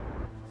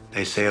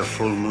They say a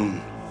full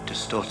moon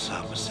distorts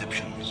our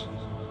perceptions,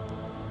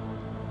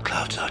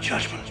 clouds our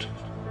judgment,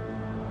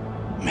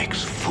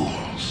 makes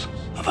fools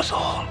of us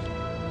all.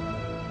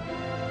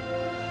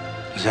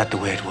 Is that the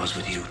way it was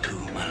with you too,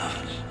 my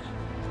lovers?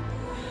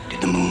 Did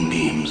the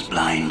moonbeams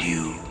blind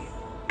you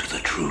to the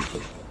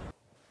truth?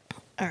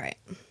 All right.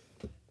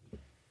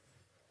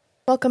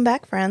 Welcome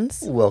back,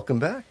 friends. Welcome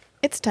back.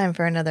 It's time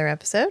for another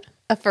episode,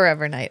 a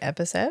Forever Night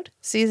episode,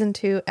 Season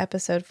 2,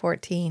 Episode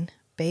 14,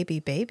 Baby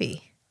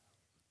Baby.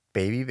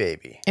 Baby,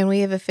 baby. And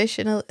we have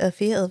officially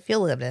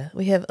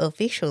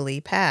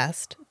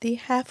passed the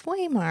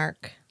halfway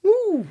mark.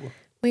 Woo!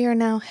 We are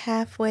now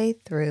halfway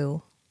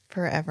through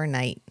Forever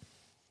Night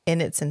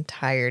in its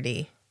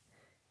entirety.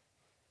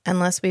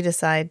 Unless we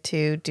decide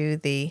to do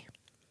the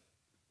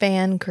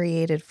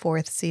fan-created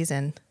 4th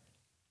season,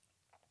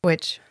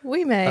 which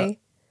we may.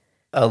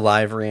 A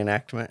live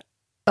reenactment.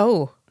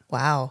 Oh,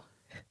 wow.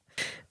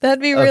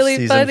 That'd be really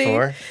season funny.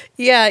 4?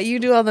 Yeah, you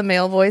do all the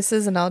male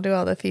voices and I'll do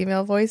all the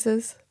female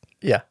voices.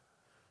 Yeah.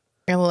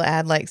 And we'll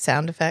add like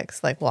sound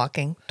effects, like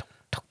walking.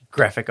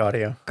 Graphic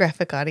audio.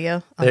 Graphic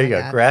audio. Oh There you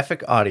go. God.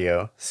 Graphic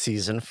audio,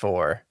 season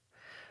 4,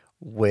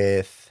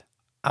 with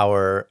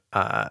our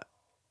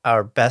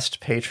best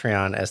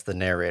Patreon as the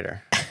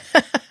narrator.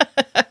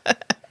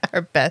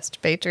 Our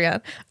best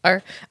Patreon.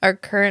 Our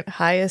current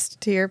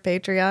highest tier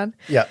Patreon.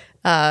 Yep.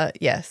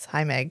 Yes.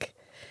 Hi, Meg.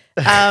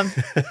 I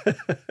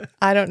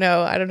don't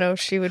know if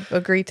she would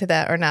agree to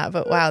that or not,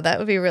 but wow, that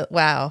would be real.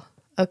 Wow.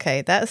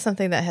 Okay. That is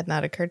something that had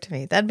not occurred to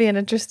me. That'd be an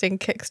interesting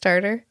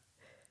Kickstarter.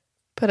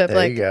 Put up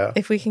There you go.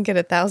 if we can get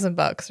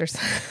 $1,000 or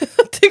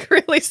something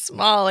really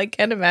small. I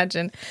can't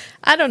imagine.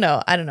 I don't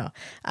know.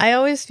 I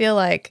always feel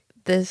like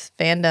this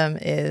fandom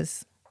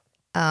is,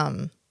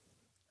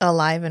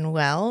 alive and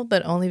well,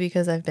 but only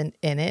because I've been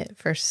in it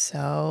for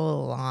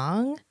so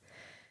long.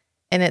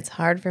 And it's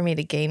hard for me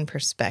to gain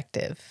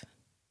perspective.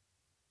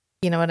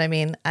 You know what I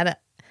mean?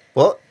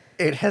 Well,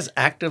 it has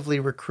actively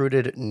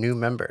recruited new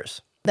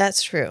members.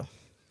 That's true.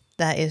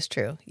 That is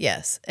true.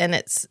 Yes.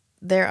 And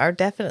there are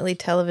definitely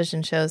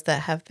television shows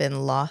that have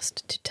been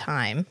lost to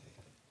time.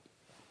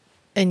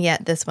 And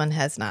yet this one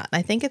has not.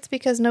 I think it's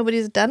because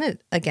nobody's done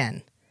it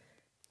again.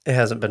 It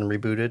hasn't been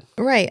rebooted.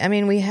 Right. I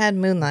mean, we had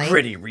Moonlight.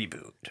 Gritty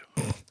reboot.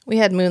 We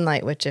had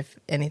Moonlight, which if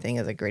anything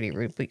is a gritty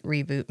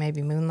reboot,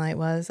 maybe Moonlight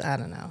was. I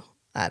don't know.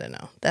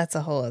 That's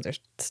a whole other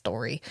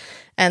story.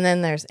 And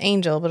then there's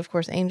Angel, but of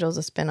course Angel's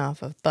a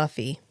spinoff of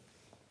Buffy.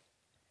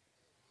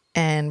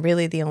 And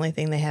really the only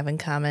thing they have in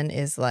common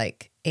is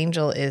like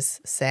Angel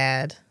is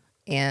sad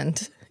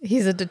and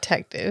he's a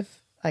detective,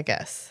 I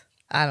guess.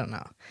 I don't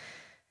know.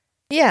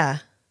 Yeah.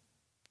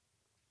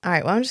 All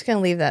right, well, I'm just going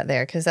to leave that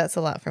there because that's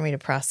a lot for me to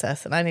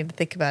process and I need to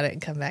think about it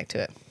and come back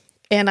to it.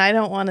 And I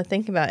don't want to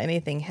think about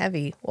anything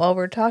heavy while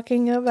we're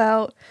talking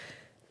about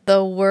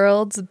the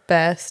world's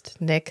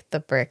best Nick the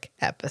Brick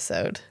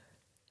episode.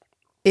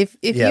 If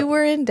you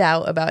were in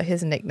doubt about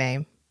his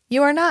nickname,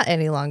 you are not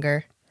any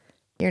longer.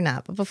 You're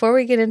not. But before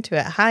we get into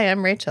it, hi,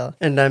 I'm Rachel.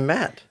 And I'm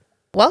Matt.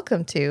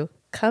 Welcome to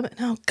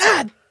No,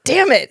 God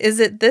damn it.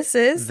 This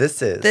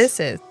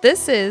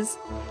is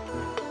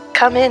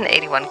Come In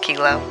 81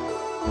 Kilo.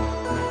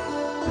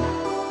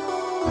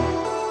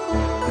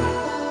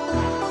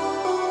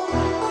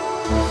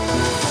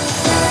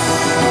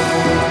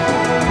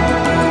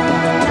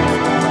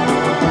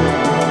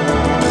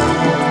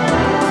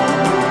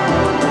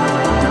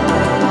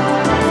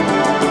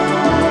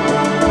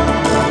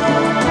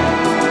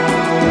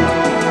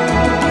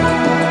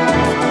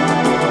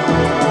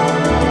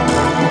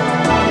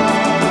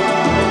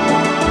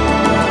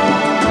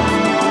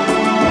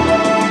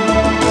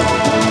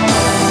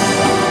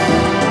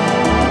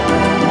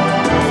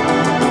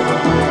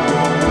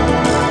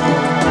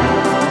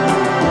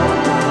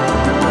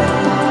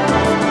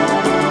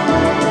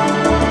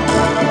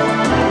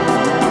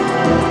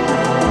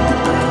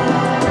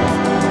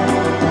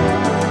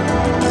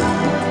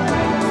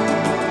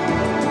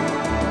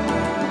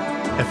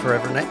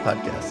 Forever Night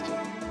podcast.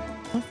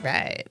 All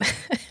right.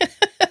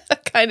 I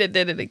kind of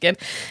did it again.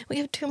 We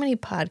have too many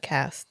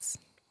podcasts.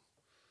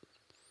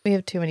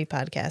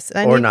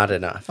 Or not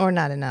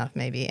enough,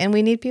 maybe. And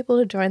we need people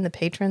to join the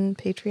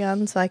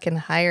Patreon so I can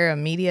hire a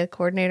media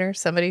coordinator,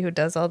 somebody who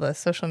does all the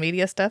social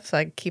media stuff so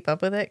I can keep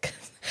up with it.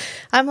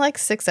 I'm like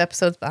 6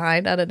 episodes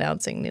behind on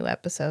announcing new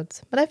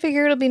episodes. But I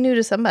figure it'll be new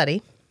to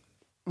somebody.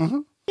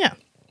 Mm-hmm. Yeah.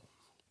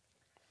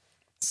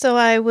 So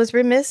I was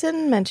remiss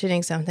in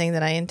mentioning something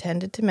that I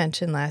intended to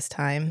mention last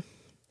time,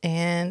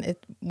 and it's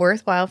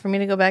worthwhile for me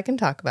to go back and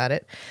talk about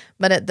it.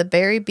 But at the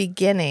very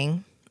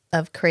beginning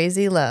of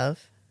Crazy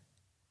Love,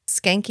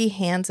 Skanky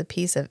hands a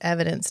piece of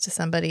evidence to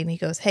somebody, and he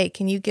goes, "Hey,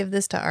 can you give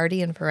this to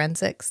Artie in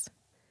forensics?"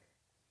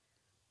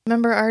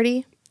 Remember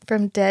Artie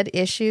from Dead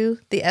Issue,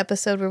 the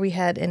episode where we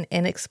had an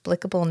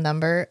inexplicable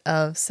number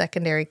of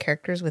secondary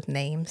characters with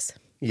names?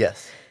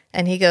 Yes.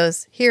 And he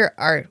goes, "Here,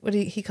 Art."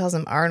 He calls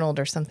him Arnold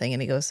or something.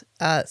 And he goes,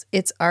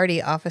 "It's Artie,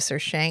 Officer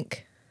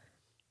Shank."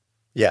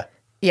 Yeah.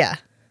 Yeah.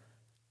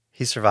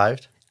 He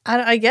survived?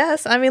 I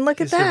guess. I mean, look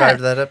He at that.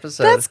 survived that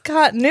episode. That's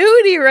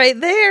continuity right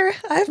there.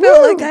 I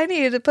felt like I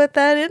needed to put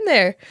that in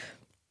there.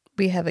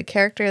 We have a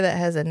character that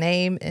has a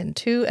name in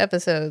 2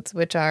 episodes,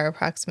 which are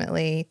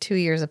approximately 2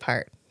 years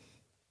apart.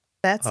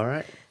 All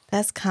right.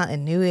 That's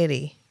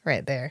continuity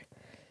right there.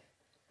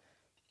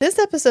 This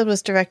episode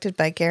was directed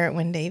by Garrett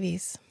Wynn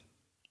Davies.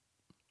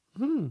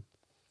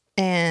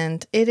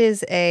 And it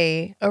is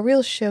a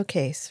real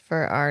showcase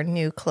for our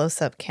new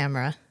close-up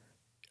camera.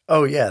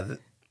 Oh, yeah.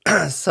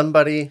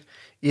 Somebody,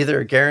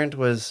 either Garrett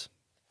was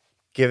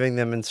giving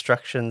them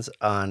instructions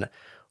on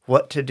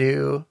what to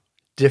do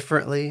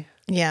differently.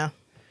 Yeah.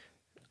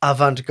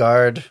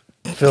 Avant-garde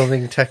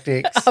filming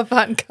techniques.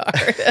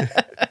 Avant-garde.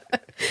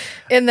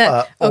 In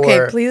that,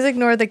 please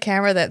ignore the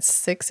camera that's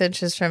 6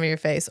 inches from your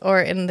face.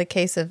 Or in the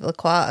case of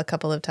Lacroix, a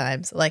couple of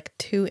times, like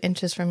 2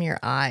 inches from your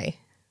eye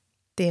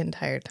the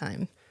entire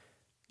time.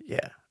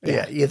 Yeah.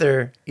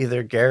 Either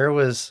Garrett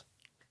was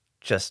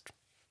just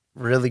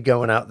really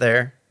going out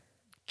there,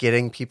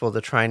 getting people to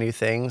try new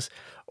things,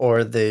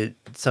 or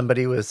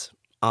somebody was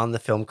on the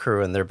film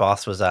crew and their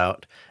boss was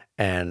out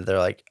and they're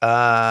like,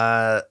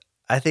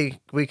 I think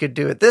we could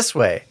do it this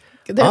way.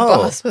 Their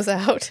boss was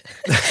out.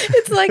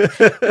 It's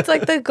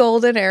like the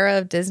golden era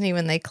of Disney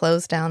when they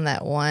closed down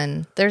that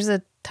one. There's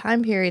a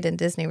time period in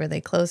Disney where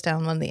they closed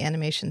down one of the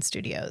animation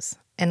studios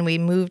and we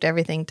moved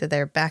everything to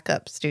their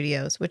backup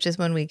studios, which is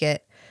when we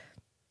get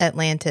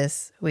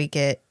Atlantis, we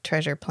get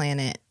Treasure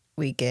Planet,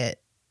 we get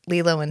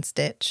Lilo and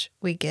Stitch,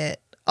 we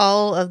get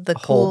all of the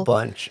whole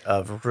bunch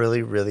of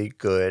really, really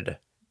good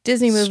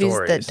Disney movies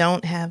stories that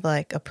don't have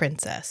like a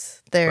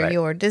princess. They're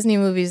your Disney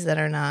movies that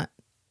are not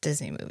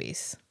Disney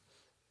movies,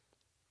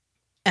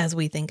 as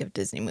we think of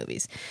Disney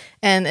movies.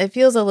 And it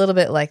feels a little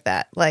bit like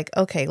that. Like,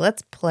 okay,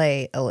 let's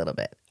play a little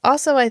bit.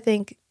 Also, I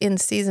think in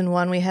season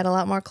 1, we had a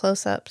lot more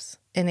close-ups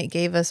and it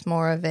gave us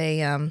more of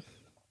a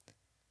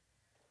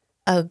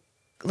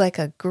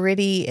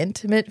gritty,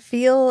 intimate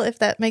feel, if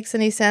that makes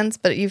any sense.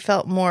 But you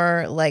felt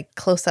more like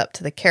close up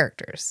to the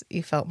characters.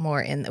 You felt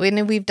more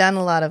we've done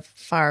a lot of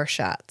far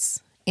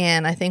shots.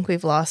 And I think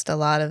we've lost a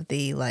lot of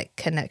the like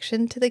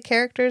connection to the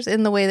characters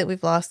in the way that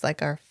we've lost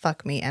like our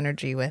fuck me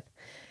energy with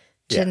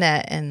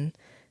Jeanette and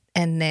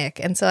Nick.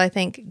 And so I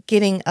think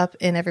getting up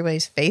in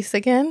everybody's face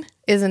again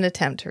is an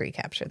attempt to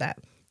recapture that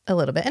a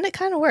little bit. And it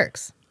kind of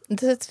works.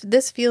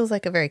 This feels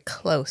like a very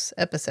close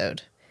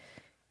episode.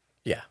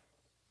 Yeah.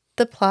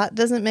 The plot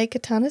doesn't make a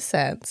ton of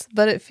sense,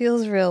 but it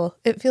feels real.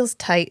 It feels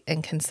tight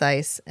and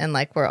concise and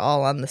like we're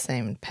all on the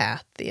same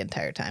path the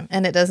entire time.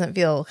 And it doesn't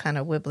feel kind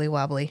of wibbly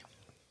wobbly.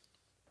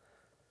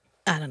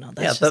 I don't know.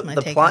 That's just my take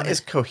on it. The plot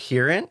is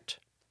coherent,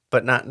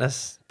 but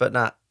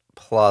not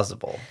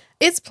plausible.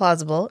 It's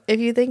plausible if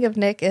you think of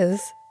Nick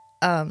as,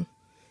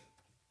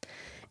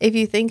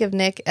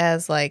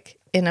 like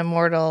an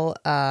immortal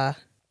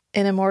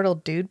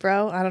dude,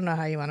 bro. I don't know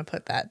how you want to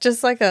put that.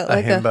 Just like a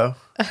himbo.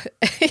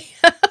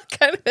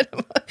 Kind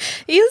of.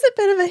 He is a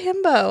bit of a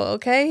himbo.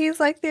 Okay, he's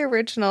like the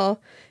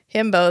original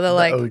himbo, the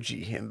OG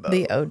himbo,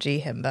 the OG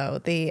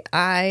himbo. The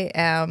I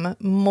am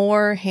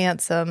more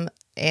handsome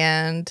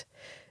and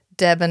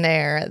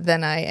debonair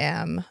than I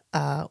am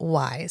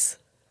wise.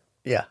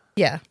 Yeah.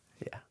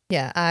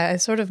 I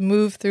sort of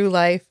move through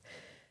life.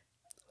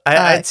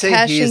 I'd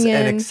say he's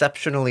an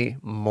exceptionally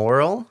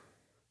moral,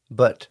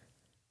 but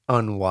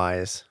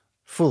unwise,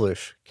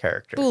 foolish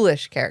character.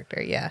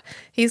 Yeah.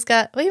 He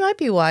might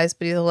be wise,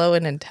 but he's low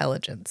in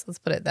intelligence. Let's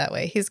put it that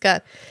way.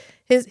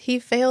 He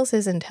fails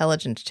his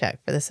intelligence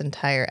check for this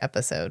entire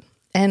episode.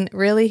 And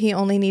really, he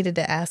only needed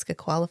to ask a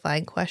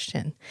qualifying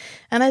question.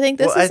 And I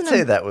think I'd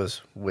say that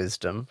was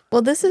wisdom.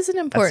 Well, this is an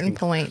important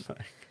point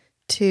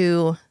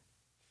to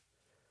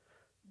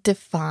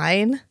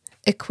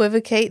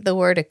equivocate the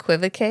word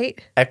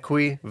equivocate.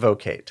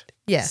 Equivocate.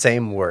 Yeah.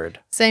 Same word.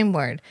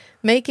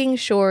 Making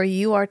sure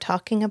you are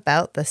talking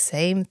about the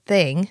same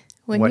thing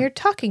when you're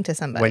talking to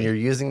somebody. When you're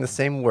using the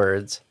same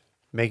words,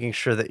 making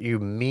sure that you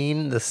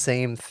mean the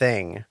same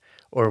thing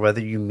or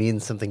whether you mean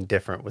something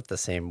different with the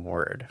same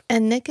word.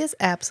 And Nick is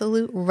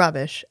absolute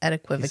rubbish at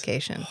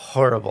equivocation. He's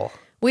horrible.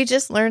 We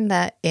just learned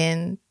that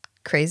in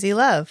Crazy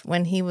Love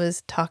when he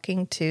was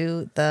talking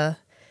to the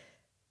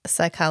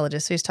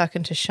psychologist. So he's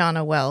talking to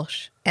Shauna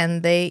Welsh,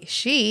 and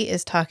she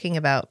is talking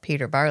about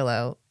Peter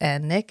Barlow,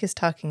 and Nick is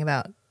talking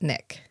about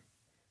Nick.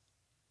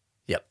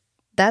 Yep.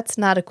 That's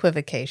not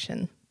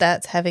equivocation.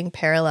 That's having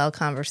parallel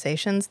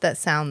conversations that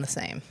sound the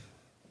same.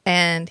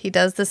 And he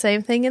does the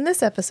same thing in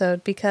this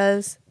episode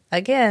because,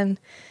 again,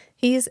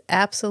 he's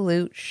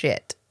absolute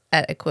shit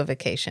at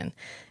equivocation.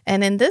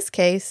 And in this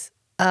case,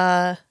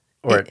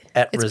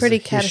 it's pretty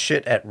he's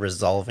shit at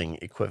resolving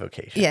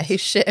equivocation. Yeah,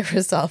 he's shit at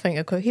resolving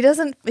equivocation.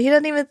 He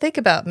doesn't even think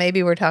about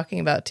maybe we're talking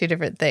about two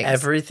different things.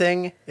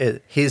 Everything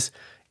he's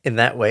in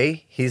that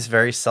way, he's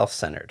very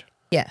self-centered.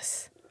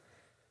 Yes.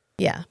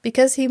 Yeah,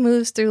 because he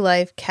moves through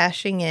life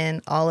cashing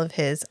in all of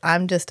his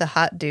I'm just a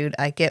hot dude,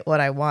 I get what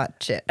I want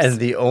chips. And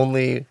the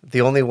only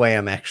way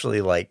I'm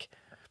actually like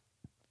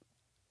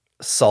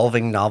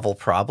solving novel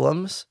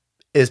problems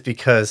is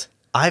because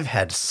I've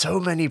had so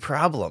many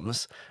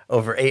problems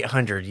over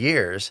 800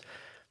 years.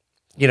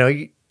 You know,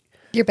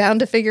 You're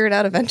bound to figure it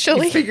out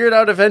eventually. you figure it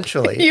out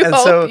eventually. You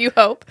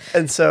hope.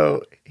 And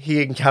so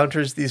he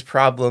encounters these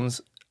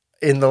problems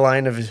in the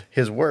line of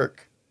his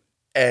work.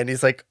 And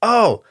he's like,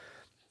 oh,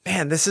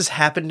 man, this has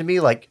happened to me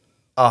like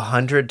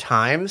 100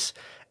 times.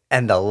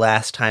 And the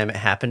last time it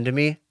happened to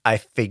me, I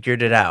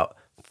figured it out.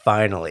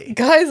 Finally.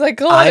 Guys, I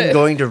got it. I'm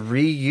going to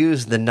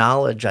reuse the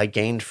knowledge I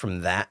gained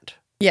from that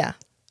Yeah.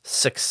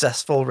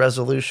 successful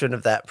resolution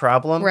of that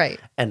problem. Right.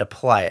 And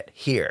apply it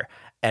here.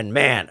 And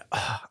man,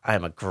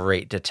 I'm a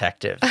great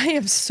detective. I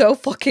am so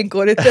fucking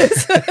good at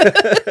this.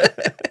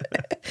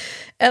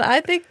 And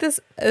I think this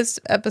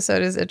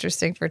episode is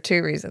interesting for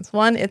two reasons.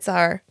 One, it's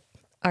our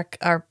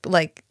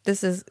like,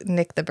 this is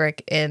Nick the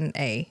Brick in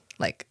a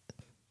like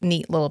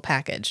neat little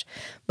package.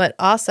 But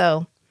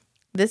also,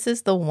 this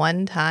is the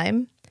one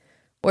time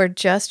where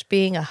just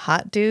being a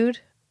hot dude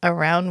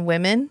around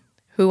women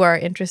who are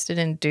interested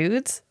in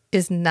dudes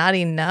is not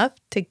enough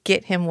to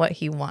get him what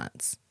he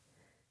wants.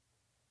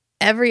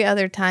 Every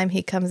other time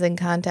he comes in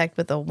contact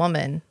with a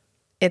woman,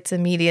 it's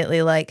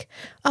immediately like,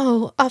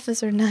 oh,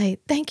 Officer Knight,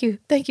 thank you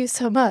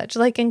so much.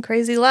 Like in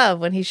Crazy Love,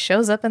 when he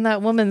shows up in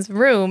that woman's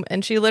room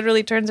and she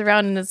literally turns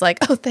around and is like,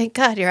 oh, thank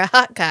God, you're a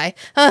hot guy.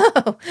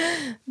 Oh,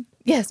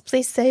 yes,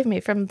 please save me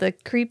from the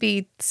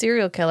creepy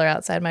serial killer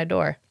outside my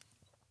door.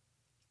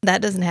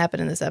 That doesn't happen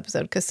in this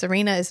episode because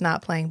Serena is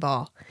not playing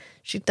ball.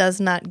 She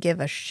does not give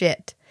a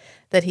shit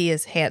that he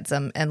is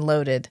handsome and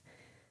loaded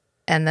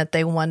and that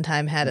they one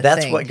time had a thing.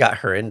 That's what got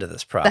her into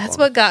this problem. That's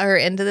what got her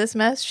into this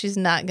mess. She's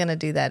not going to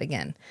do that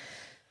again.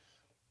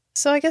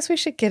 So I guess we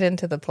should get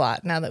into the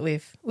plot now that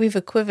we've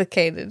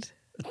equivocated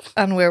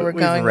on where we're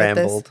going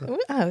rambled. with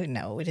this. Oh,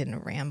 no, we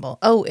didn't ramble.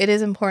 Oh, it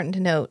is important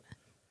to note,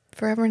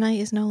 Forever Knight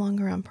is no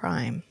longer on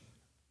Prime.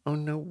 Oh,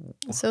 no.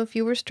 So if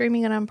you were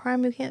streaming it on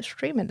Prime, you can't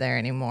stream it there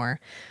anymore.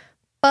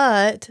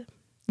 But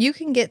you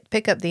can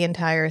pick up the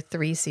entire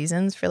 3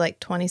 seasons for like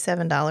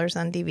 $27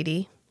 on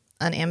DVD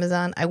on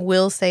Amazon. I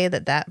will say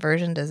that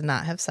version does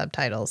not have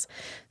subtitles.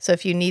 So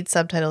if you need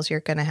subtitles, you're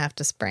going to have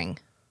to spring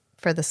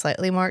for the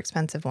slightly more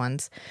expensive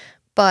ones.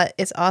 But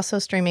it's also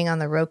streaming on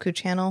the Roku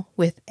channel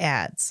with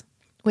ads,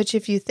 which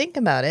if you think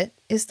about it,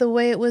 is the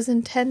way it was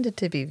intended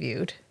to be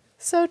viewed.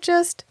 So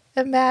just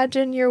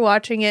imagine you're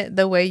watching it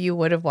the way you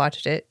would have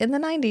watched it in the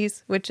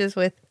 90s, which is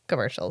with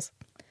commercials.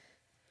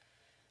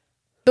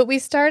 But we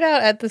start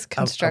out at this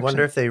construction. I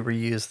wonder if they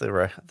reuse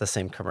the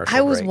same commercial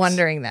I was breaks.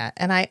 wondering that.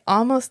 And I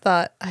almost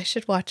thought I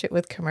should watch it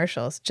with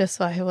commercials, just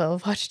so I will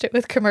have watched it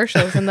with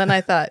commercials. And then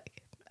I thought,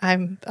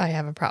 I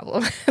have a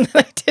problem. And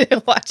then I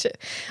didn't watch it.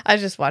 I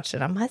just watched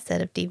it on my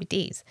set of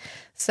DVDs.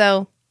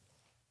 So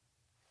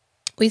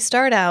we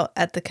start out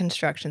at this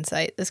construction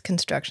site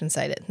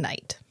at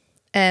night.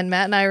 And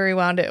Matt and I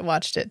rewound it and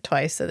watched it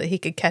twice so that he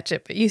could catch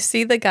it. But you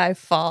see the guy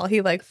fall.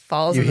 He like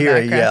falls in the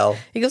background. You hear a yell.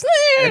 He goes,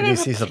 and you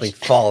see something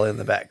fall in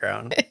the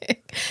background.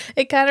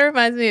 It kind of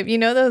reminds me of, you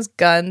know, those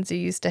guns you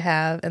used to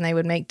have and they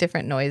would make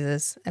different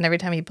noises. And every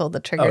time you pulled the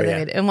trigger, they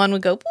made it. And one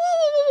would go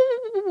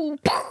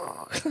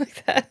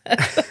like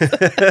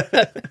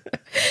that.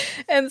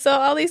 And so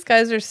all these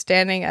guys are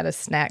standing at a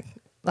snack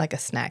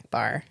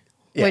bar.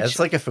 Yeah, it's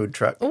like a food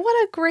truck. What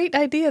a great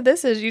idea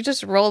this is. You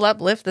just roll up,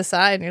 lift the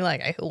side, and you're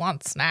like, hey, who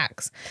wants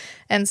snacks?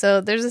 And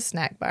so there's a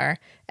snack bar,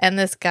 and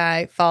this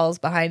guy falls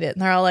behind it,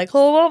 and they're all like,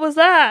 oh, what was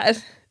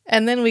that?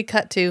 And then we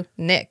cut to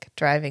Nick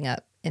driving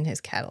up in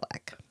his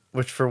Cadillac.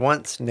 Which for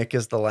once, Nick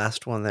is the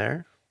last one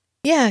there.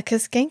 Yeah,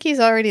 because Genki's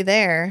already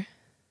there.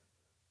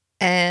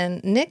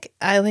 And Nick,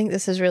 I think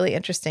this is really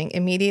interesting,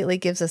 immediately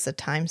gives us a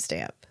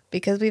timestamp,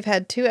 because we've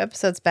had 2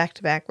 episodes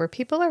back-to-back where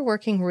people are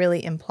working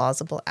really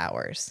implausible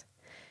hours.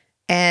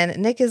 And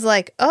Nick is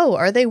like, oh,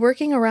 are they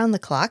working around the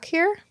clock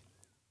here?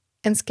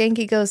 And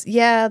Skanky goes,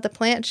 yeah, the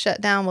plant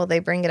shut down while they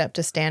bring it up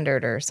to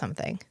standard or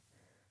something.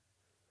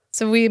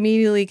 So we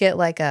immediately get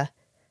like a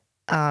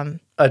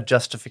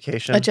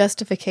justification. A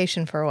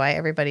justification for why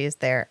everybody is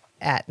there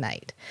at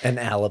night. An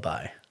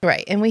alibi.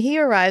 Right. And when he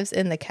arrives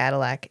in the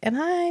Cadillac, and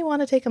I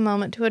want to take a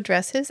moment to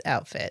address his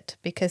outfit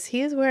because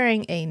he is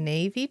wearing a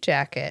navy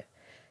jacket,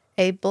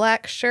 a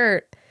black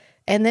shirt,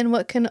 and then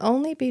what can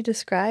only be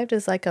described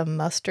as like a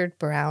mustard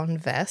brown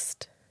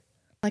vest,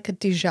 like a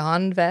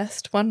Dijon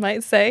vest, one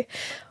might say.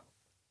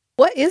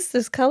 What is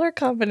this color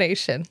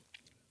combination?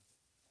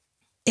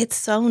 It's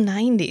so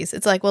 90s.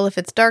 It's like, well, if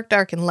it's dark,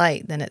 dark, and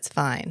light, then it's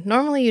fine.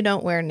 Normally, you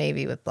don't wear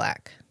navy with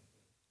black.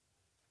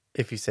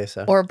 If you say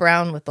so. Or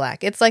brown with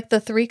black. It's like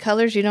the 3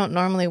 colors you don't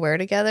normally wear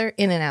together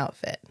in an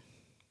outfit.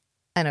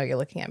 I know you're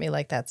looking at me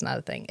like that's not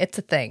a thing. It's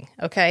a thing,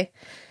 okay?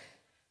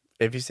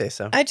 If you say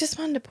so. I just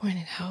wanted to point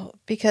it out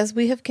because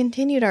we have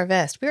continued our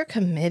vest. We are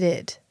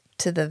committed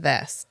to the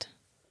vest.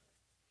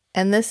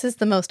 And this is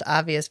the most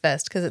obvious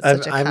vest because it's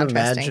such a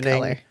contrasting color.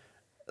 I'm imagining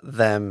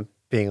them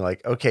being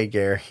like, okay,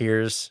 Gare,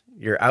 here's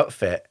your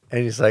outfit.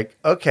 And he's like,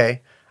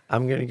 okay,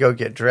 I'm going to go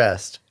get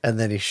dressed. And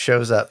then he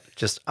shows up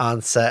just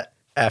on set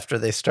after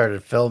they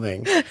started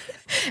filming.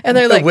 And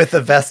they're like, with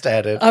the vest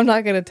added. I'm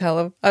not going to tell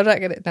him. I'm not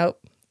going to, nope.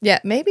 Yeah,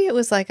 maybe it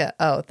was like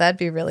that'd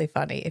be really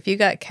funny if you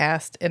got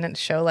cast in a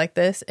show like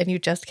this and you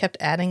just kept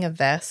adding a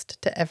vest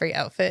to every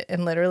outfit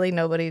and literally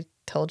nobody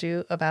told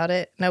you about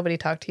it. Nobody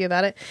talked to you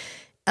about it.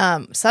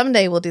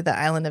 Someday we'll do the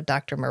Island of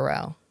Dr.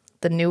 Moreau,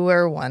 the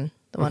newer one,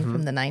 the one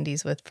from the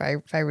 90s with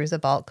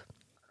Fairuza Balk.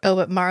 Oh,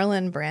 but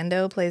Marlon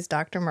Brando plays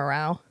Dr.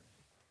 Moreau.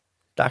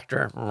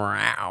 Dr.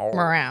 Moreau.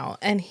 Moreau.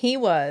 And he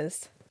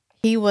was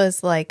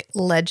like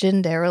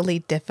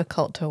legendarily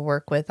difficult to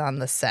work with on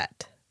the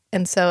set.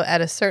 And so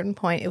at a certain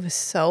point, it was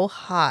so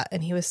hot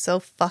and he was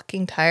so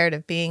fucking tired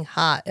of being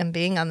hot and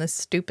being on this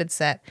stupid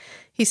set.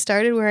 He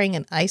started wearing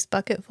an ice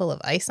bucket full of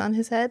ice on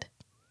his head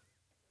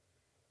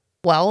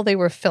while they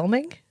were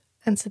filming.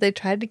 And so they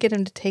tried to get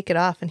him to take it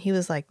off. And he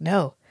was like,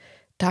 no,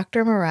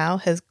 Dr. Moreau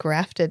has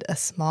grafted a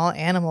small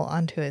animal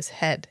onto his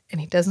head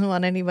and he doesn't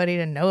want anybody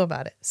to know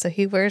about it. So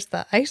he wears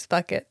the ice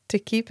bucket to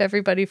keep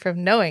everybody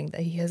from knowing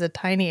that he has a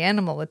tiny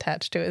animal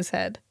attached to his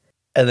head.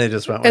 And they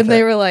just went with And it.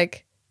 they were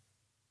like,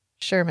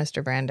 sure,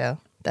 Mr. Brando,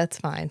 that's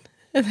fine.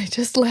 And they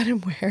just let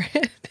him wear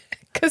it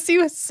because he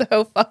was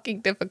so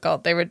fucking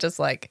difficult. They were just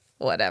like,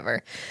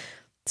 whatever.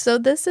 So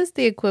this is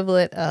the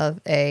equivalent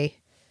of a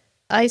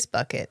ice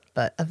bucket,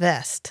 but a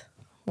vest,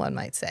 one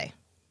might say.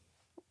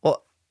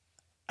 Well,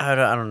 I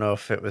don't know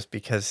if it was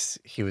because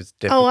he was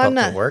difficult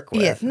to work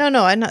with. Yeah,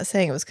 no, I'm not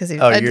saying it was because he.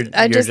 You're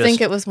I just think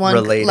it was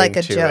one like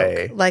a to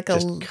joke, like a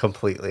just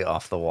completely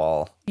off the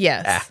wall.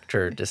 Yes.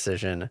 Actor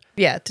decision.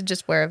 Yeah, to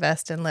just wear a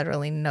vest and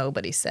literally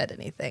nobody said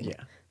anything.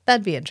 Yeah.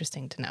 That'd be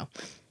interesting to know.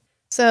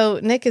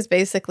 So Nick is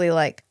basically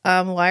like,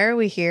 why are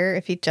we here?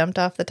 If he jumped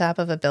off the top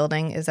of a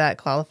building, is that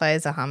qualify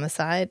as a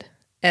homicide?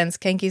 And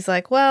Skanky's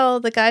like, well,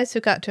 the guys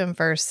who got to him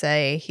first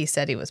say he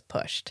said he was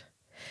pushed.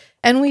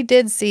 And we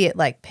did see it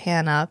like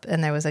pan up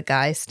and there was a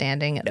guy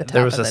standing at the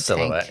top of the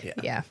silhouette, tank.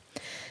 Yeah.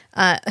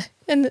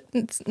 And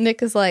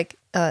Nick is like,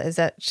 is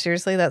that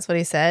seriously? That's what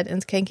he said?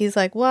 And Skanky's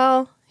like,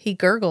 well, he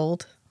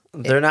gurgled.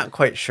 They're not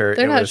quite sure.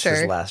 They're it not was sure.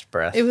 his last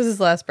breath. It was his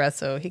last breath,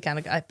 so he kind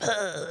of got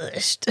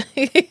pushed.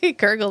 He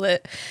gurgled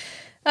it.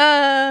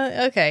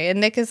 Okay. And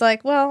Nick is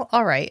like, well,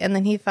 all right. And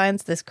then he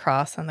finds this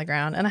cross on the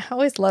ground. And I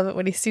always love it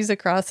when he sees a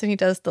cross and he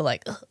does the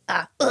like,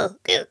 Oh,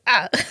 it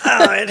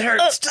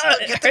hurts to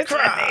look at the Hurts my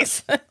cross.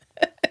 face.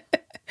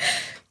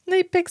 And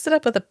he picks it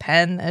up with a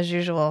pen as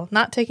usual,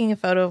 not taking a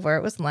photo of where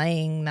it was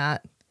laying,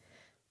 not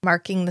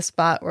marking the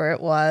spot where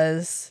it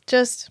was,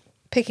 just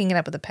picking it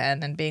up with a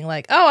pen and being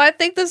like, oh, I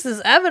think this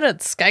is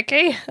evidence,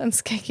 Skanky. And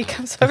Skanky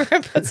comes over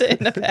and puts it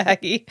in a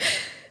baggie.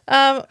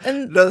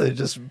 And No, they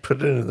just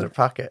put it in their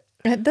pocket.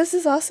 this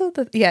is also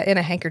in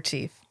a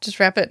handkerchief. Just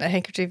wrap it in a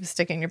handkerchief and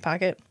stick it in your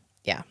pocket.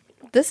 Yeah.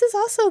 This is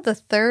also the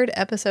third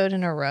episode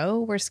in a row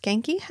where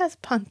Skanky has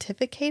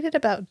pontificated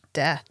about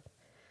death.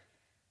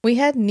 We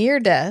had Near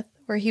Death,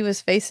 where he was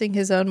facing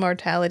his own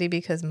mortality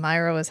because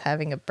Myra was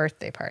having a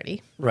birthday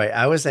party. Right.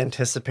 I was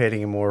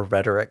anticipating a more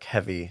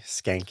rhetoric-heavy,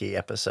 Skanky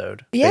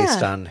episode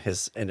based on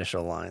his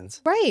initial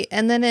lines. Right.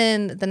 And then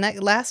in the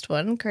last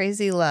one,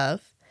 Crazy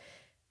Love,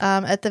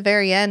 at the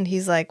very end,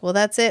 he's like, well,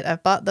 that's it.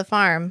 I've bought the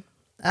farm.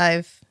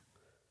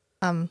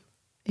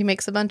 He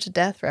makes a bunch of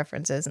death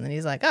references. And then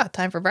he's like, oh,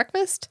 time for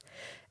breakfast?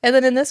 And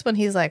then in this one,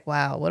 he's like,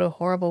 wow, what a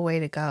horrible way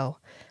to go.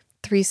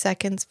 3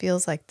 seconds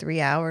feels like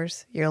 3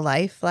 hours. Your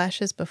life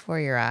flashes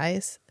before your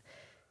eyes.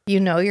 You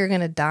know you're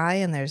going to die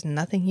and there's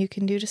nothing you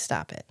can do to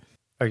stop it.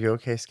 Are you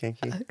okay,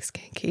 Skanky?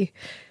 Skanky,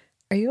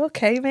 are you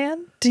okay,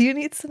 man? Do you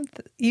need some...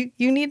 You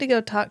need to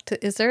go talk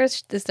to... Is there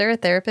a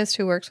therapist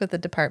who works with the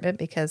department?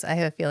 Because I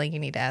have a feeling you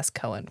need to ask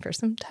Cohen for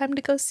some time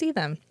to go see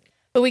them.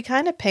 But we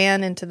kind of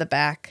pan into the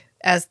back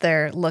as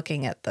they're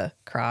looking at the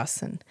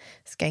cross and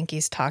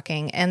Skanky's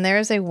talking. And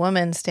there's a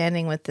woman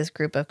standing with this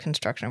group of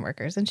construction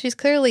workers. And she's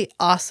clearly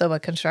also a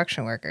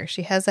construction worker.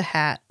 She has a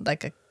hat,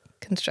 like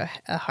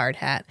a hard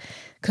hat,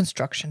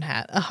 construction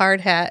hat, a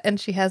hard hat. And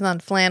she has on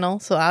flannel.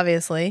 So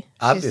obviously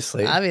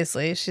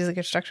she's a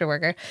construction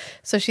worker.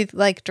 So she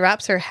like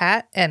drops her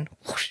hat and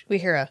whoosh, we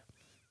hear a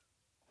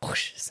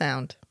whoosh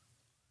sound.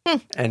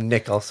 And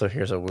Nick also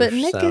hears a whoosh But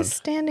Nick sound. is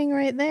standing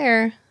right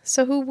there.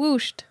 So who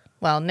whooshed?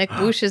 Well, Nick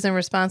whooshes in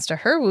response to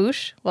her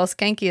whoosh, while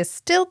Skanky is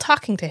still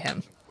talking to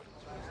him.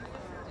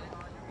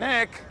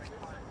 Nick!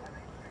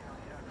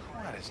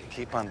 Why does he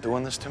keep on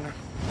doing this to me?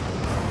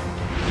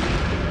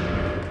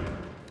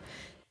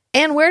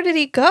 And where did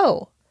he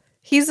go?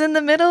 He's in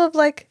the middle of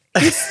like,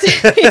 he's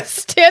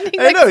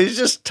standing I know, he's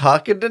just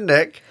talking to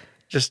Nick,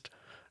 just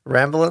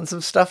rambling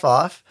some stuff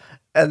off,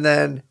 and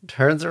then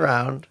turns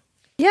around.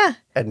 Yeah.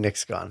 And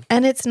Nick's gone.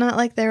 And it's not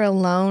like they're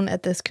alone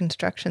at this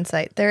construction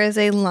site. There is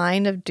a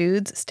line of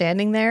dudes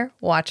standing there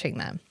watching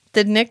them.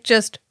 Did Nick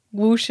just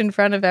whoosh in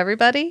front of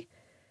everybody?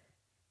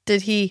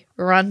 Did he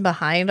run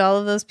behind all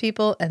of those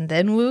people and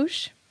then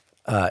whoosh?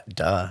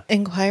 Duh.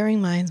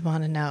 Inquiring minds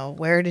want to know,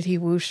 where did he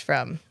whoosh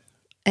from?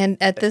 And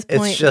at this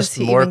point, it's just does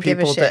he more even give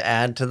a people shit? to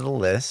add to the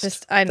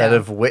list I know. that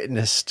have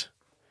witnessed.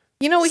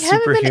 You know, we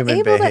haven't been superhuman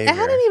able to add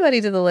behavior.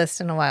 anybody to the list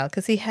in a while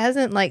because he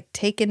hasn't like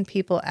taken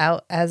people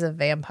out as a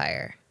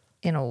vampire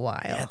in a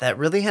while. Yeah, that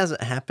really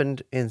hasn't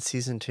happened in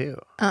season 2.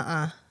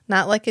 Not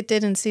Not like it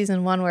did in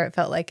season 1, where it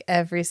felt like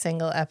every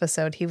single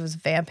episode he was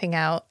vamping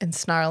out and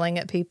snarling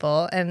at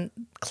people and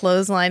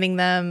clotheslining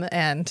them.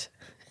 And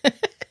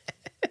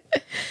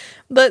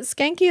but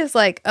Skanky is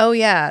like, oh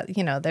yeah,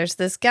 there's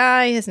this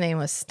guy. His name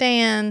was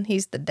Stan.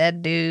 He's the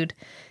dead dude.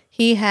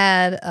 He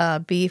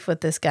had beef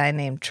with this guy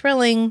named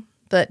Trilling,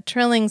 but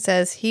Trilling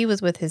says he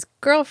was with his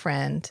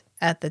girlfriend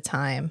at the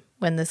time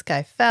when this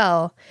guy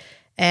fell.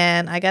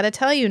 And I got to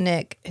tell you,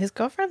 Nick, his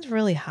girlfriend's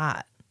really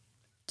hot.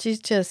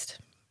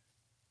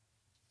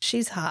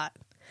 She's hot.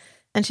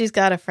 And she's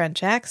got a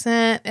French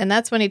accent. And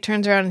that's when he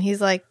turns around and he's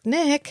like,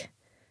 Nick?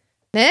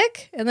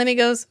 And then he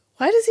goes,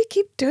 why does he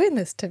keep doing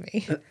this to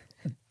me?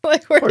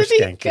 Like, where did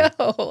he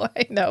go?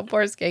 I know,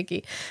 poor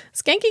Skanky.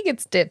 Skanky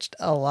gets ditched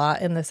a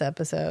lot in this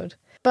episode.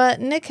 But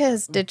Nick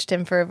has ditched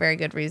him for a very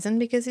good reason,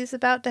 because he's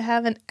about to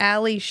have an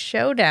alley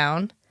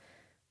showdown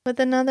with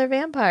another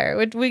vampire.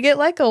 We get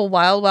like a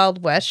Wild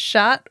Wild West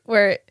shot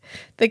where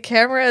the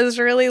camera is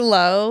really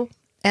low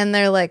and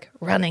they're like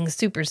running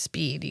super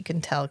speed. You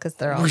can tell because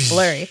they're all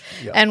blurry.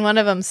 Yeah. And one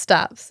of them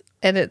stops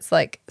and it's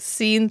like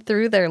seen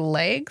through their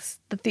legs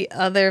that the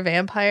other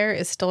vampire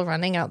is still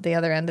running out the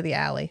other end of the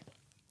alley.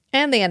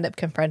 And they end up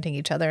confronting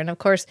each other. And of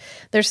course,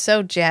 they're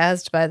so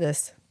jazzed by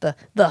this, the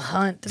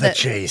hunt,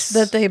 chase,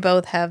 that they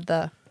both have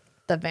the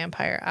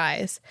vampire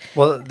eyes.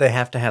 Well, they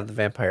have to have the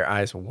vampire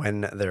eyes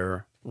when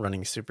they're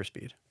running super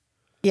speed.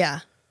 Yeah.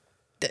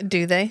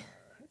 Do they?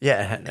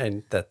 Yeah,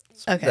 and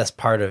that's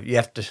part of, you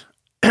have to,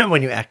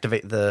 when you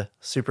activate the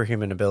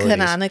superhuman abilities.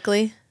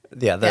 Canonically?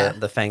 Yeah,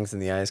 the fangs in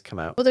the eyes come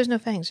out. Well, there's no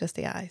fangs, just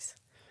the eyes.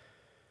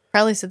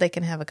 Probably so they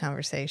can have a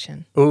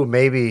conversation. Ooh,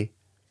 maybe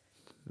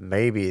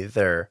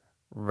they're,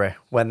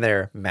 when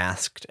they're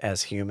masked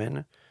as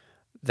human,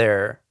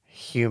 their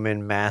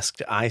human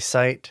masked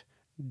eyesight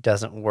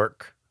doesn't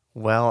work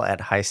well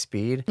at high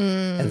speed.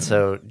 And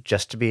so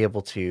just to be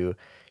able to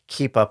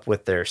keep up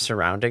with their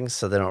surroundings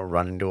so they don't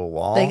run into a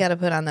wall, they got to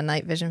put on the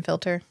night vision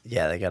filter.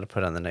 Yeah, they got to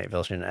put on the night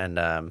vision. And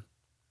I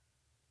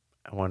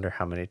wonder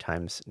how many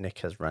times Nick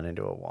has run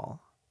into a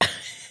wall.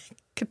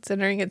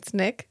 Considering it's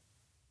Nick,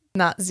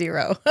 not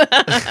 0.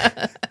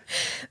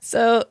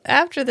 So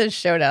after this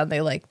showdown,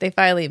 they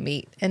finally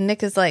meet. And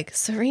Nick is like,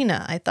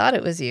 Serena, I thought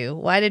it was you.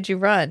 Why did you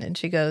run? And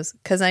she goes,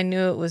 because I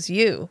knew it was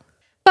you.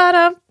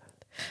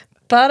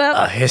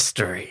 A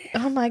history.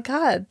 Oh my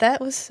God, that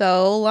was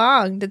so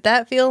long. Did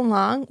that feel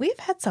long? We've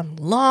had some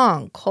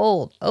long,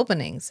 cold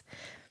openings.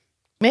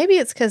 Maybe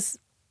it's because,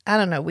 I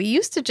don't know, we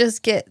used to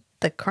just get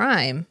the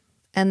crime.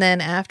 And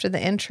then after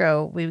the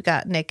intro, we've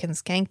got Nick and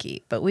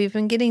Skanky. But we've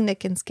been getting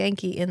Nick and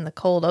Skanky in the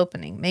cold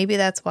opening. Maybe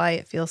that's why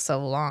it feels so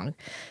long.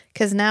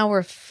 Because now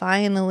we're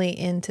finally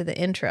into the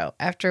intro.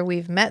 After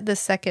we've met the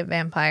second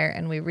vampire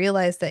and we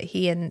realize that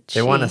he and she...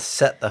 They want to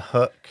set the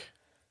hook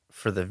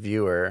for the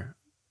viewer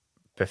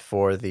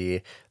before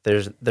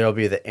there'll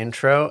be the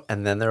intro,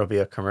 and then there'll be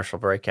a commercial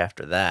break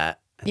after that.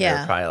 And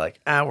they're probably like,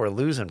 we're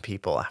losing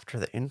people after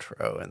the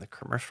intro and the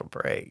commercial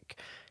break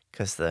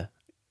because the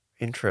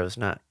intro's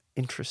not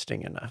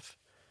interesting enough.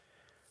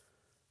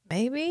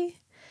 Maybe.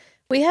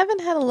 We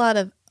haven't had a lot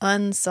of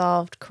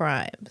unsolved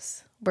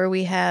crimes where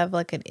we have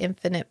like an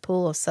infinite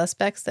pool of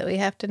suspects that we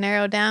have to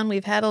narrow down.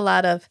 We've had a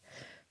lot of,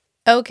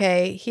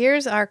 okay,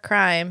 here's our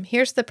crime.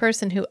 Here's the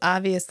person who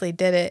obviously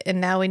did it. And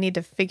now we need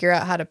to figure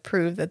out how to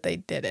prove that they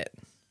did it.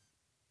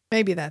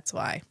 Maybe that's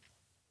why.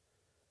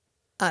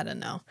 I don't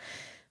know.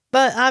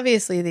 But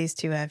obviously these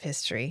two have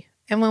history.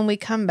 And when we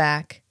come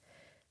back,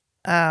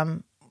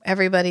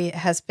 everybody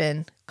has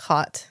been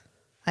caught,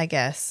 I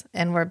guess.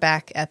 And we're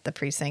back at the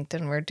precinct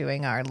and we're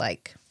doing our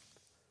like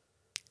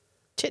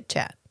chit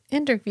chat,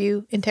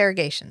 interview,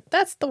 interrogation.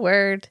 That's the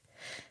word.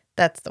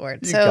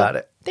 You got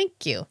it.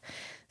 Thank you.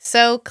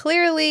 So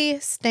clearly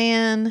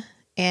Stan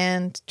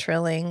and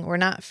Trilling were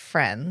not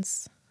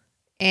friends.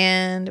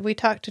 And we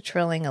talked to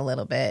Trilling a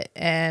little bit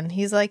and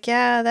he's like,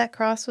 yeah, that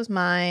cross was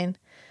mine.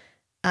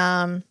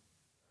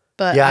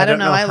 But I don't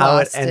know how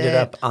lost it ended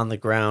up on the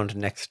ground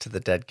next to the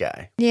dead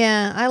guy.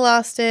 Yeah, I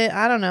lost it.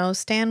 I don't know.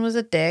 Stan was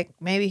a dick.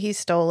 Maybe he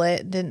stole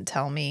it, didn't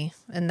tell me.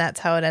 And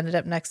that's how it ended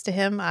up next to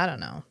him. I don't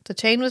know. The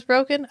chain was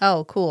broken?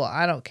 Oh, cool.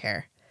 I don't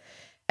care.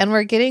 And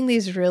we're getting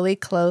these really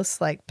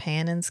close, like,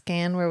 pan and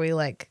scan where we,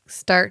 like,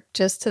 start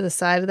just to the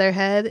side of their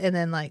head and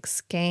then, like,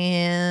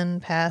 scan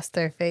past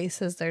their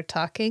face as they're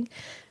talking.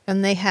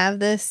 And they have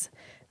this,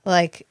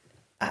 like,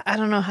 I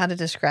don't know how to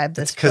describe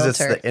this because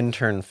filter. it's the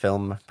intern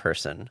film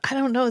person. I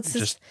don't know. It's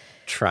just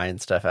trying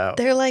stuff out.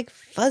 They're like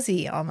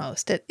fuzzy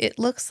almost. It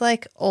looks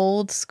like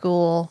old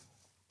school.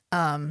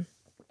 Like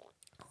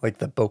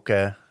the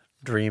bokeh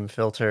dream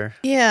filter.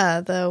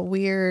 Yeah, the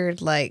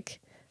weird like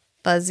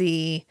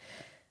fuzzy,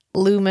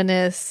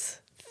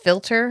 luminous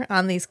filter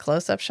on these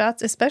close-up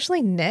shots,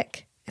 especially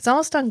Nick. It's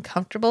almost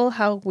uncomfortable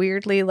how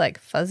weirdly like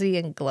fuzzy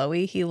and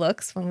glowy he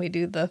looks when we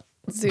do the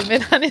zoom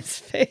in on his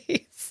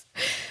face.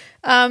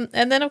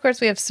 And then, of course,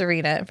 we have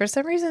Serena. And for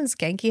some reason,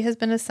 Skanky has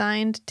been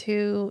assigned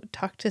to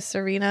talk to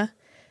Serena.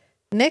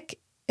 Nick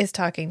is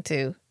talking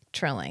to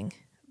Trilling,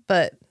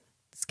 but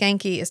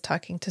Skanky is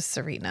talking to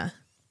Serena.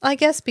 I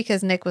guess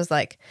because Nick was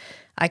like,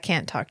 I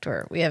can't talk to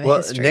her. We have a Well,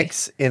 history.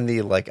 Nick's in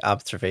the like history. We can't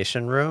talk to her. We have a Well, history. Nick's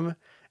in the like observation room.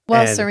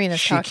 Well, and Serena's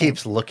she talking.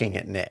 keeps looking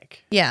at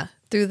Nick Yeah,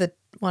 through the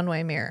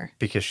one-way mirror.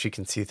 because she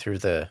can see through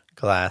the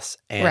glass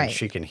and Right.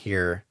 she can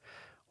hear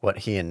what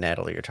he and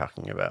Natalie are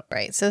talking about.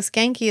 Right. So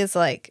Skanky is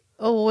like,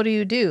 oh, what do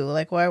you do?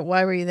 Like, why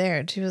were you there?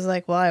 And she was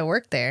like, well, I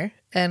work there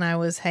and I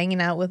was hanging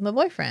out with my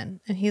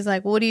boyfriend. And he's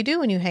like, well, what do you do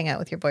when you hang out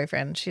with your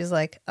boyfriend? And she's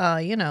like,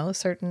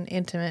 certain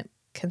intimate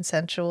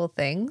consensual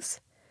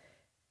things.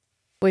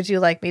 Would you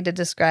like me to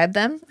describe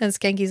them? And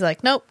Skanky's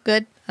like, nope,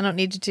 good. I don't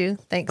need you to.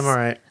 Thanks. I'm all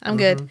right. I'm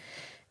good.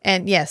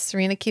 And yes,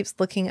 Serena keeps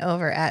looking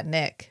over at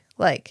Nick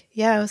like,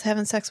 yeah, I was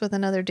having sex with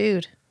another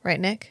dude. Right,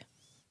 Nick?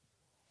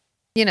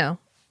 You know,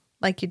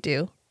 like you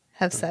do.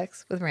 Have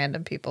sex with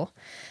random people.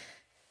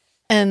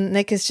 And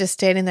Nick is just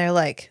standing there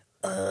like,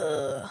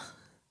 ugh.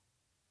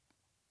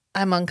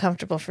 I'm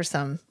uncomfortable for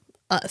some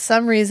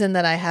reason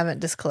that I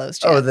haven't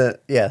disclosed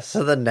yet.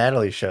 So then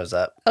Natalie shows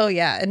up. Oh,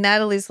 yeah. And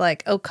Natalie's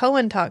like,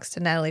 Cohen talks to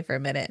Natalie for a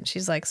minute. And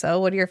she's like, so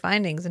what are your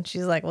findings? And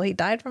she's like, well, he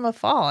died from a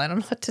fall. I don't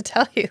know what to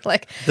tell you.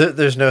 Like,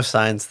 There's no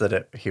signs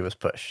that he was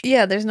pushed.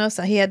 yeah, there's no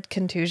sign. He had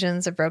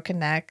contusions, a broken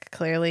neck.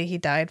 Clearly, he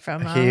died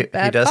from a He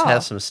bad does fall.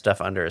 have some stuff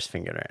under his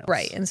fingernails.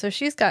 Right. And so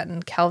she's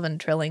gotten Calvin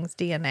Trilling's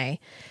DNA.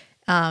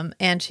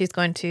 And she's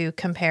going to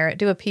compare it,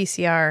 do a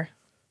PCR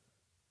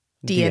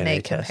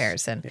DNA test.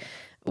 comparison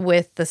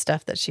with the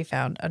stuff that she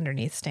found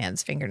underneath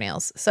Stan's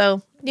fingernails.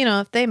 So,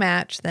 if they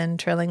match, then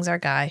Trilling's our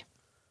guy.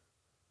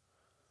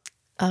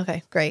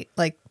 Okay, great.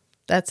 Like,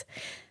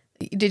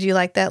 did you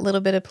like that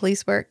little bit of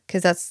police work?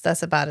 Because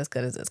that's about as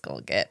good as it's going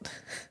to get.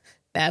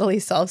 Natalie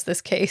solves this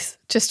case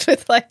just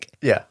with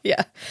Yeah.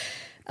 yeah.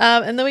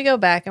 And then we go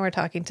back and we're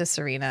talking to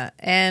Serena,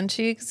 and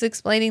she's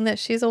explaining that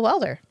she's a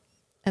welder.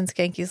 And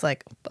Skanky's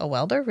like, a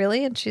welder?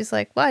 Really? And she's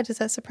like, why? Does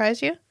that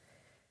surprise you?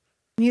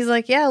 And he's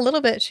like, yeah, a little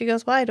bit. She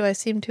goes, why? Do I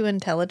seem too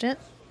intelligent?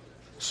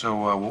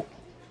 So,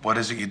 what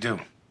is it you do?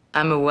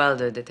 I'm a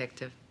welder,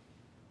 detective.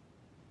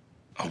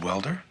 A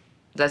welder?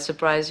 Does that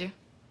surprise you?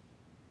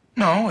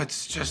 No,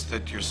 it's just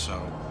that you're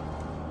so...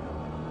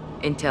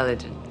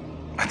 Intelligent.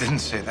 I didn't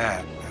say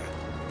that.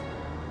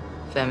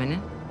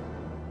 Feminine.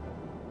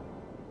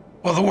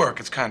 Well, the work,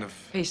 it's kind of...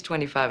 Pays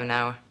 $25 an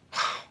hour.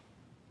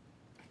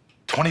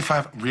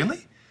 25?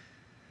 Really?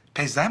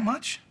 Pays that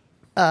much?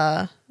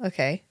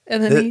 Okay.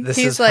 And then This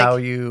he's is like, how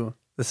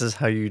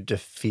you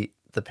defeat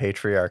the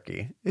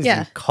patriarchy. Is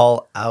Yeah. you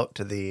call out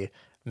the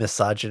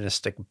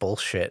misogynistic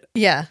bullshit.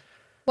 yeah.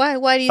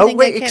 Why do you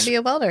think I can't ex- be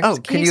a welder? Oh,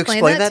 can you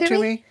explain that to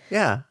me?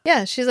 Yeah.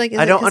 Yeah. She's like,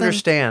 I don't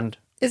understand.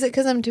 Is it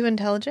because I'm too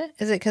intelligent?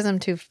 Is it because I'm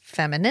too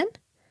feminine?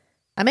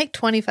 I make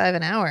 $25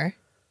 an hour,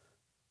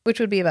 which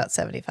would be about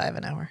 $75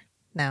 an hour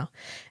now.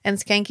 And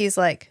Skanky's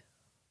like,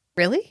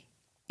 really?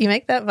 You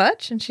make that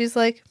much? And she's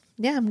like,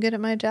 yeah, I'm good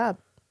at my job.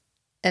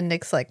 And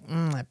Nick's like,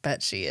 I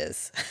bet she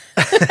is.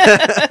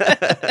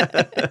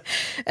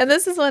 And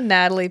this is when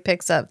Natalie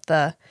picks up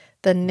the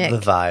Nick. The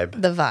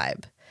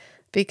vibe.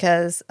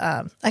 Because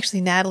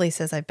actually Natalie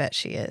says, I bet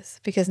she is.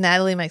 Because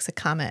Natalie makes a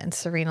comment and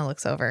Serena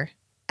looks over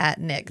at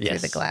Nick through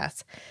the Yes.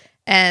 glass.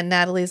 And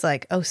Natalie's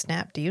like, oh,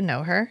 snap, do you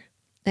know her?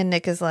 And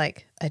Nick is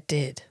like, I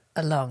did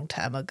a long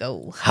time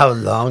ago. How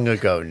long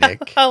ago,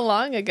 Nick? How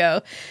long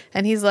ago?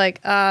 And he's like,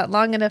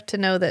 long enough to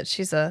know that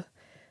she's a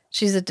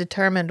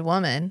determined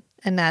woman.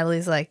 And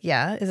Natalie's like,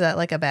 yeah, is that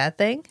like a bad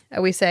thing?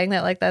 Are we saying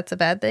that like that's a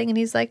bad thing? And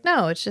he's like,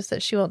 no, it's just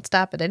that she won't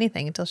stop at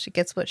anything until she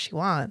gets what she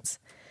wants.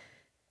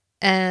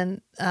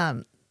 And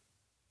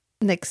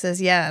Nick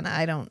says, yeah, and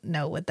I don't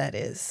know what that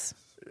is.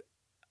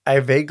 I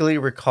vaguely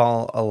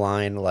recall a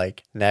line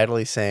like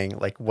Natalie saying,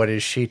 like, what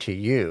is she to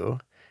you?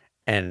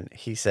 And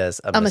he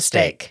says, a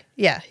mistake.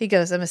 Yeah, he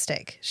goes, a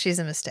mistake. She's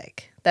a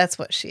mistake. That's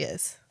what she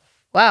is.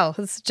 Wow,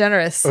 that's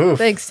generous. Oof.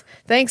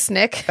 Thanks,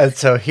 Nick. And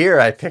so here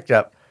I picked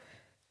up,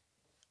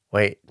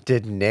 wait,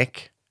 did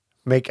Nick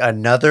make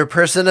another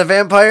person a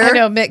vampire? I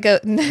know, Mick goes,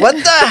 What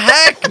the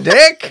heck,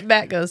 Nick?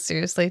 Matt goes,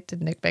 seriously,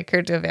 did Nick make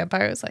her to a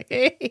vampire? I was like,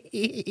 hey,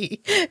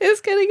 it's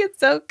going to get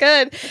so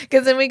good.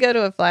 Because then we go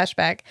to a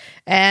flashback,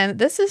 and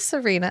this is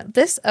Serena.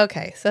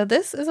 So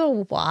this is a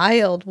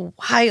wild,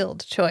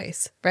 wild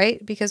choice,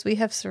 right? Because we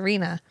have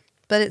Serena,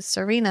 but it's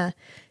Serena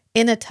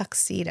in a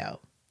tuxedo.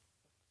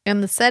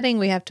 And the setting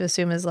we have to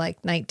assume is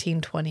like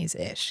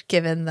 1920s-ish,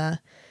 given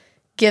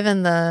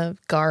the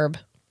garb,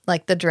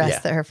 like the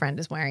dress that her friend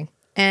is wearing.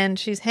 And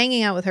she's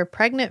hanging out with her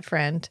pregnant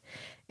friend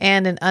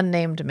and an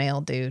unnamed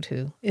male dude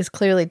who is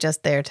clearly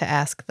just there to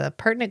ask the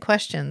pertinent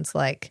questions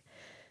like,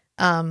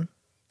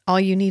 all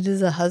you need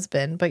is a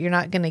husband, but you're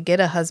not going to get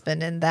a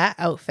husband in that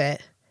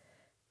outfit.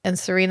 And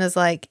Serena's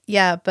like,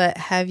 yeah, but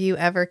have you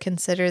ever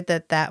considered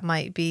that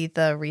might be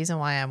the reason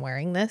why I'm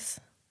wearing this?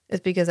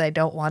 It's because I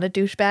don't want a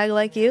douchebag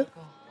like you.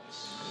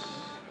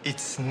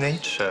 It's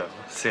nature,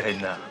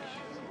 Serena.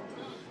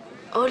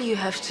 All you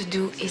have to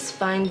do is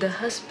find a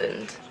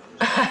husband.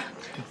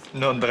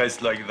 Not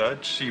dressed like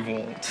that, she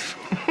won't.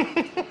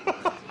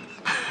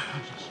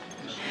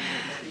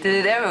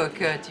 Did it ever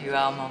occur to you,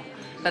 Armand,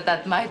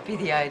 that might be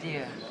the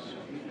idea?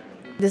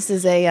 This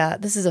is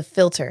a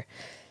filter.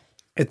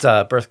 It's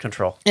birth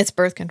control. It's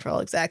birth control,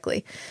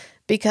 exactly.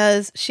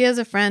 Because she has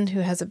a friend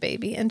who has a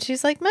baby and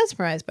she's like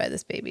mesmerized by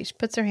this baby. She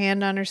puts her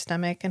hand on her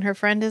stomach and her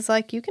friend is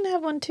like, you can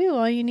have one too.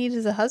 All you need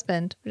is a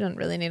husband. She doesn't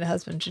really need a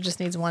husband. She just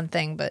needs one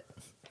thing, but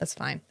that's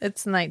fine.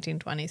 It's the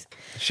 1920s.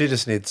 She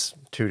just needs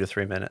 2 to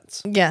 3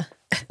 minutes. Yeah.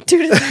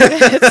 2 to 3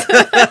 minutes.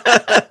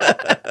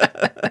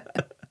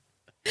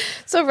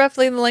 So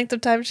roughly the length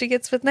of time she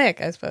gets with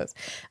Nick, I suppose.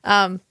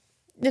 And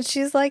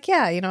she's like,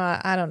 yeah,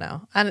 I don't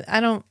know.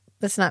 I don't.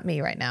 That's not me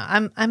right now.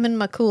 I'm in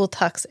my cool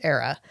tux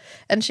era.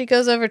 And she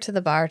goes over to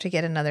the bar to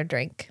get another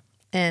drink.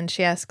 And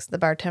she asks the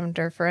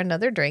bartender for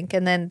another drink.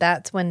 And then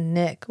that's when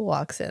Nick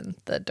walks in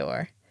the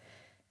door.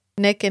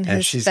 Nick and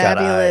his she's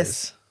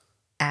fabulous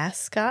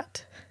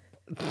ascot.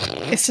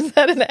 Isn't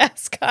that an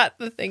ascot?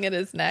 The thing in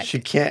his neck. She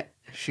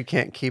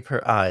can't keep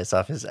her eyes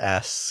off his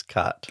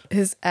ascot.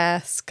 His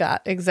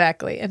ascot,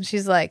 exactly. And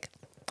she's like,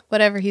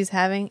 whatever he's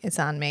having, it's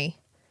on me.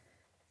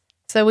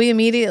 So we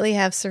immediately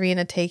have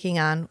Serena taking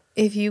on,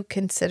 if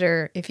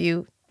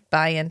you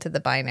buy into the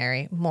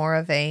binary, more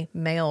of a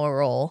male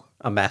role.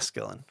 A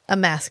masculine. A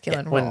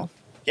masculine role.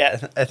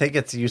 Yeah, I think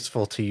it's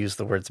useful to use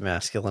the words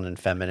masculine and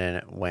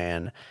feminine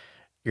when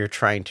you're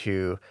trying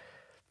to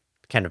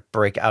kind of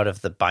break out of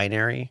the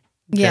binary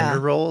gender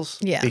roles.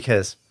 Yeah.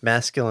 Because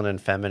masculine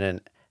and feminine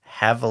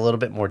have a little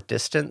bit more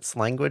distance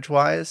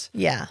language-wise.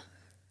 Yeah.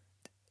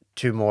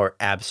 To more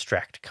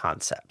abstract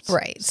concepts.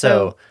 Right.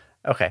 So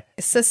okay.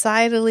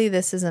 Societally,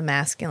 this is a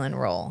masculine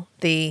role.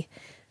 The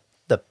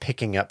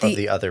picking up of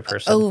the other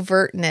person.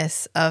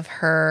 Overtness of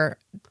her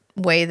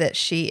way that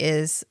she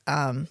is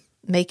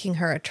making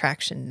her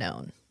attraction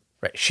known.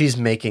 Right. She's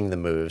making the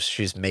moves.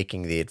 She's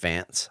making the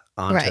advance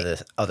onto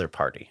the other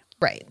party.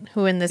 Right.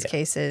 Who in this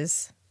case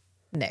is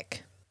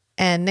Nick.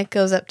 And Nick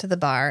goes up to the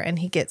bar and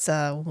he gets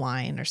a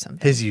wine or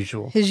something. His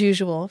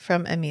usual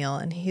from Emil.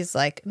 And he's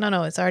like,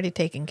 no, it's already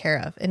taken care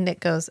of. And Nick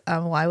goes,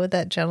 why would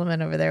that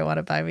gentleman over there want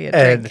to buy me a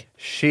drink? And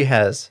she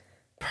has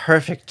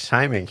perfect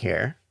timing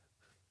here.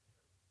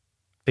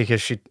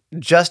 Because she,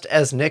 just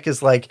as Nick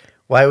is like,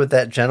 why would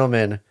that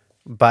gentleman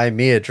buy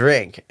me a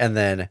drink? And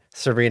then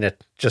Serena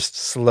just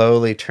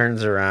slowly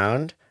turns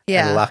around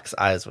and locks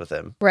eyes with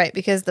him. Right,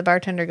 because the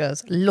bartender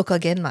goes, look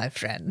again, my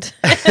friend.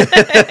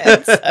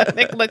 And so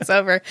Nick looks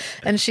over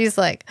and she's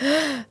like,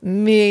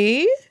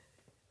 me?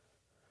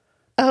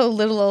 Oh,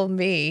 little old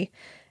me.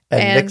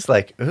 And Nick's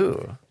like,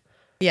 ooh.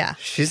 Yeah.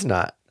 She's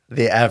not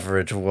the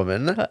average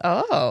woman.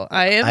 Oh,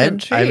 I am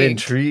intrigued. I'm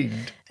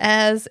intrigued.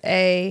 As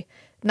a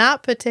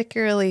not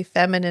particularly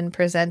feminine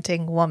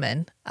presenting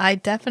woman, I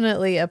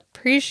definitely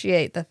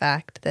appreciate the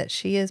fact that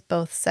she is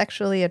both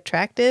sexually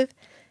attractive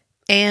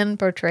and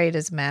portrayed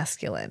as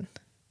masculine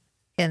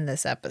in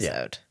this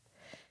episode.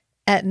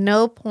 Yeah. At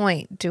no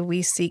point do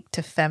we seek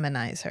to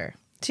feminize her.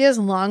 She has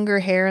longer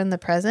hair in the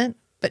present,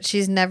 but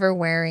she's never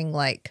wearing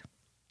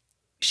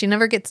she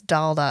never gets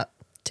dolled up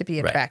to be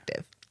attractive.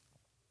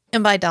 Right.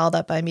 And by dolled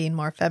up, I mean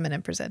more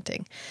feminine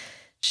presenting.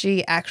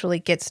 She actually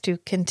gets to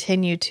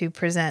continue to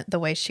present the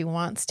way she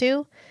wants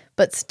to,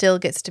 but still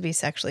gets to be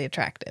sexually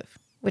attractive,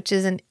 which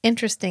is an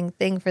interesting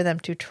thing for them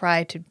to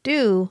try to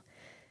do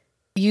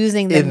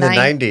using the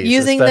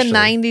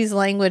 90s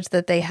language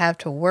that they have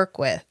to work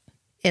with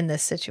in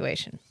this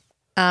situation.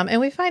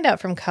 And we find out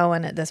from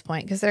Cohen at this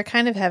point, because they're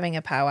kind of having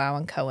a powwow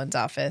in Cohen's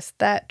office,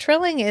 that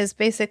Trilling is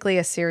basically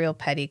a serial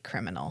petty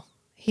criminal.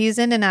 He's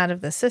in and out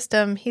of the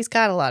system. He's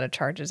got a lot of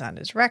charges on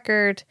his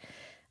record.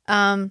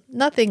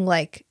 Nothing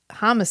like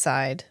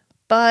homicide,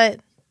 but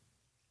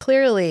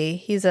clearly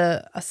he's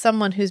a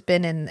someone who's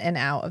been in and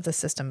out of the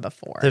system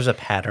before. There's a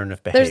pattern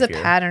of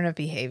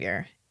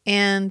behavior.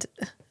 And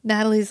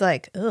Natalie's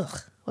like,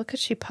 ugh, what could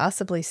she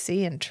possibly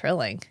see in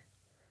Trilling?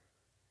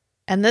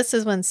 And this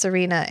is when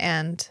Serena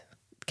and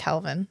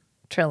Calvin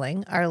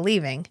Trilling are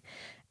leaving.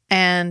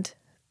 And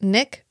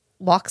Nick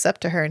walks up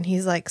to her and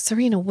he's like,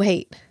 Serena,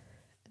 wait.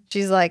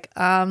 She's like,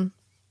 I'm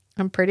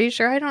pretty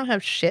sure I don't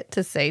have shit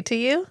to say to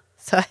you.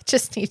 So I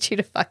just need you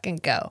to fucking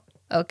go.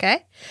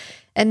 Okay?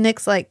 And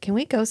Nick's like, can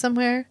we go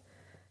somewhere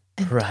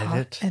and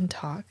private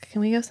talk?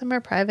 Can we go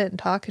somewhere private and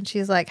talk? And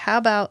she's like, how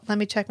about, let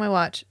me check my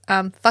watch.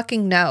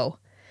 Fucking no.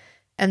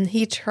 And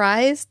he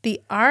tries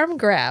the arm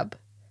grab.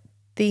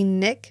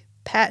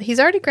 He's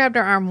already grabbed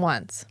her arm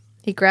once.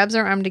 He grabs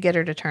her arm to get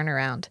her to turn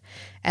around.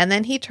 And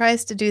then he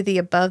tries to do the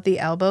above the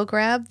elbow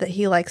grab that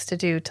he likes to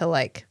do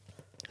to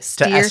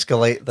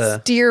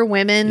steer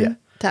women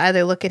to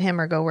either look at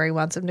him or go where he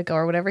wants them to go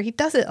or whatever. He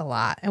does it a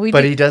lot.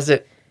 But he does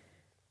it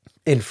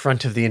in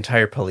front of the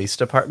entire police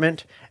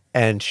department.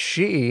 And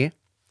she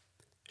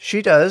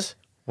does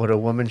what a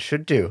woman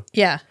should do.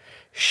 Yeah.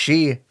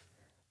 She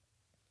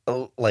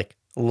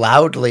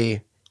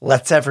loudly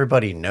lets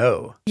everybody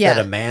know that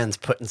a man's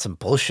putting some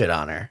bullshit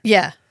on her.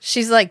 Yeah.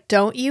 She's like,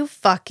 don't you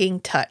fucking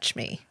touch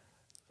me.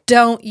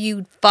 Don't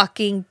you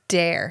fucking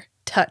dare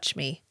touch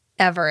me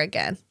ever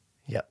again.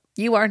 Yep.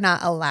 You are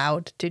not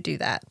allowed to do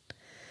that.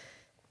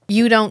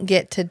 You don't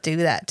get to do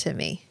that to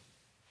me.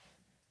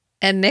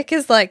 And Nick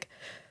is like,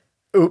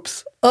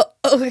 Oops. Oh,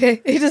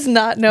 okay. He does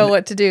not know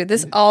what to do.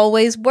 This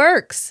always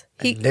works.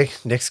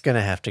 Nick's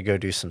gonna have to go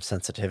do some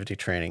sensitivity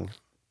training.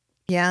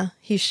 Yeah,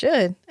 he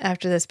should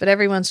after this, but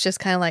everyone's just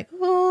kind of like,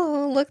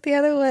 oh, look the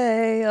other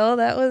way. Oh,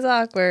 that was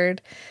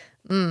awkward.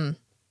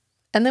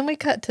 And then we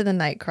cut to the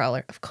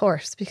Nightcrawler, of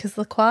course, because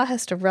Lacroix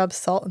has to rub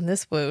salt in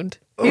this wound.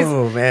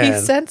 Oh, man. He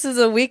senses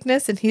a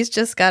weakness and he's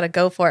just got to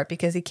go for it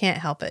because he can't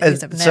help it.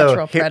 He's a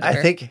natural predator.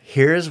 I think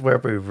here's where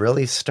we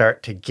really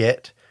start to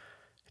get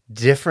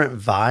different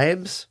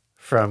vibes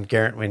from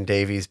Garrett Wynne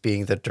Davies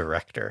being the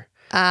director.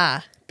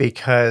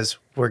 Because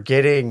we're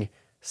getting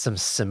some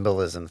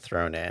symbolism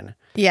thrown in.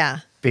 Yeah.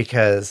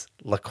 Because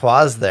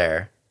Lacroix's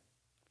there,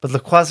 but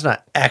Lacroix's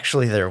not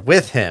actually there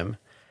with him.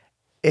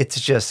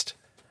 It's just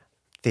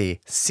the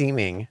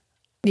seeming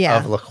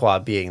of Lacroix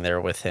being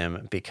there with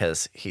him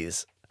because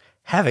he's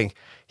having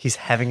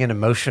an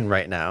emotion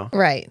right now.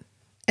 Right.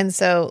 And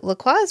so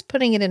Lacroix is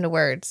putting it into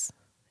words.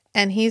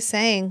 And he's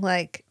saying,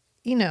 like,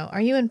 you know,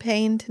 are you in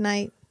pain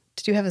tonight?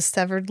 Did you have a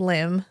severed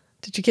limb?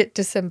 Did you get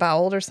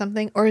disemboweled or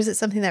something? Or is it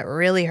something that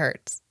really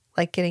hurts?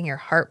 Like getting your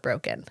heart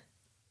broken?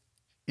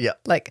 Yeah.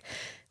 Like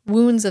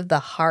wounds of the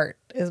heart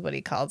is what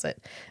he calls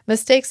it.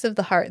 Mistakes of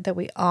the heart that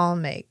we all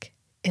make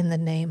in the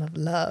name of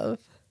love.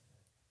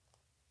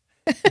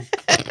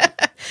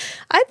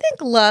 I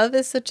think Love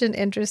is such an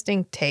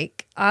interesting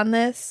take on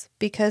this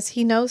because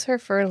he knows her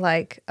for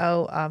like,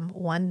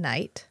 one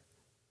night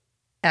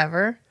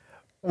ever.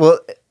 Well,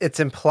 it's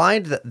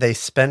implied that they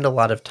spend a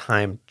lot of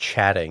time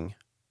chatting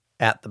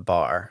at the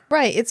bar.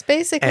 Right. It's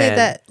basically And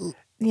that,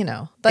 you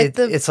know, like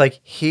it's like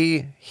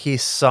he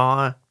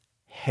saw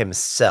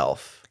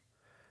himself,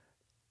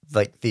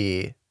 like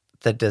the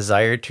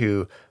desire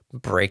to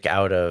break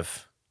out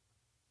of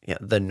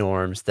the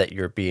norms that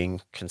you're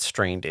being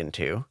constrained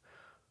into,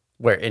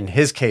 where in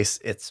his case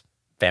it's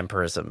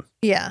vampirism.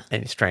 Yeah.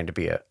 And he's trying to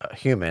be a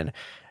human,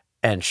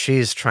 and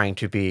she's trying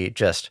to be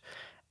just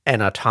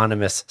an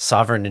autonomous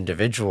sovereign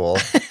individual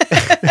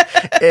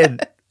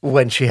and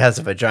when she has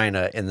a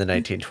vagina in the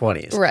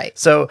 1920s. Right.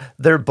 So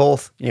they're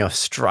both,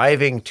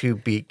 striving to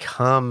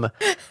become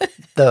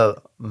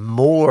the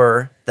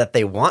more that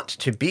they want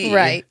to be.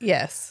 Right.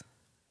 Yes.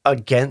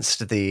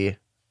 Against the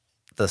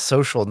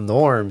social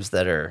norms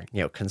that are,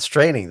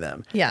 constraining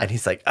them. Yeah. And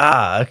he's like,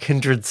 a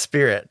kindred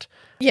spirit.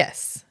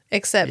 Yes.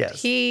 Except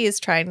Yes. he is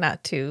trying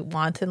not to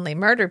wantonly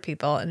murder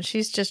people, and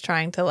she's just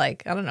trying to,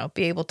 like, I don't know,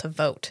 be able to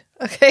vote.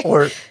 Okay.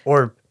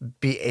 Or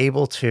be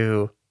able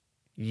to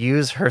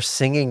use her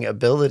singing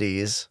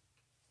abilities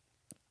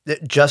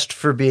just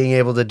for being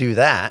able to do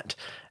that.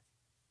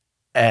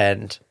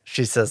 And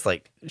she says,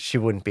 like, she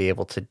wouldn't be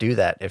able to do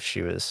that if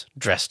she was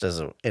dressed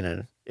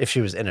if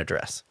she was in a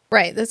dress.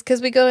 Right. That's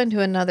because we go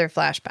into another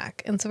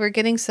flashback. And so we're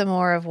getting some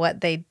more of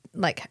what they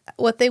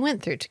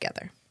went through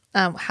together,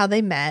 how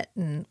they met.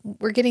 And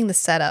we're getting the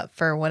setup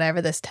for whatever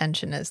this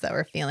tension is that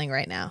we're feeling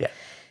right now. Yeah.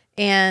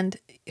 And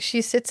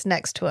she sits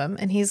next to him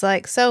and he's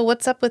like, so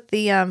what's up with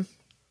the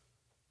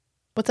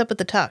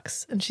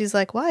tux? And she's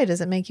like, why?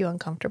 Does it make you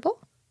uncomfortable?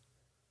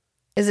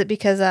 Is it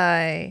because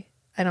I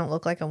don't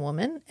look like a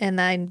woman?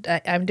 And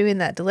I'm doing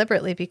that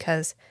deliberately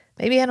because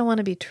maybe I don't want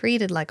to be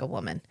treated like a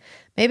woman.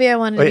 Maybe I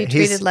want to be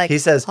treated like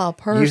a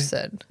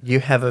person. You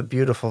have a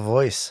beautiful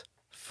voice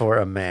for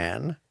a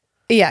man.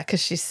 Yeah,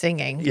 because she's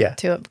singing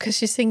to him. Because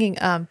she's singing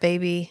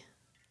Baby.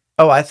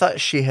 Oh, I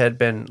thought she had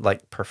been,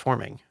 like,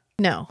 performing.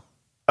 No.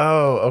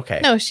 Oh,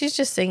 okay. No, she's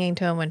just singing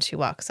to him when she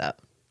walks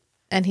up.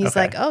 And he's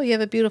like, oh, you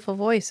have a beautiful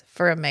voice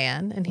for a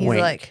man. And he's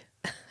Wink. like,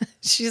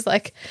 she's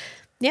like,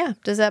 yeah,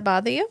 does that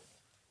bother you?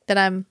 That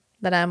I'm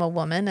a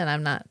woman and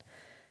I'm not.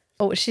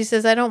 Oh, she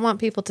says, I don't want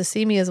people to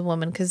see me as a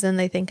woman because then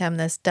they think I'm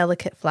this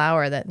delicate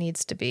flower that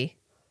needs to be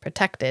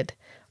protected,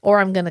 or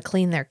I'm going to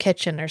clean their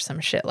kitchen or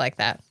some shit like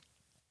that.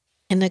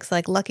 And Nick's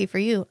like, lucky for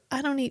you,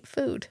 I don't eat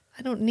food.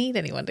 I don't need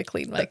anyone to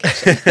clean my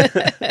kitchen.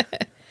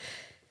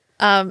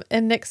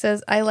 And Nick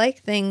says, I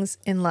like things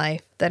in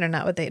life that are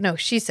not what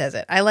she says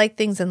it. I like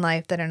things in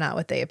life that are not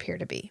what they appear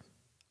to be.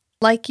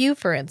 Like you,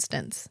 for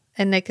instance.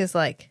 And Nick is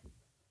like,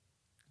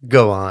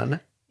 go on.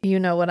 You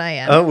know what I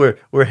am. Oh,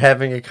 we're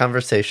having a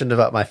conversation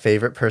about my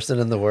favorite person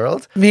in the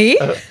world? Me?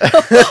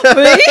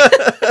 Me?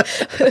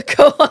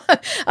 Go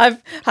on.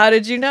 How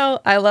did you know?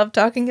 I love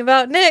talking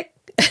about Nick.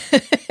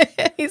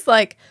 He's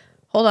like,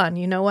 hold on,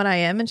 you know what I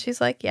am? And she's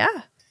like,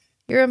 yeah,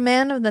 you're a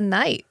man of the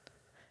night.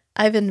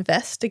 I've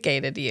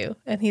investigated you.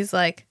 And he's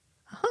like,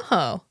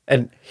 oh.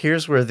 And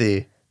here's where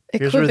the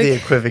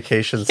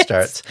equivocation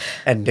starts,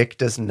 and Nick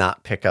does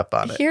not pick up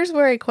on it. Here's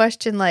where I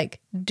question, like,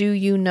 do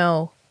you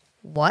know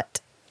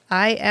what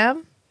I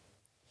am?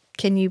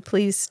 Can you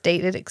please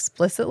state it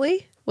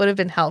explicitly? Would have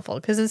been helpful.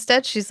 Because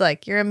instead she's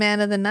like, you're a man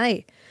of the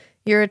night.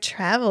 You're a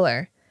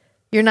traveler.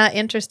 You're not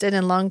interested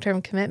in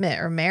long-term commitment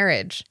or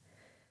marriage.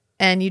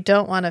 And you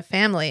don't want a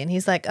family. And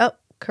he's like, oh,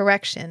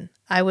 correction.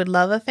 I would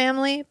love a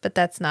family, but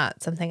that's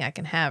not something I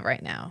can have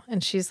right now.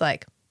 And she's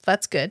like,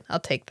 that's good. I'll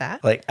take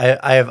that. Like,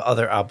 I have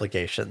other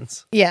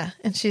obligations. Yeah.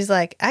 And she's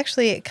like,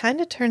 actually, it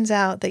kind of turns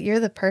out that you're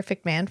the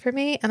perfect man for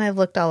me. And I've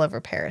looked all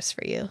over Paris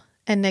for you.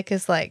 And Nick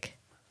is like,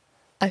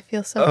 I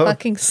feel so Oh,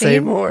 fucking seen. say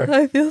more.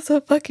 I feel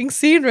so fucking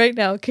seen right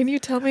now. Can you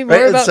tell me more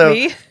Right, and about so-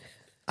 me?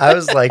 I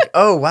was like,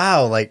 oh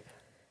wow, like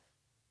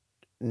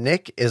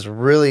Nick is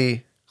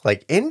really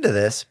like into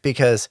this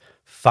because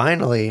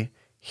finally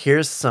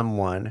here's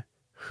someone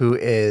who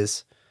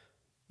is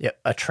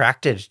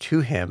attracted to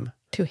him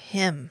To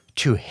him.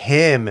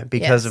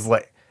 because Yes. of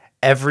what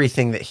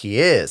everything that he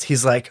is.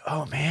 He's like,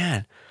 oh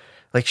man,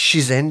 like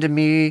she's into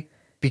me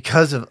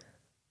because of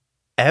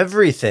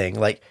everything.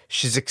 Like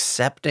she's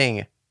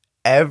accepting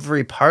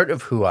every part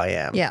of who I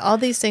am. Yeah, all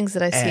these things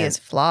that I see And as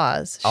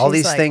flaws. All She's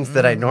these like, things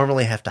that I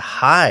normally have to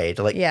hide.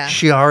 Like Yeah.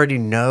 she already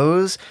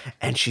knows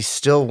and she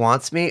still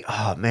wants me.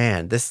 Oh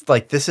man, this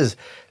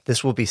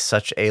will be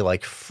such a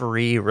like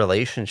free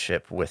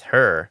relationship with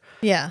her.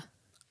 Yeah.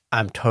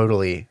 I'm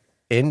totally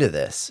into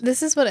this.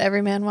 This is what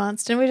every man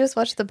wants. Didn't we just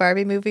watch the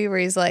Barbie movie where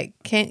he's like,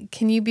 can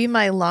you be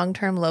my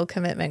long-term low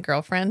commitment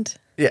girlfriend?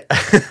 Yeah.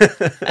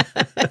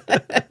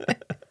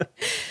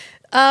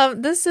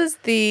 This is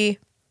the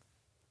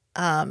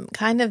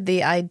kind of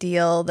the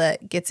ideal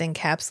that gets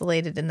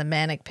encapsulated in the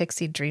manic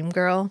pixie dream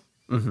girl.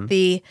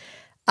 The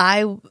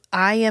I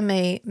am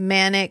a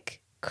manic,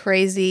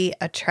 crazy,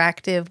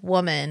 attractive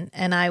woman,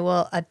 and I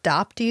will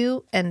adopt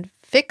you and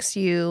fix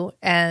you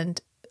and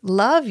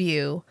love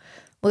you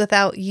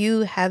without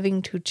you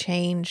having to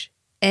change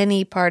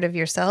any part of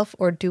yourself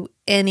or do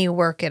any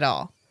work at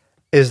all.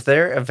 Is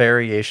there a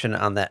variation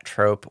on that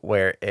trope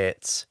where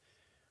it's,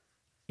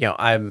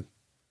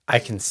 I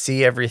can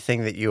see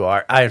everything that you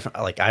are.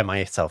 I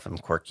myself am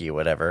quirky,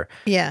 whatever.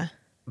 Yeah.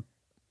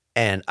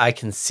 And I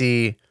can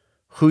see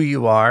who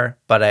you are,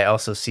 but I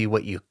also see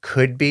what you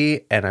could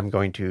be, and I'm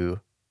going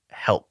to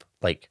help,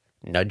 like,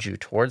 nudge you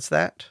towards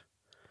that.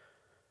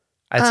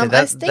 I'd say I think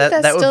that's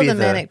that would still be the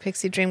manic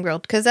pixie dream girl,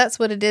 because that's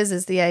what it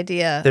is the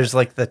idea. There's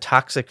like the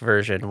toxic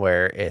version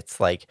where it's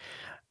like,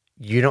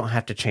 you don't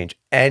have to change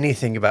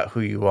anything about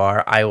who you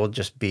are. I will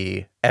just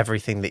be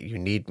everything that you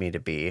need me to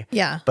be.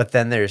 Yeah. But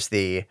then there's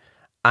the,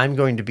 I'm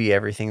going to be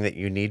everything that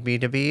you need me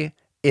to be,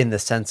 in the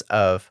sense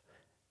of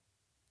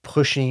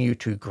pushing you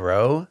to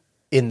grow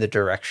in the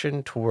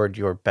direction toward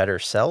your better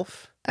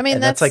self. I mean,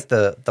 and that's like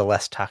the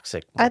less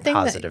toxic, more I think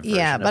positive version.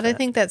 yeah, of but I that.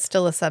 think that's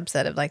still a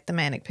subset of like the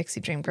manic pixie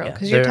dream girl, Yeah.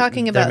 because you're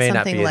talking about there may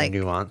not something be a like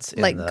nuance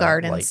in like the,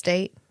 Garden like-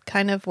 State,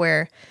 kind of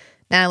where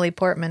Natalie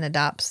Portman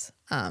adopts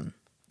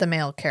the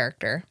male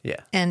character. Yeah.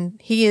 And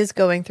he is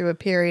going through a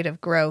period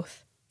of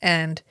growth,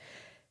 and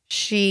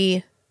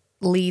she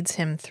leads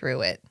him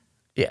through it.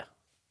 Yeah.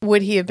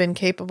 Would he have been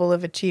capable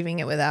of achieving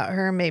it without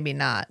her? Maybe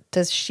not.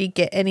 Does she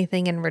get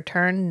anything in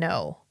return?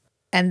 No.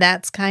 And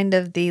that's kind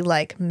of the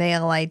like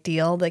male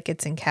ideal that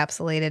gets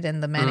encapsulated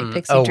in the manic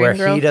pixie dream where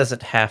girl. he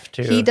doesn't have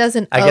to. He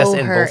doesn't I guess owe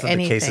in her both of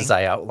anything. the cases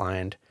I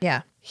outlined,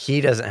 Yeah.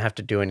 he doesn't have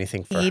to do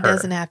anything for her. He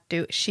doesn't have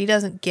to. She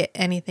doesn't get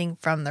anything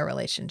from the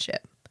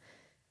relationship.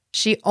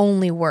 She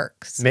only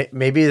works.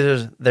 Maybe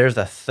there's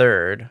a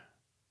third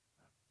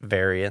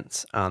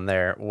variance on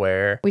there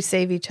where We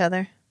save each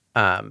other.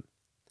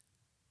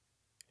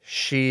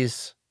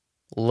 she's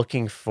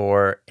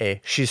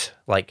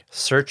like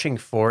searching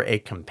for a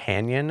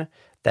companion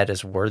that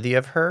is worthy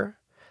of her,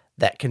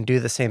 that can do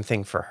the same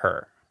thing for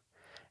her.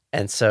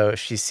 And so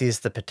she sees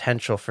the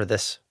potential for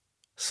this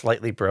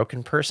slightly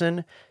broken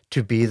person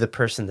to be the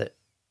person that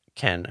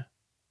can,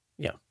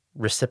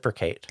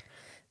 reciprocate.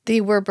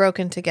 The we're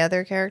broken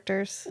together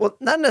characters. Well,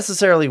 not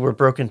necessarily we're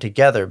broken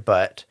together,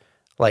 but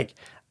like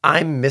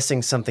I'm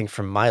missing something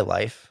from my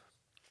life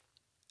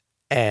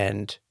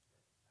and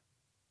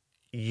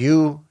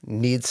you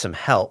need some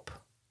help.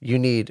 You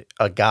need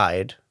a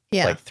guide,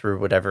 Yeah. like through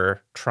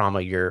whatever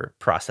trauma you're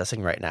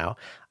processing right now.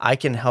 I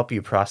can help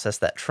you process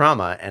that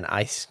trauma, and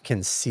I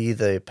can see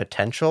the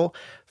potential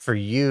for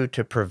you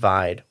to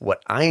provide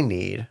what I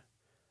need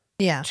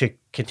Yeah. to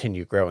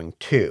continue growing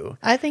too.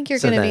 I think you're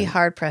So going to be then-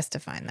 hard pressed to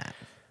find that.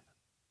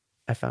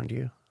 I found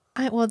you.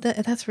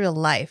 That's real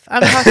life.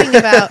 I'm talking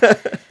about.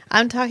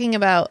 I'm talking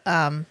about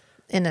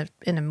in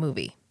a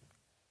movie.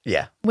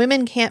 Yeah.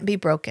 Women can't be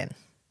broken,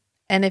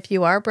 and if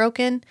you are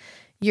broken,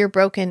 you're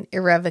broken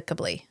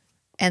irrevocably.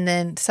 And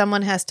then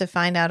someone has to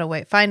find a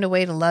way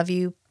to love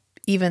you,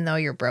 even though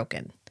you're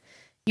broken.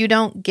 You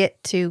don't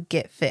get to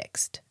get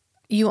fixed.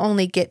 You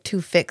only get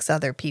to fix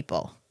other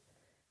people.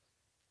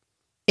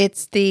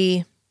 It's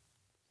the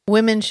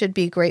women should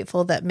be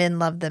grateful that men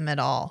love them at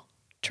all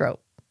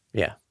trope.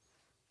 Yeah.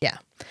 Yeah.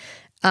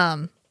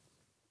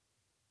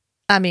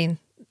 I mean,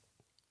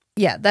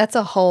 yeah, that's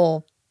a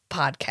whole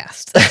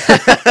podcast.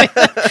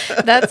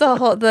 That's a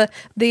whole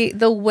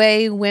the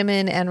way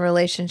women and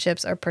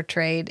relationships are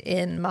portrayed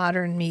in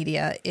modern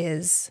media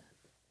is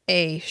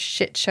a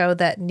shit show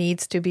that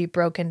needs to be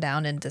broken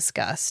down and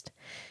discussed.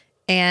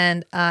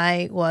 And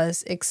I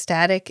was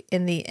ecstatic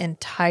in the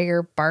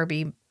entire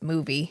Barbie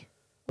movie,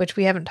 which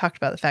we haven't talked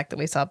about the fact that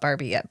we saw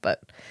Barbie yet,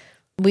 but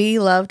we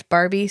loved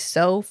Barbie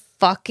so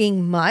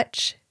fucking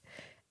much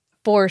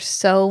for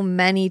so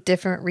many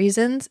different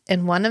reasons.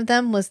 And one of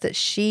them was that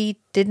she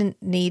didn't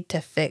need to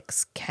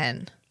fix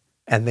Ken.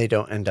 And they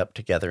don't end up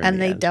together in And the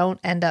they end. don't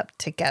end up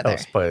together. Oh,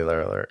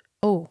 spoiler alert.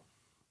 Oh.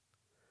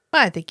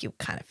 Well, I think you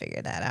kind of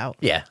figured that out.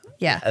 Yeah.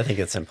 Yeah. I think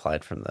it's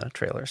implied from the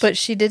trailers. But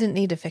she didn't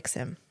need to fix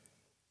him.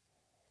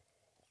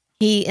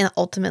 He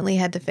ultimately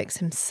had to fix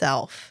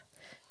himself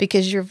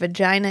because your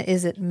vagina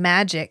isn't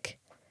magic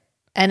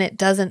and it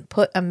doesn't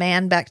put a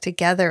man back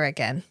together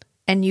again.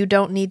 And you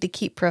don't need to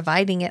keep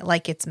providing it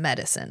like it's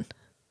medicine.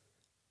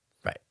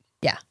 Right.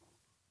 Yeah.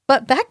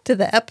 But back to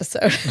the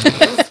episode.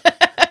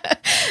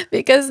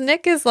 Because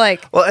Nick is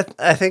like... Well,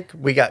 I think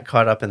we got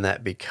caught up in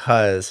that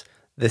because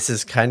this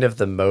is kind of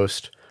the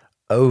most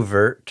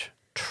overt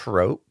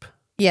trope.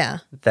 Yeah.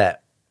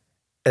 That,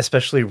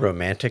 especially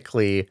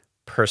romantically,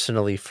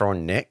 personally for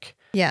Nick.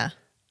 Yeah.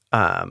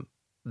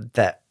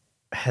 That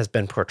has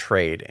been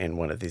portrayed in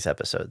one of these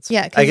episodes.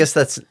 Yeah. I guess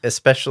that's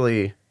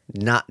especially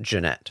not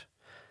Jeanette.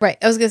 Right.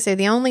 I was going to say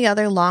the only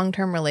other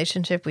long-term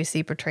relationship we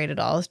see portrayed at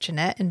all is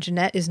Jeanette. And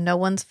Jeanette is no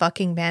one's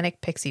fucking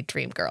manic pixie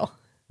dream girl.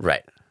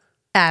 Right.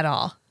 At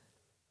all.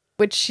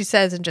 Which she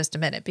says in just a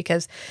minute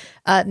because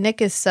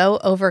Nick is so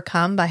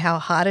overcome by how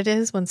hot it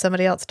is when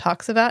somebody else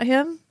talks about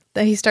him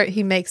that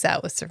he makes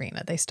out with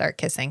Serena. They start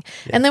kissing.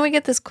 Yeah. And then we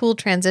get this cool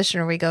transition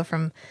where we go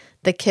from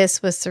the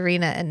kiss with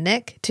Serena and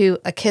Nick to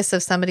a kiss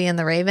of somebody in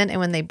the Raven. And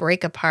when they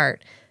break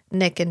apart,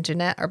 Nick and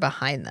Jeanette are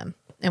behind them.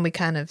 And we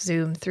kind of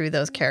zoom through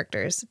those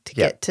characters to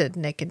get to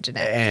Nick and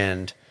Jeanette.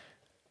 And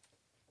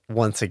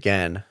once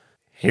again,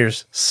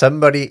 here's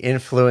somebody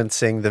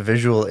influencing the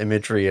visual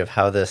imagery of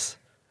how these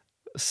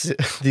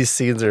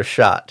scenes are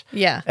shot.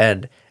 Yeah.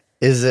 And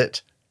is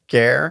it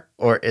Gare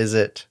or is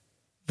it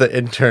the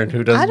intern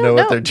who doesn't know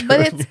what they're doing?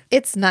 But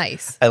it's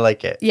nice. I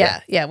like it.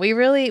 Yeah.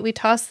 We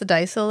tossed the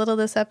dice a little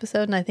this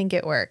episode and I think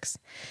it works.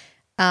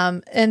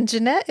 And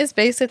Jeanette is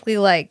basically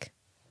like,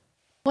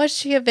 was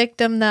she a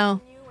victim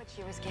though? Knew what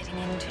she was getting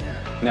into.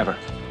 Never.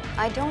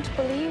 I don't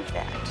believe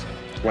that.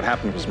 What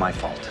happened was my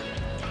fault.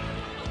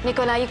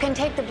 Nicola, you can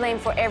take the blame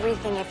for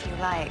everything if you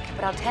like,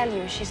 but I'll tell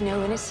you, she's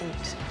no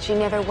innocent. She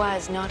never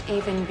was, not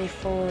even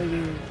before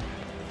you.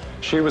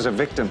 She was a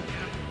victim.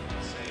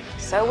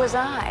 So was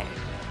I.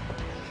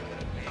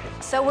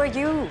 So were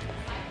you.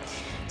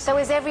 So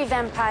is every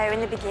vampire in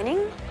the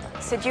beginning,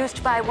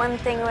 seduced by one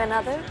thing or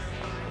another,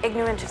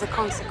 ignorant of the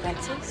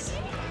consequences.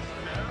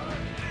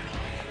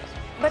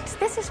 But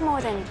this is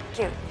more than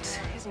guilt,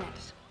 isn't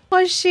it?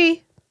 Was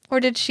she? Or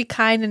did she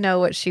kind of know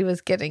what she was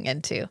getting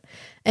into?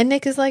 And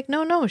Nick is like,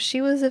 no, she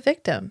was a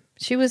victim.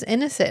 She was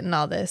innocent in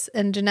all this.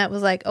 And Jeanette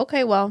was like,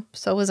 okay, well,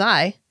 so was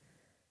I.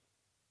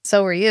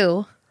 So were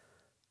you.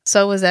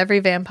 So was every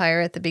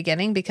vampire at the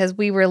beginning because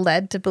we were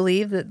led to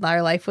believe that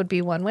our life would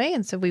be one way.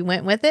 And so we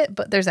went with it.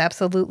 But there's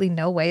absolutely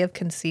no way of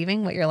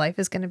conceiving what your life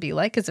is going to be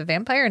like as a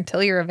vampire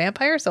until you're a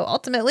vampire. So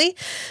ultimately,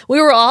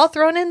 we were all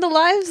thrown into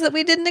lives that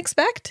we didn't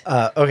expect.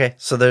 Okay,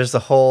 so there's the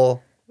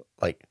whole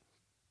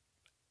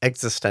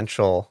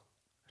existential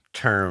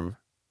term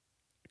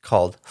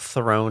called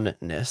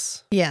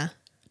thrownness. Yeah.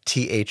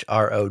 THROWNNESS,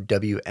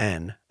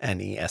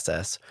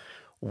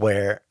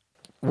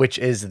 which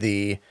is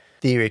the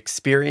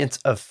experience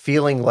of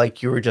feeling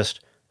like you were just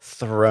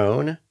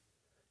thrown,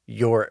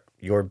 your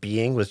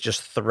being was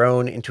just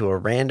thrown into a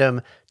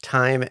random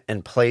time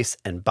and place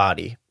and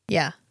body.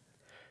 Yeah.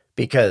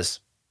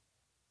 Because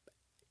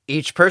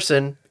each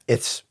person,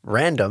 it's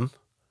random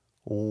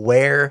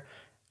where,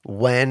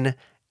 when,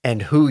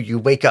 and who you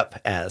wake up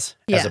as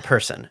a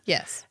person.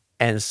 Yes.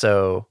 And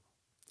so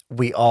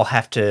we all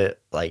have to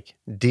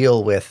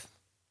deal with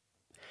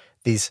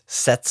these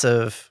sets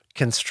of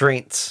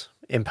constraints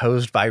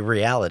imposed by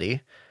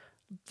reality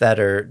that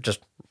are just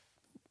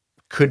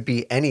could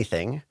be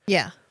anything.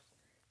 Yeah.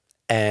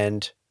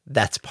 And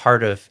that's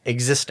part of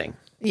existing.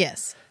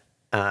 Yes.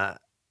 And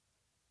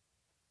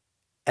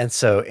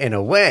so in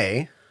a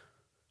way,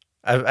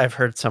 I've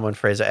heard someone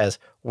phrase it as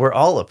we're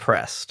all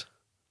oppressed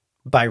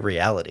by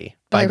reality.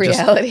 By the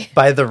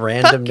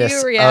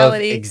randomness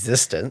of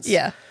existence.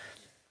 Yeah.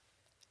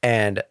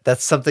 And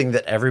that's something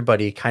that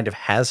everybody kind of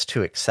has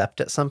to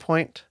accept at some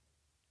point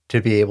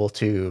to be able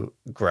to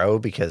grow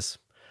because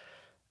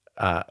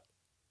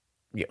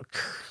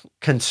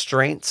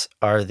constraints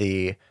are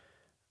the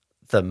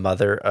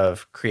mother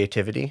of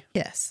creativity.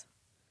 Yes.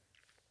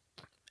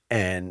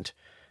 And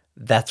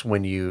that's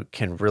when you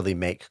can really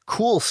make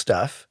cool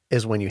stuff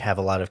is when you have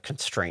a lot of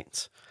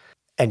constraints.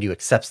 And you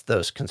accept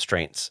those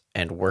constraints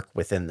and work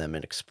within them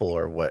and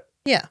explore what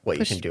you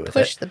can do with it.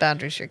 Push the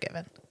boundaries you're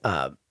given.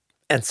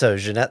 And so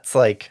Jeanette's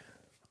like,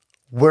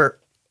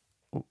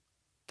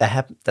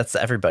 that's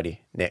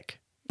everybody,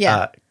 Nick.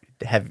 Yeah.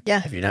 Have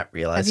you not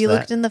realized Have you that?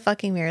 looked in the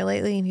fucking mirror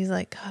lately? And he's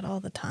like, God, all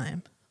the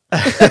time.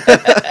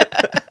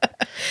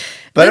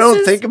 But I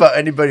don't think about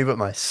anybody but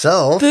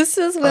myself. This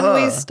is when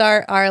we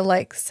start our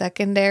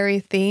secondary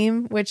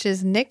theme, which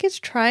is Nick is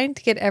trying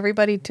to get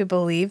everybody to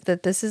believe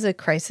that this is a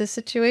crisis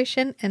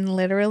situation and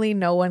literally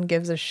no one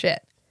gives a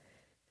shit.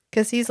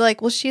 Because he's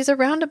like, well, she's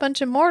around a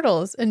bunch of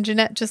mortals. And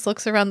Jeanette just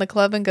looks around the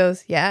club and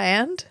goes, yeah,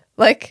 and?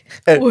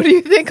 Who do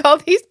you think all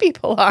these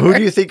people are? Who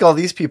do you think all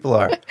these people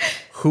are?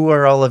 Who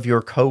are all of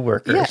your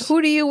coworkers? Yeah,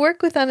 who do you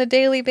work with on a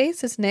daily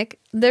basis, Nick?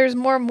 There's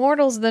more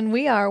mortals than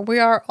we are. We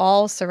are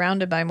all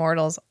surrounded by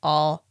mortals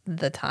all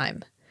the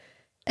time.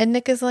 And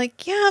Nick is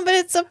like, yeah, but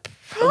it's a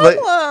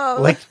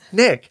problem. Like,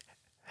 Nick,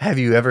 have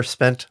you ever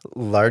spent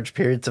large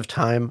periods of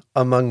time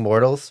among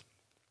mortals?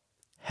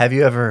 Have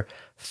you ever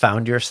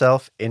found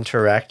yourself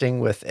interacting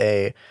with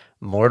a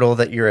mortal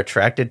that you're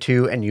attracted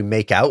to and you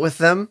make out with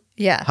them?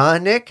 Yeah. Huh,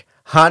 Nick?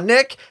 Huh,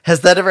 Nick?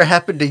 Has that ever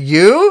happened to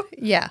you?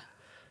 Yeah.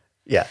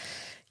 Yeah.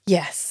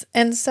 Yes.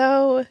 And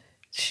so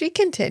she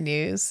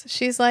continues.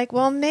 She's like,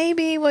 well,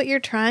 maybe what you're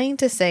trying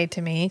to say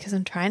to me, because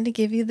I'm trying to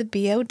give you the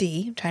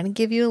BOD, I'm trying to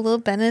give you a little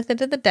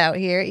benefit of the doubt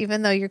here,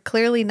 even though you're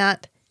clearly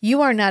not,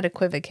 you are not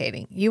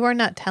equivocating. You are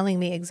not telling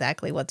me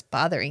exactly what's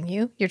bothering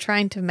you. You're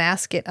trying to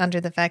mask it under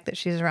the fact that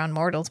she's around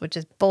mortals, which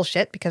is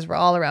bullshit because we're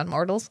all around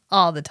mortals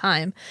all the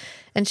time.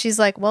 And she's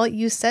like, well,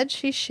 you said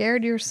she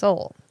shared your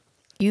soul.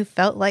 You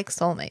felt like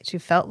soulmates. You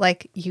felt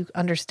like you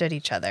understood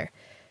each other.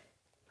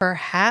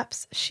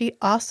 Perhaps she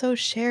also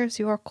shares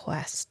your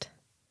quest.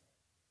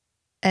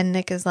 And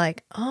Nick is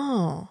like,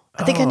 oh,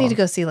 I think I need to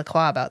go see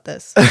Lacroix about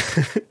this.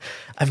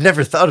 I've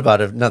never thought about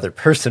another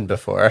person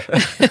before.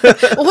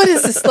 What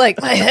is this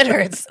like? My head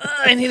hurts.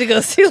 I need to go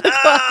see Lacroix.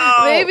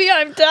 Ow! Maybe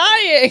I'm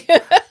dying.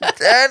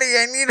 Daddy,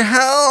 I need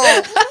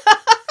help.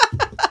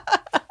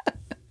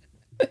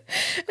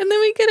 And then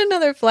we get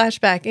another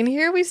flashback. And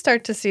here we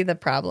start to see the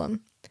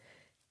problem.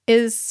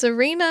 Is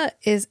Serena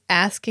is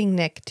asking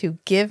Nick to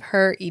give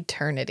her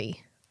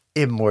eternity.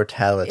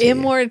 Immortality.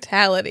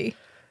 Immortality.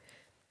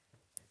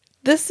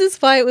 This is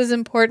why it was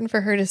important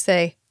for her to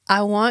say,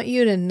 I want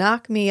you to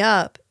knock me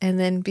up and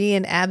then be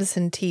an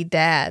absentee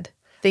dad.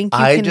 Think you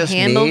can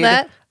handle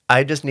that?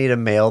 I just need a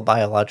male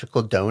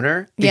biological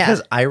donor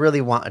because I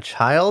really want a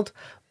child,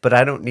 but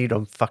I don't need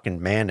a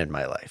fucking man in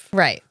my life.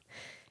 Right.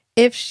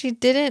 If she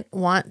didn't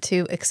want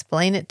to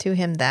explain it to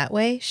him that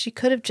way, she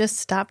could have just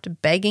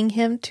stopped begging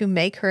him to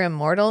make her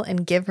immortal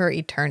and give her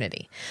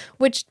eternity.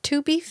 Which,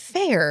 to be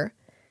fair,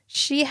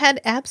 she had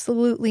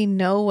absolutely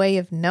no way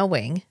of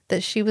knowing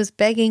that she was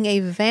begging a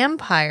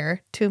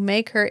vampire to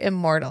make her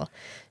immortal.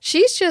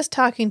 She's just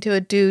talking to a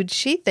dude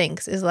she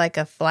thinks is like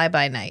a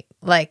fly-by-night.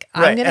 Like,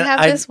 I'm going to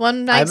have this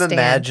one night stand. I'm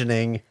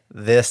imagining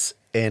this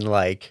in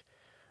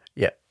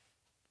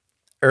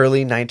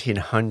early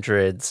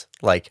 1900s,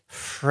 like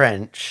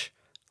French,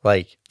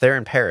 like they're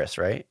in Paris,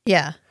 right?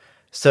 Yeah.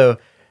 So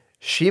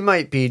she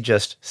might be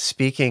just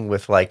speaking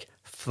with like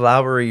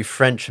flowery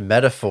French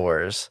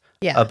metaphors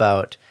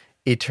about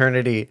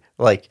eternity.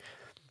 Like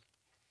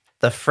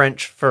the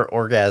French for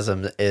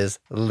orgasm is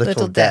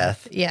little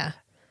death. Yeah.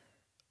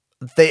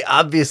 They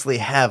obviously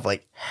have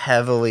like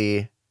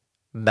heavily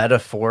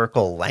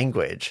metaphorical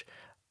language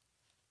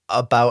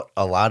about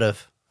a lot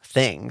of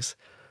things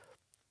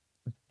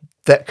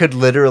that could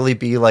literally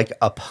be like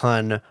a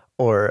pun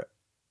or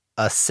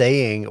a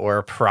saying or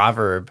a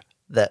proverb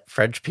that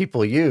French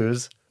people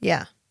use.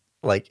 Yeah.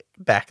 Like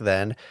back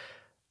then.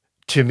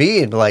 To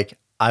me, like,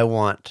 I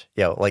want,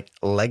 like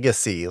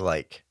legacy,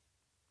 like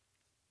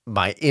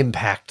my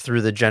impact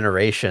through the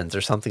generations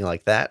or something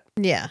like that.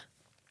 Yeah.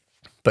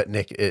 But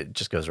Nick, it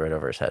just goes right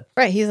over his head.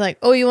 Right. He's like,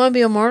 oh, you want to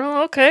be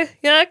immortal? Okay.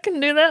 Yeah, I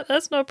can do that.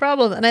 That's no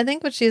problem. And I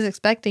think what she's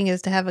expecting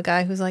is to have a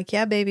guy who's like,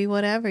 yeah, baby,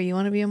 whatever. You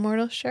want to be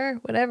immortal? Sure.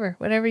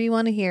 Whatever you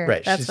want to hear.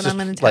 Right. That's what I'm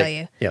going to tell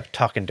you. Yeah.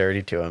 Talking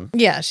dirty to him.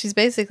 Yeah. She's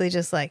basically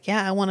just like,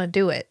 yeah, I want to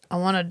do it. I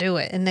want to do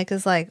it. And Nick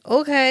is like,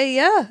 okay,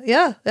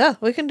 yeah.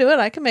 We can do it.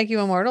 I can make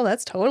you immortal.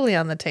 That's totally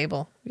on the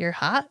table. You're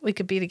hot. We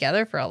could be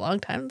together for a long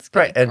time. This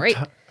could be great.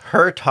 And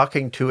her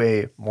talking to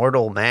a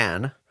mortal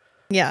man.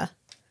 Yeah.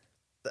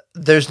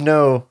 There's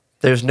no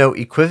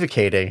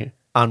equivocating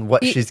on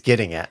what she's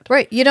getting at.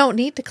 Right. You don't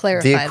need to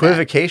clarify the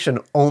equivocation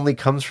only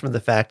comes from the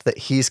fact that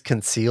he's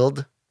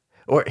concealed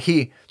or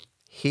he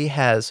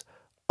has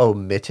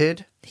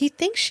omitted. He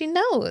thinks she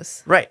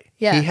knows. Right.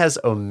 Yeah. He has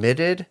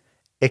omitted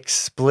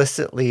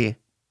explicitly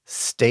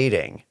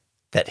stating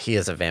that he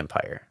is a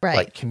vampire. Right.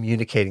 Like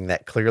communicating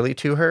that clearly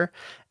to her.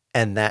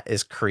 And that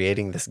is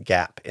creating this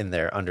gap in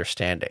their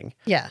understanding.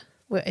 Yeah.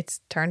 Well, it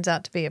turns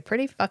out to be a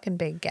pretty fucking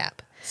big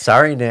gap.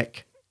 Sorry,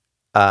 Nick.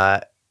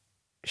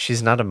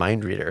 She's not a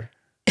mind reader.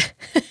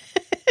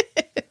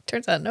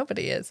 Turns out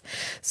nobody is.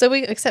 So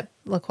except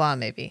Lacroix,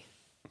 maybe.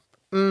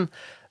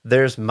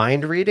 There's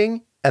mind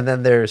reading, and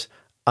then there's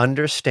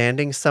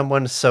understanding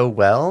someone so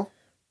well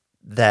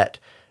that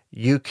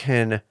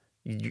your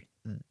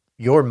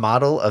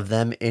model of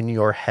them in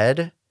your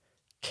head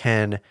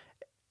can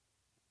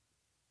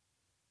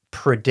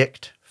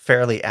predict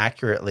fairly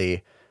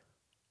accurately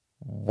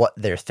what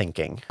they're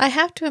thinking. I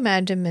have to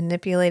imagine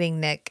manipulating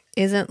Nick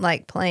isn't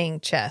like playing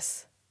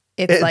chess.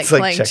 It's like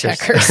playing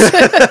checkers.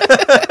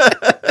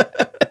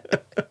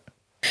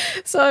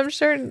 So I'm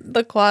sure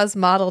Lacroix's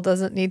model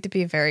doesn't need to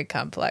be very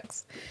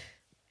complex.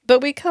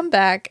 But we come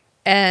back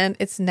and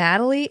it's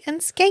Natalie and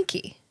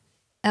Skanky.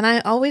 And I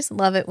always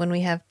love it when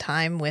we have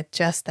time with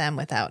just them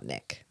without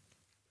Nick.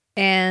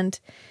 And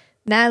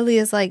Natalie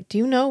is like, do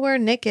you know where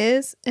Nick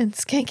is? And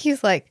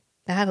Skanky's like,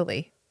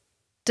 Natalie,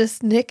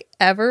 does Nick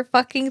ever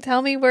fucking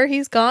tell me where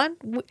he's gone?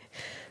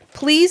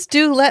 Please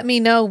do let me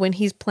know when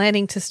he's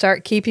planning to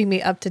start keeping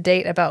me up to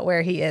date about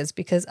where he is,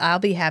 because I'll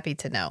be happy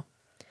to know.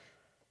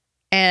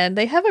 And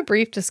they have a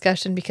brief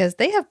discussion because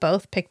they have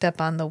both picked up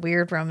on the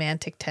weird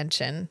romantic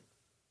tension.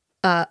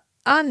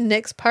 On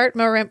Nick's part,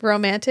 more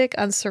romantic.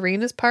 On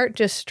Serena's part,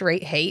 just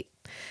straight hate.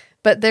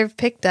 But they've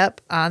picked up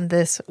on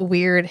this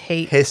weird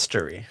hate.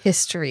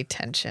 History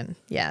tension.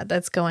 Yeah,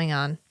 that's going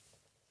on.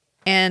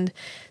 And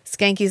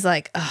Skanky's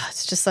like, oh,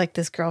 it's just like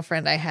this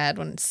girlfriend I had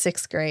when in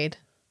 6th grade.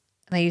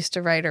 And I used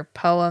to write her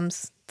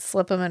poems,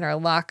 slip them in her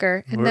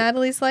locker. And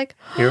Natalie's like,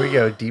 here we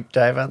go, deep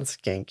dive on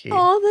Skanky.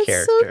 Oh,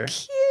 that's character.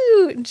 So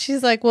cute. And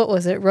she's like, what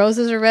was it?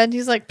 Roses are red? And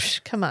he's like,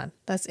 psh, come on,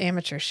 that's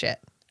amateur shit.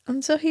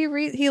 And so he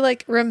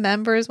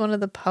remembers one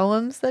of the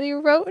poems that he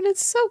wrote, and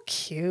it's so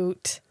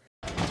cute.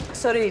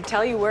 So did he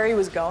tell you where he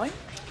was going?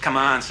 Come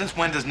on, since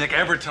when does Nick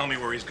ever tell me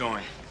where he's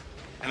going?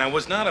 And I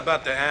was not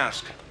about to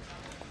ask.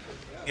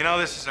 You know,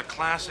 this is a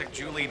classic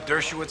Julie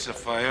Dershowitz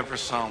if I ever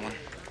saw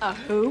one.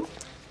 Who?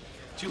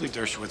 Julie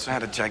Dershowitz. I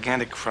had a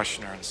gigantic crush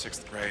on her in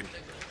 6th grade.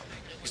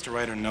 Used to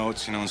write her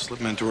notes, and slip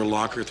them into her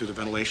locker through the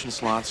ventilation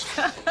slots.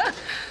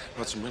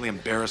 Wrote some really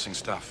embarrassing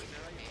stuff.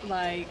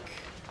 Like?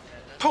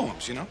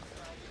 Poems,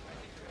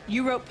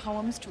 You wrote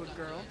poems to a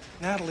girl?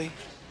 Natalie,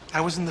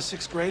 I was in the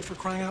 6th grade, for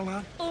crying out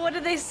loud. Well, what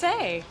did they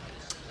say?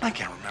 I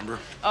can't remember.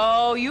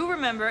 Oh, you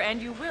remember, and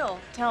you will.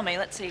 Tell me,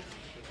 let's see.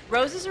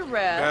 Roses are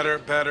red.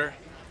 Better.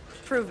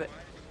 Prove it.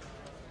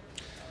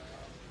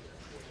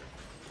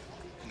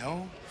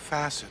 No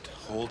facet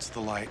holds the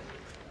light.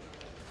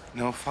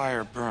 No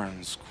fire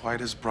burns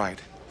quite as bright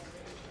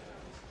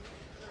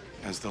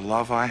as the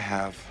love I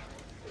have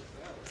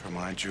for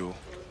my jewel.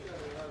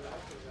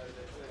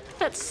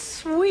 That's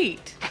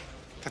sweet.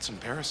 That's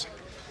embarrassing.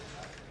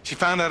 She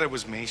found out it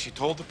was me. She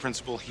told the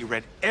principal. He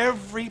read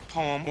every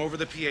poem over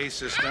the PA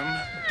system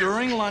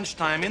during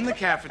lunchtime in the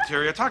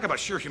cafeteria. Talk about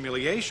sheer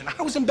humiliation.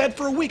 I was in bed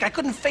for a week. I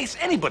couldn't face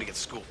anybody at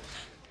school.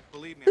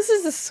 Believe me. This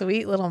is a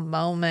sweet little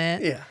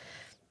moment. Yeah.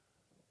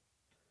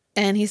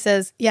 And he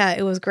says, yeah,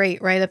 it was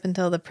great right up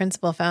until the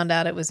principal found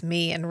out it was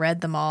me and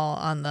read them all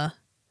on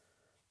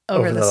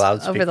over the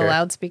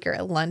loudspeaker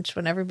at lunch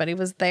when everybody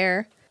was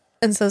there.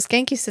 And so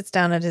Skanky sits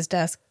down at his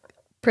desk,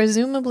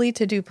 presumably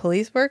to do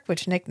police work,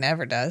 which Nick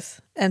never does.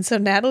 And so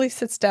Natalie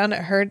sits down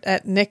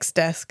at Nick's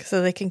desk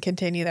so they can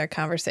continue their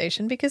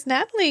conversation because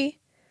Natalie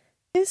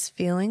is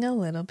feeling a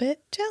little bit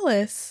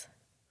jealous.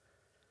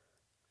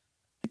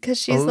 Because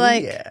she's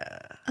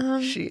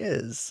she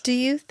is. Do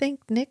you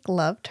think Nick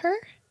loved her?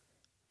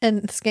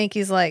 And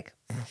Skanky's like,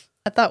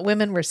 I thought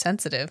women were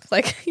sensitive.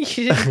 Like, you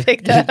didn't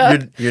pick that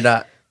up. You're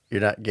not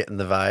getting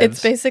the vibes.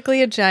 It's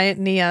basically a giant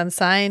neon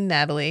sign,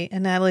 Natalie.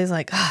 And Natalie's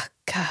like, oh,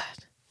 God,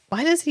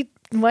 why does he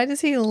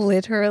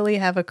literally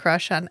have a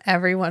crush on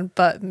everyone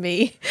but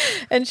me?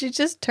 And she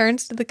just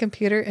turns to the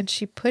computer and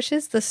she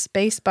pushes the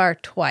space bar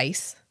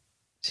twice.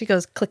 She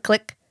goes, click,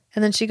 click.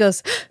 And then she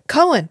goes,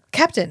 Cohen,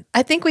 Captain,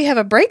 I think we have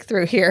a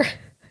breakthrough here.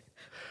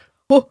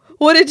 Well,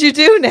 what did you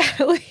do,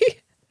 Natalie?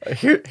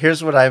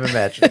 Here's what I'm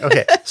imagining.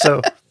 Okay,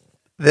 so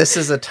this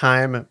is a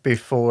time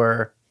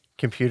before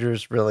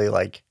computers really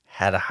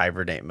had a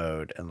hibernate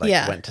mode and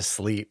went to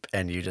sleep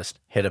and you just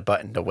hit a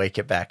button to wake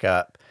it back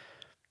up.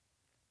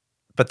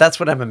 But that's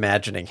what I'm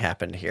imagining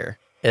happened here,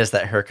 is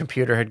that her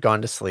computer had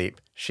gone to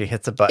sleep. She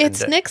hits a button.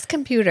 It's Nick's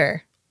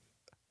computer.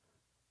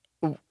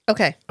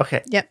 Okay.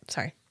 Yep,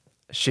 sorry.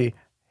 She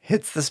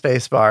hits the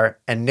space bar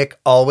and Nick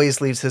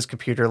always leaves his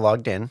computer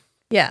logged in.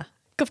 Yeah.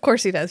 Of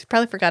course he does. He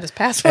probably forgot his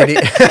password.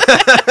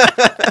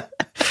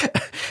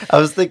 I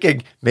was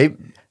thinking maybe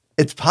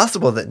it's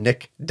possible that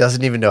Nick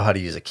doesn't even know how to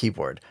use a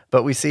keyboard,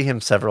 but we see him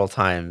several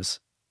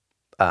times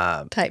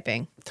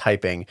typing.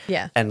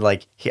 Yeah. And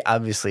he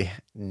obviously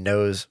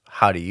knows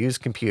how to use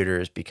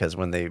computers because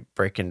when he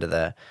breaks into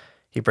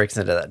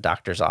that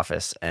doctor's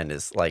office and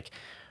is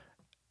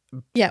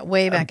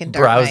way back in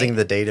Dark browsing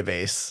Knight. the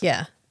database.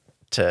 Yeah.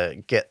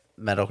 To get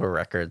medical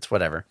records,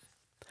 whatever.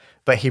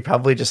 But he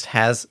probably just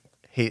has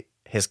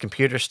his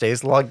computer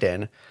stays logged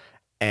in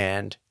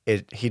and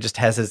he just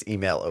has his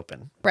email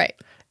open. Right.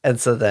 And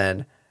so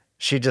then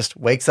she just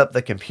wakes up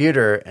the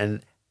computer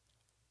and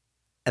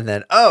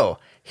then, oh,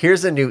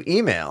 here's a new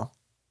email.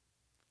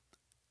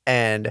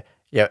 And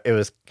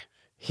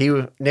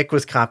Nick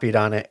was copied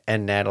on it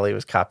and Natalie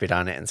was copied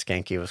on it and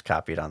Skanky was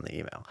copied on the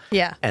email.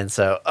 Yeah. And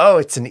so, oh,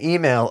 it's an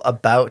email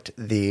about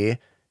the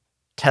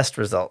test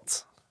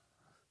results.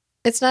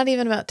 It's not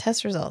even about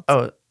test results.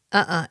 Oh,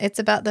 It's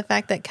about the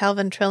fact that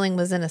Calvin Trilling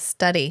was in a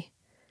study.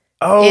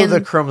 Oh, the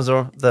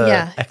chromosome,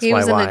 XYY. He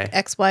was in an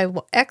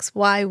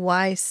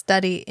XYY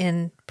study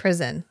in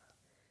prison.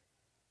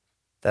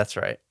 That's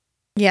right.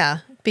 Yeah,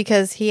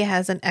 because he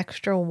has an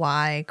extra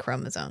Y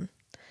chromosome.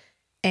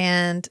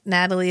 And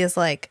Natalie is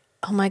like,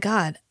 oh my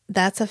God,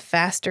 that's a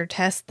faster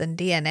test than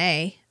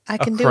DNA. I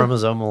can do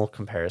chromosomal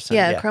comparison.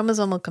 Yeah, a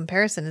chromosomal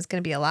comparison is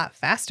going to be a lot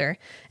faster.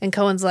 And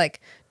Cohen's like,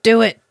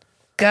 do it.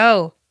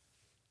 Go.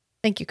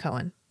 Thank you,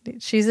 Cohen.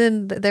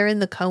 They're in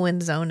the Cohen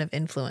zone of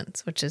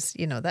influence, which is,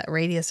 that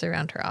radius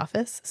around her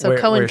office. So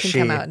Cohen can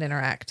come out and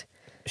interact.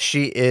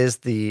 She is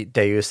the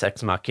Deus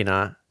Ex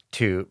Machina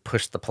to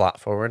push the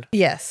plot forward.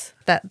 Yes,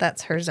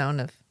 that's her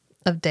zone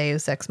of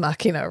Deus Ex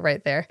Machina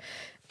right there.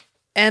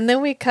 And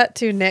then we cut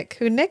to Nick,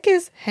 who Nick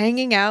is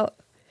hanging out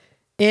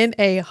in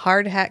a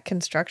hard hat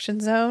construction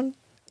zone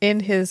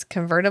in his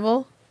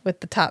convertible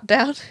with the top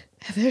down.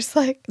 And there's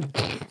like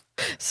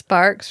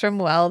sparks from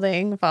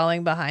welding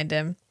falling behind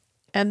him.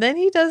 And then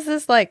he does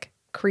this like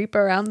creep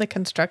around the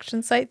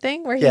construction site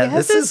thing where he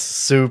has this is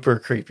super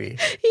creepy.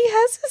 He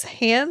has his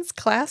hands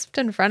clasped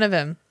in front of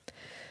him,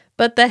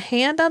 but the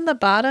hand on the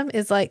bottom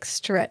is like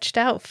stretched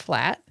out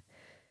flat.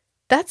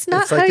 That's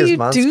not how you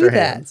do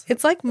that.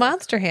 It's like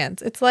monster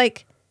hands. It's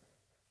like,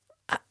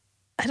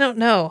 I don't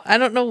know. I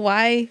don't know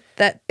why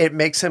that. It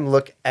makes him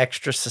look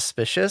extra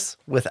suspicious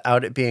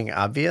without it being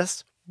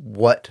obvious.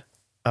 What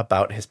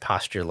about his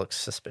posture looks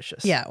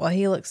suspicious? Yeah, well,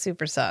 he looks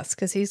super sus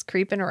because he's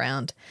creeping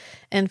around.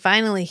 And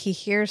finally, he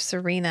hears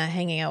Serena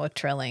hanging out with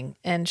Trilling.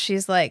 And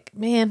she's like,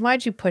 man,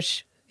 why'd you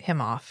push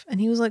him off? And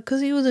he was like,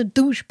 because he was a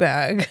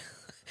douchebag.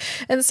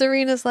 And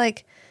Serena's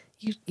like,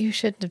 you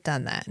shouldn't have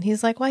done that. And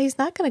he's like, well, he's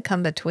not going to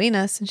come between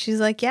us. And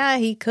she's like, yeah,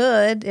 he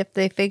could if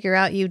they figure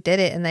out you did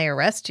it and they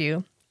arrest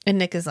you. And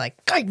Nick is like,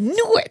 I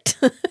knew it.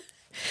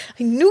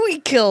 I knew he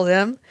killed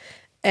him.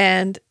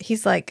 And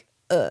he's like,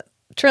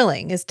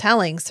 Trilling is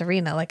telling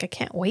Serena, like, I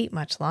can't wait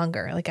much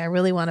longer. Like, I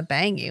really want to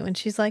bang you. And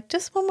she's like,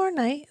 just one more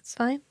night. It's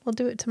fine. We'll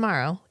do it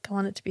tomorrow. Like, I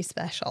want it to be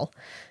special.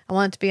 I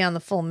want it to be on the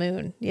full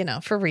moon,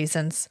 for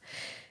reasons.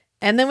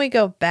 And then we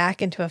go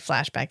back into a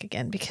flashback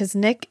again because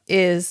Nick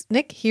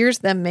hears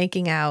them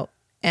making out,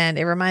 and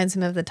it reminds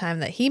him of the time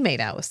that he made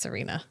out with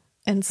Serena.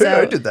 And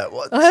so I did that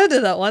once. I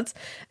did that once.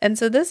 And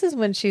so this is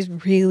when she's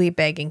really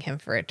begging him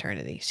for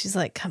eternity. She's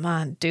like, come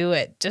on, do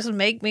it. Just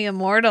make me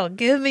immortal.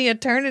 Give me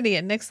eternity.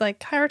 And Nick's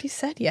like, I already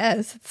said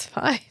yes. It's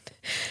fine.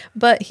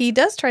 But he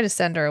does try to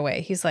send her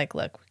away. He's like,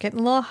 look, we're getting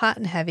a little hot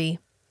and heavy.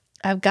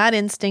 I've got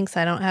instincts.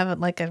 I don't have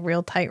like a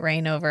real tight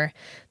rein over.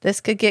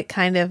 This could get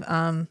kind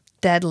of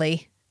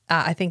deadly.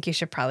 I think you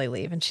should probably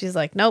leave. And she's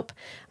like, nope,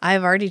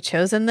 I've already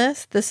chosen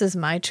this. This is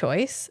my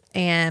choice.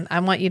 And I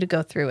want you to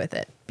go through with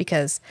it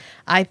because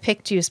I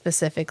picked you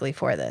specifically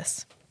for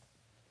this.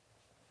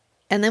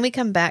 And then we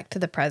come back to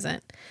the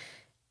present.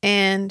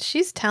 And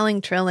she's telling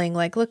Trilling,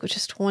 like, look, it's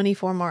just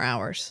 24 more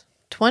hours.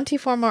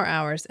 24 more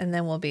hours, and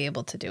then we'll be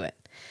able to do it.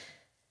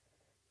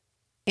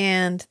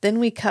 And then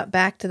we cut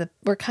back to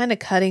we're kind of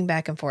cutting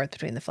back and forth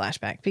between the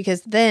flashback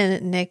because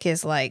then Nick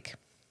is like,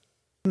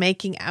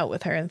 making out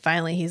with her, and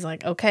finally he's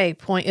like, okay,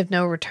 point of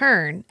no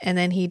return. And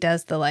then he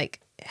does the like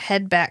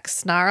head back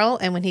snarl,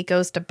 and when he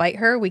goes to bite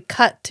her, we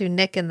cut to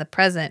Nick in the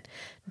present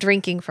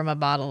drinking from a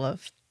bottle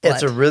of blood.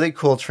 It's a really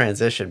cool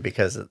transition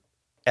because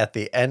at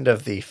the end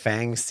of the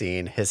Fang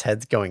scene, his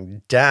head's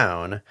going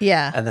down,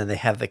 and then they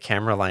have the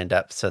camera lined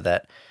up so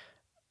that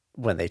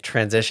when they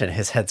transition,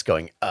 his head's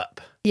going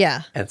up,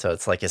 and so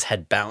it's like his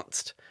head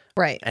bounced,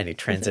 right, and he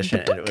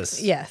transitioned, and it was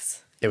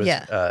It was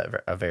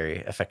a very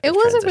effective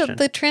transition.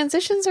 The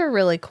transitions are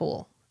really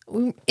cool.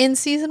 In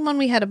season 1,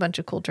 we had a bunch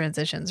of cool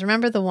transitions.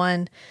 Remember the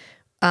one,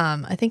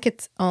 I think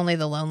it's Only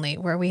the Lonely,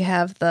 where we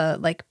have the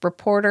like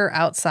reporter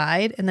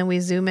outside and then we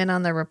zoom in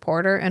on the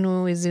reporter. And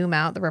when we zoom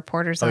out, the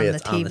reporter's on the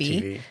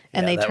TV.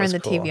 And they turn the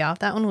TV off.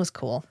 That one was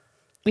cool.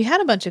 We had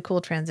a bunch of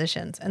cool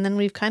transitions. And then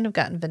we've kind of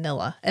gotten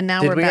vanilla. And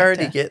now Did we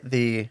already get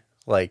the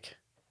like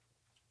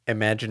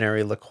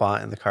imaginary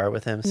LaCroix in the car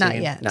with him? Not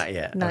yet. Not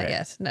yet. Not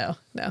yet. No.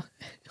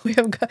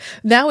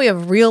 Now we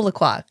have real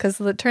LaCroix because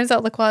it turns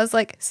out LaCroix is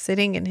like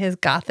sitting in his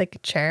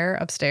gothic chair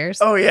upstairs.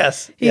 Oh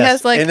yes, he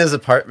has like in his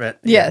apartment.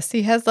 Yes,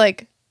 he has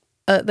like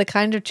the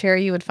kind of chair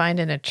you would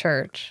find in a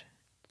church.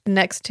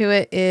 Next to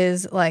it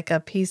is like a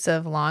piece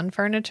of lawn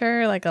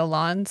furniture, like a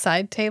lawn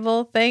side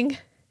table thing.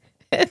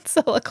 And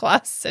so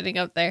LaCroix is sitting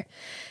up there,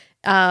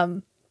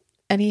 and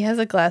he has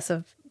a glass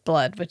of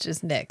blood, which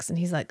is Nick's, and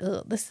he's like,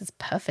 "Oh, this is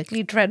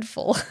perfectly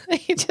dreadful."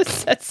 He just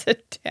sets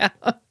it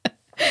down.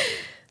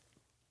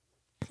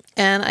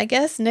 And I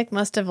guess Nick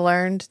must have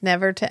learned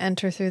never to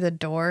enter through the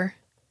door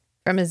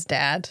from his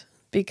dad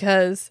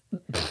because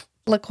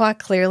LaCroix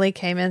clearly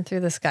came in through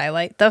the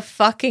skylight. The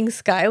fucking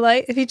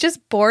skylight. If he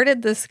just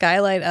boarded the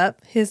skylight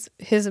up, his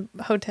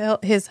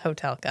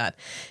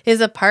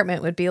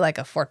apartment would be like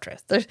a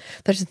fortress.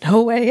 There's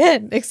no way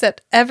in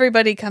except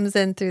everybody comes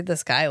in through the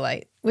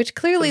skylight, which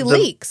clearly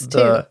leaks too.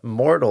 The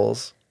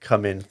mortals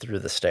come in through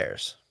the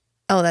stairs.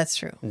 Oh, that's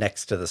true.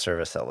 Next to the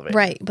service elevator.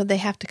 Right, but they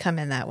have to come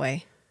in that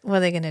way. What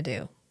are they going to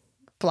do?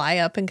 Fly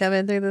up and come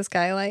in through the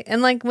skylight?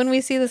 And like when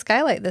we see the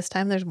skylight this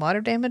time, there's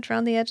water damage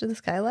around the edge of the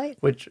skylight,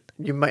 which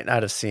you might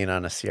not have seen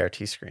on a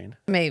CRT screen.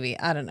 Maybe,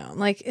 I don't know.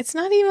 Like it's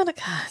not even a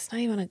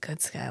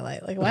good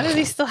skylight. Like why does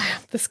he still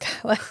have the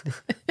skylight?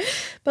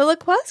 But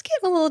LaCroix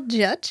getting a little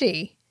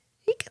judgy.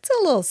 He gets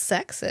a little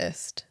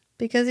sexist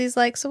because he's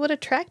like, so what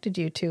attracted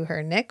you to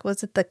her, Nick?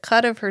 Was it the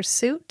cut of her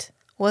suit?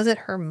 Was it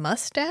her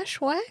mustache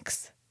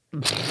wax?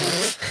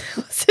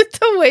 Was it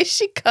the way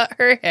she cut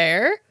her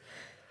hair?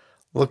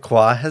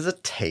 LaCroix has a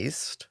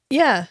taste.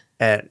 Yeah.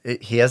 And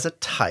he has a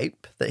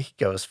type that he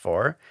goes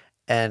for.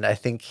 And I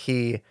think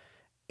he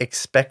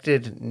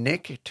expected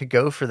Nick to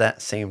go for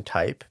that same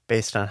type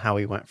based on how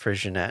he went for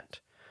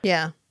Jeanette.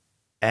 Yeah.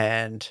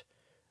 And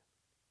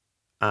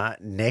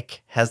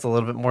Nick has a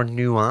little bit more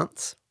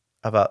nuance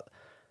about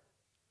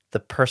the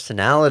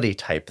personality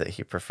type that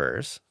he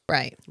prefers.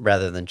 Right.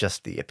 Rather than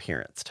just the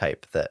appearance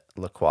type that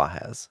Lacroix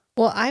has.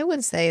 Well, I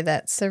would say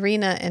that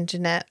Serena and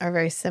Jeanette are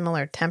very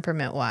similar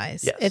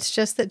temperament-wise. Yes. It's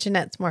just that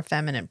Jeanette's more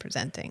feminine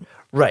presenting.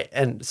 Right.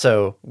 And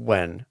so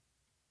when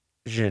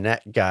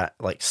Jeanette got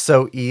like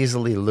so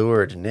easily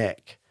lured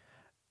Nick,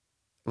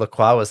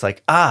 Lacroix was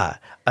like, I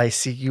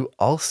see you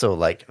also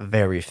like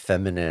very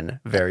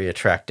feminine, very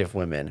attractive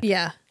women.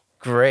 Yeah.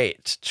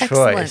 Great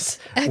choice.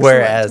 Excellent.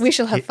 Whereas we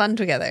shall have fun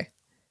together.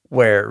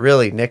 Where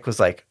really Nick was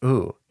like,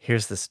 ooh,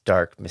 here's this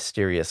dark,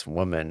 mysterious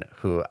woman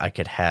who I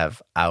could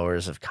have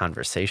hours of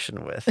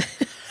conversation with.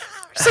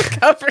 Hours of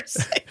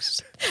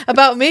conversation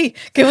about me.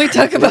 Can we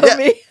talk about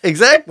me?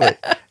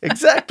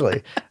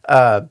 Exactly.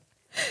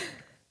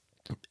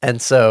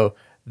 And so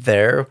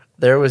there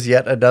was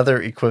yet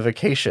another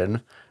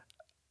equivocation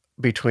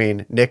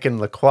between Nick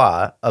and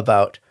Lacroix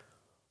about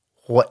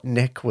what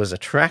Nick was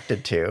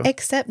attracted to.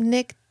 Except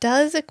Nick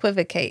does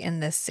equivocate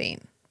in this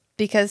scene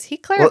because he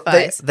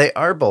clarifies. Well, they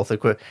are both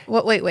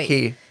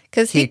Wait.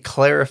 He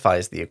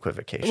clarifies the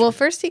equivocation. Well,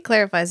 first he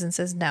clarifies and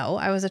says, no,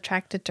 I was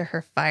attracted to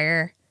her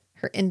fire,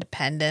 her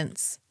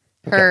independence,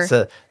 her... Okay,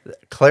 so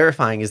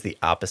clarifying is the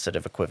opposite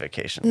of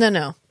equivocation.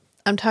 No.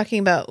 I'm talking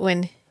about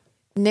when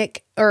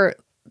Nick or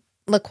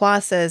Lacroix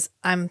says,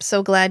 I'm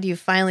so glad you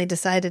finally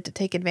decided to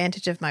take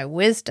advantage of my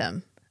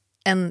wisdom.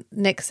 And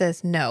Nick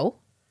says, no,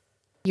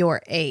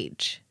 your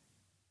age.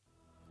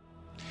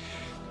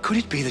 Could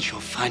it be that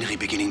you're finally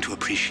beginning to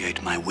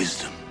appreciate my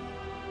wisdom?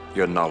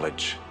 Your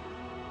knowledge.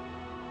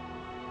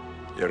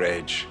 Your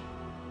age.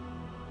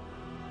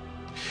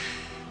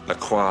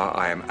 Lacroix,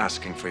 I am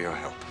asking for your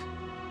help.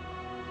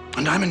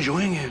 And I'm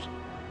enjoying it.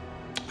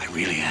 I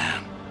really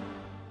am.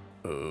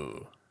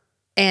 Ooh.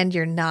 And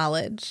your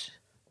knowledge,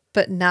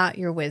 but not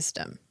your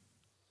wisdom.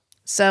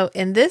 So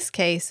in this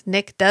case,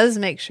 Nick does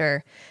make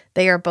sure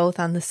they are both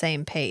on the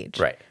same page.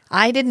 Right.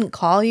 I didn't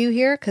call you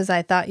here because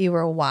I thought you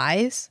were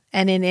wise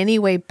and in any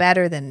way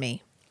better than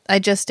me. I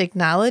just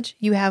acknowledge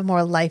you have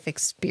more life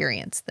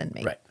experience than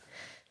me. Right.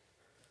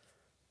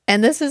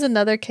 And this is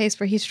another case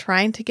where he's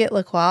trying to get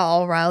Lacroix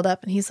all riled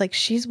up and he's like,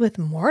 she's with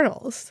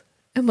mortals.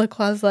 And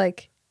Lacroix's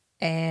like,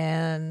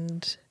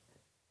 and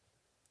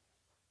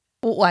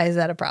why is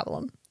that a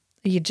problem?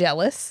 Are you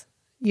jealous?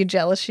 You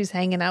jealous she's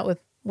hanging out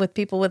with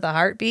people with a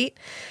heartbeat?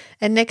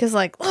 And Nick is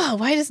like, oh,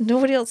 why does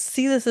nobody else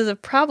see this as a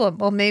problem?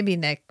 Well, maybe,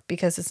 Nick,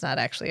 because it's not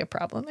actually a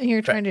problem. And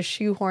you're trying to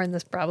shoehorn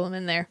this problem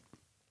in there.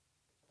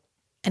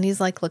 And he's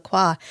like,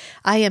 Lacroix,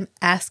 I am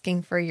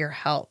asking for your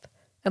help.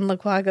 And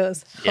Lacroix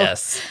goes,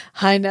 yes,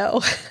 I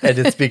know. And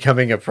it's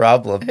becoming a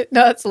problem.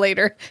 No, it's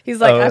later. He's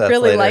like, I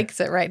really later.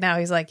 likes it right now.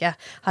 He's like, yeah,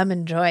 I'm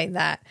enjoying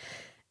that.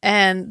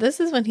 And this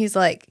is when he's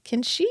like,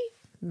 can she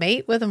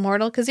mate with a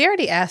mortal? Because he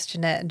already asked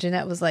Jeanette, and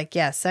Jeanette was like,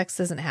 yeah, sex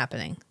isn't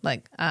happening.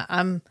 Like,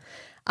 I'm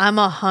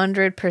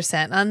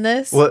 100% on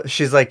this. Well,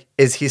 she's like,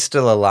 is he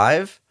still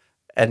alive?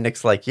 And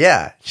Nick's like,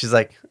 yeah. She's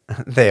like,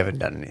 they haven't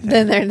done anything.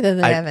 Then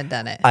they haven't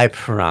done it. I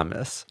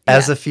promise.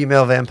 As a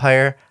female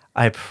vampire,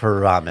 I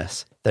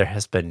promise there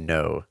has been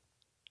no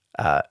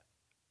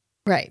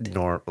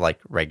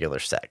regular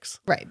sex.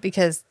 Right,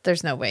 because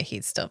there's no way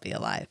he'd still be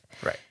alive.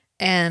 Right.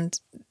 And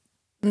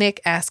Nick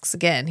asks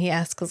again. He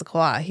asks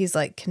Lacroix. He's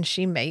like, can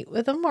she mate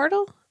with a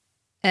mortal?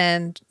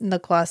 And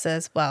Lacroix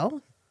says,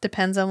 well,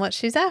 depends on what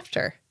she's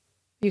after.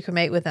 You can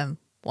mate with him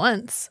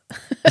once.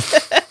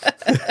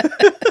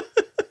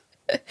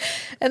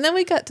 And then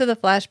we got to the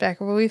flashback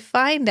where we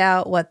find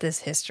out what this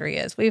history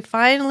is. We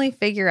finally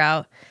figure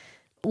out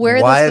where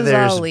this was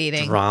all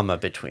leading. Drama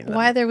between them.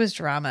 Why there was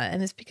drama.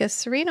 And it's because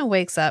Serena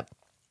wakes up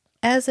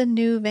as a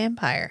new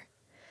vampire.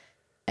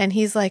 And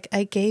he's like,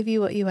 I gave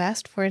you what you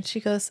asked for. And she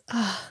goes,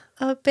 oh,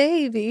 a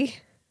baby.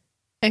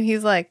 And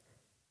he's like,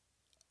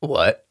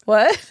 What?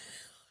 What?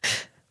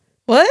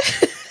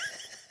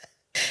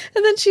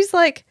 And then she's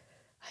like,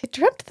 I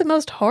dreamt the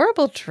most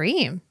horrible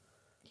dream.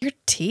 Your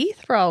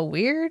teeth were all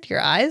weird. Your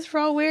eyes were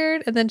all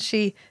weird. And then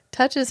she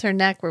touches her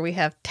neck where we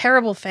have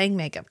terrible fang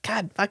makeup.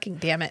 God fucking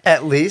damn it.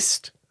 At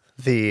least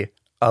the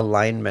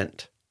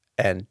alignment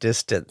and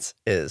distance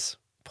is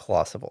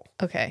plausible.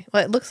 Okay.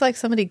 Well, it looks like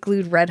somebody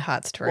glued Red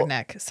Hots to her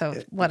neck.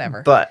 So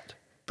whatever. But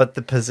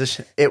the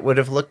position, it would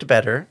have looked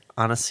better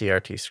on a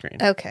CRT screen.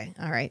 Okay.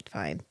 All right.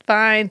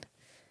 Fine.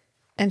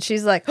 And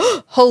she's like,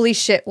 oh, holy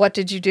shit, what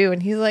did you do?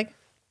 And he's like,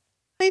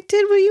 I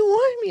did what you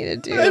wanted me to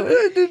do.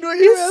 I did what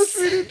you asked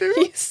me to do.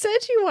 You said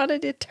you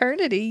wanted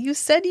eternity. You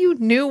said you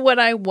knew what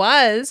I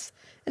was.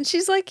 And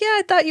she's like, yeah,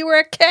 I thought you were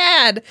a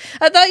cad.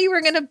 I thought you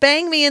were going to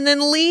bang me and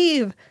then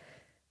leave.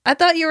 I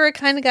thought you were a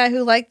kind of guy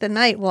who liked the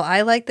night. Well,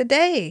 I like the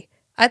day.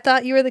 I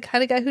thought you were the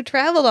kind of guy who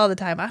traveled all the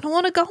time. I don't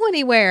want to go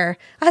anywhere.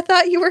 I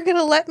thought you were going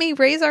to let me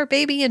raise our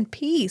baby in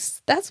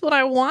peace. That's what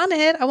I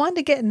wanted. I wanted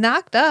to get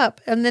knocked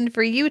up. And then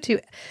for you to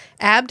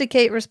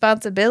abdicate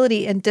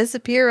responsibility and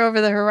disappear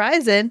over the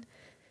horizon,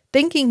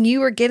 thinking you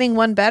were getting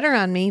one better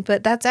on me,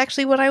 but that's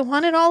actually what I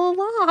wanted all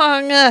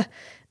along.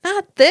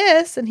 Not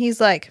this. And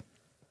he's like,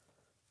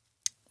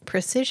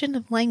 precision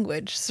of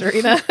language,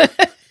 Serena.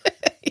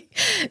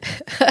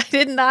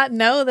 did not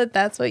know that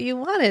that's what you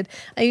wanted.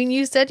 I mean,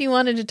 you said you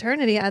wanted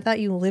eternity. I thought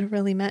you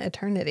literally meant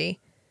eternity.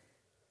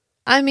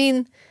 I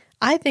mean,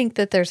 I think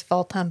that there's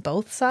fault on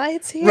both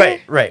sides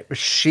here. Right.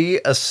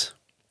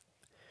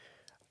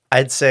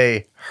 I'd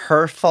say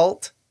her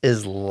fault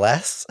is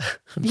less.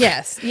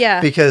 Yes.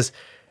 Yeah. Because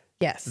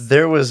yes,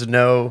 there was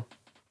no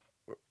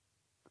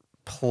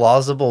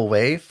plausible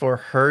way for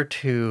her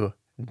to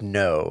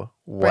know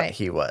what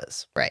he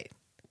was. Right.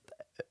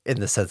 In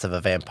the sense of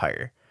a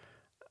vampire.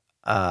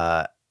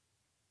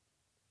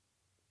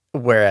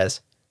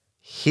 Whereas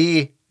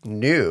he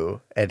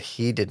knew and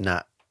he did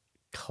not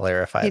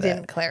clarify that. He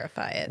didn't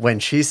clarify it. When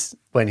he's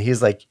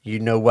like, you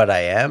know what I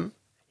am?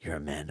 You're a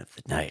man of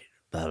the night.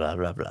 Blah, blah,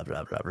 blah, blah,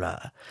 blah, blah,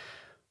 blah.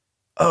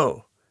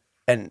 Oh,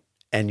 and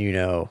you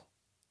know,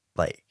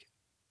 like,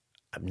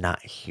 I'm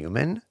not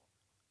human?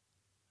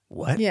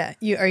 What? Yeah.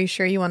 Are you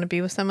sure you want to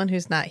be with someone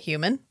who's not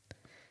human?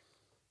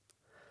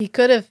 He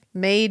could have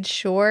made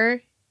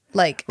sure,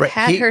 like,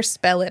 had her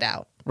spell it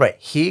out. Right.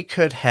 He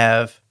could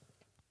have,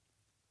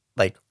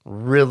 like,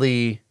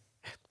 really,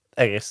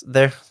 I guess,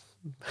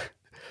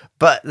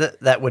 but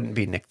that wouldn't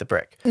be Nick the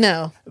Brick.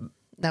 No, it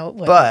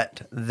wouldn't.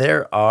 But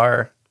there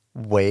are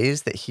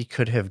ways that he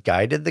could have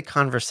guided the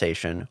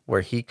conversation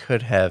where he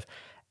could have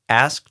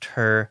asked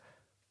her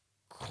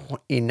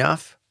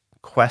enough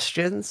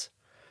questions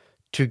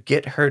to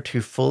get her to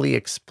fully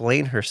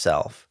explain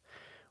herself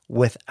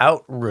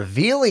without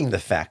revealing the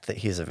fact that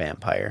he's a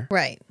vampire.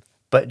 Right.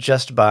 But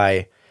just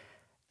by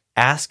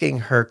asking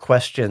her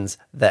questions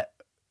that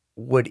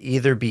would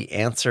either be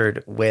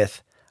answered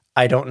with,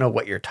 I don't know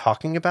what you're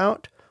talking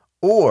about,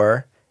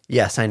 or,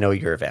 yes, I know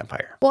you're a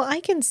vampire. Well, I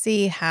can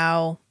see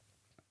how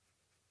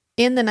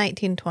in the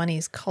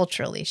 1920s,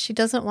 culturally, she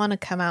doesn't want to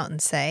come out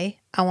and say,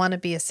 I want to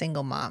be a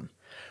single mom.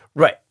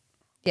 Right.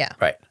 Yeah.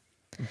 Right.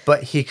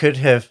 But he could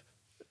have,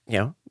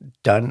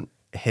 done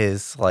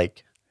his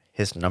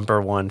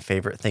number one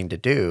favorite thing to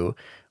do,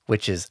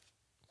 which is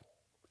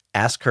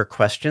ask her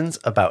questions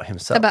about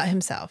himself. About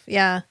himself.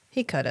 Yeah,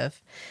 he could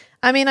have.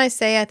 I mean, I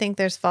think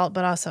there's fault,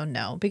 but also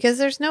no, because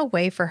there's no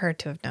way for her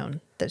to have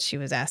known that she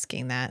was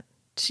asking that.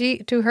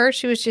 To her,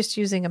 she was just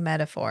using a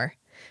metaphor,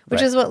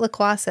 which is what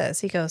Lacroix says.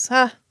 He goes,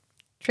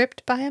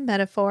 tripped by a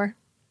metaphor.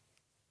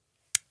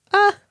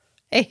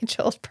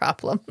 Angel's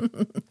problem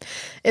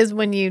is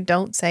when you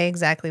don't say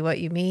exactly what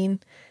you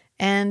mean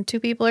and two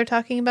people are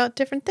talking about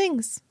different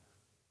things.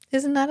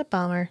 Isn't that a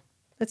bummer?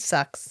 It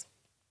sucks.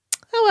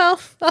 Oh,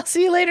 well, I'll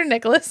see you later,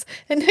 Nicholas.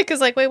 And Nick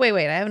is like, wait,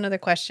 I have another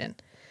question.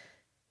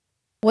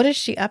 What is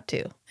she up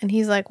to? And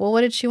he's like, well, what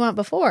did she want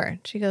before?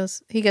 He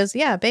goes,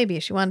 yeah, baby.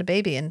 She wanted a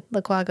baby. And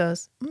Lacroix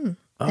goes,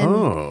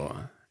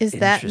 is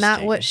that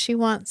not what she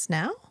wants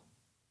now?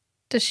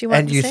 Does she want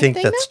and the you same think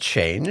thing that's now?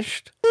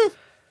 changed?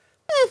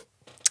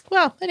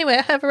 Well, anyway,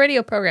 I have a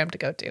radio program to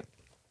go to.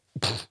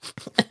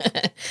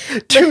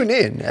 Tune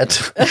in at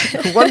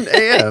 1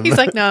 a.m. He's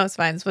like, no, it's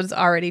fine. It's what it's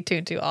already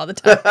tuned to all the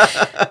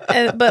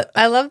time. But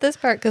I love this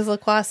part because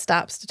Lacroix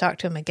stops to talk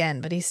to him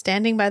again, but he's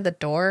standing by the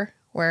door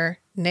where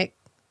Nick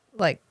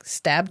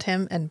stabbed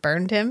him and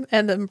burned him,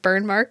 and the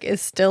burn mark is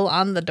still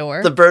on the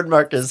door. The burn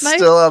mark is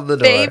still on the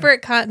door. My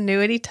favorite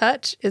continuity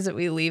touch is that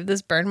we leave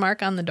this burn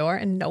mark on the door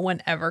and no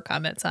one ever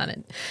comments on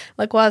it.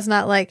 Lacroix's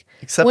not like,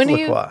 except when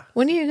Lacroix.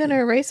 When are you going to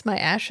erase my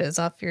ashes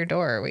off your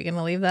door? Are we going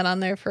to leave that on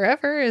there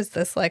forever? Is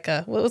this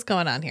what was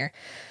going on here?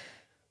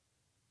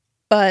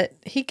 But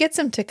he gets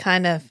him to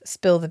kind of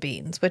spill the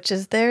beans, which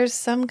is there's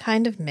some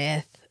kind of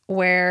myth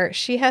where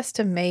she has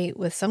to mate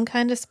with some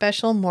kind of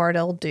special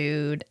mortal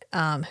dude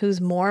who's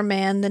more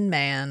man than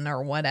man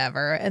or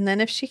whatever. And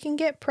then if she can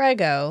get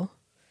preggo,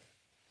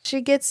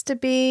 she gets to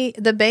be,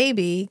 the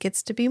baby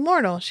gets to be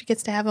mortal. She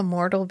gets to have a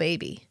mortal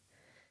baby.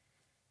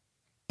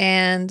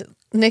 And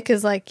Nick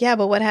is like, yeah,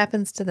 but what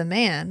happens to the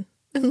man?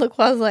 And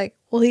Lacroix's like,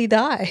 well, he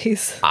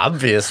dies.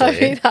 Obviously. I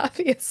mean,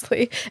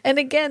 obviously. And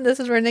again, this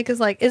is where Nick is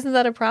like, isn't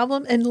that a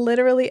problem? And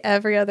literally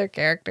every other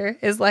character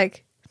is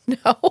like,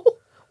 no.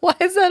 Why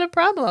is that a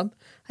problem?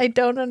 I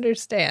don't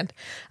understand.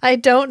 I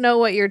don't know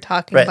what you're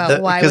talking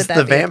about. Why would that be a problem?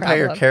 Because the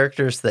vampire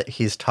characters that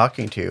he's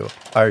talking to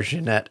are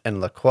Jeanette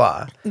and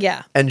Lacroix.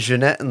 Yeah. And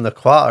Jeanette and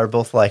Lacroix are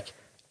both like,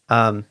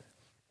 and?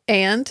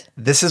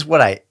 This is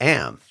what I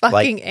am.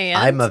 Fucking and?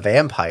 I'm a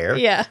vampire.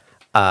 Yeah.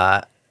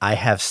 I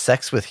have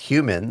sex with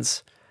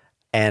humans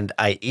and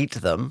I eat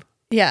them.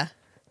 Yeah.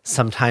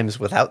 Sometimes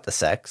without the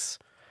sex.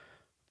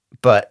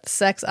 But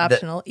sex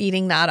optional,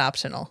 eating not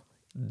optional.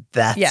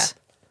 That's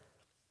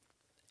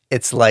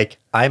It's like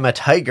I'm a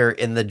tiger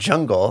in the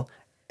jungle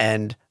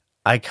and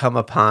I come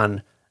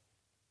upon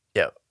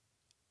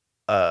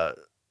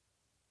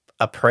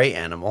a prey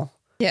animal.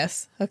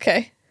 Yes.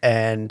 Okay.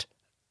 And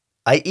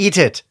I eat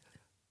it.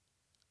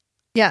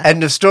 Yeah.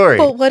 End of story.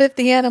 But what if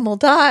the animal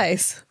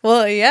dies?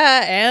 Well,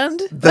 yeah,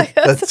 and?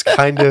 That's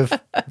kind of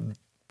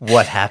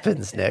what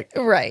happens, Nick.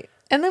 Right.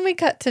 And then we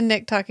cut to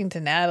Nick talking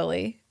to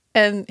Natalie.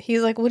 And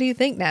he's like, what do you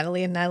think,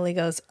 Natalie? And Natalie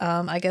goes,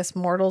 I guess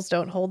mortals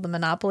don't hold the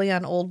monopoly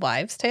on old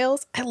wives'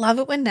 tales. I love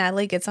it when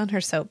Natalie gets on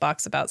her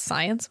soapbox about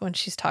science when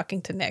she's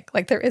talking to Nick.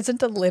 Like, there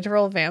isn't a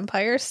literal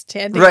vampire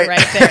standing right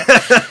there.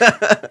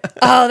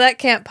 Oh, that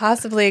can't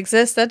possibly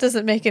exist. That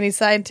doesn't make any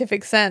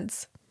scientific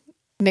sense.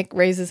 Nick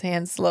raises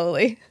hands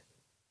slowly.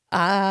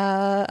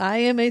 I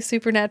am a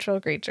supernatural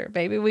creature.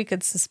 Maybe we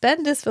could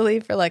suspend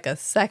disbelief for like a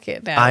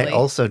second, Natalie. I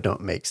also don't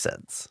make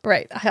sense.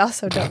 Right. I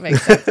also don't make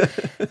sense.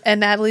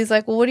 And Natalie's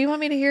like, well, what do you want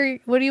me to hear?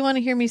 What do you want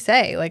to hear me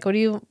say? Like, what are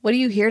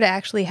you here to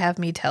actually have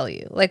me tell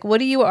you? Like, what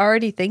are you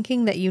already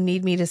thinking that you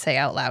need me to say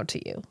out loud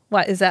to you?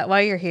 What, is that why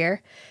you're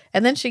here?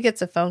 And then she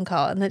gets a phone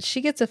call, and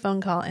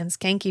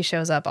Skanky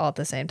shows up all at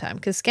the same time.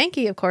 Because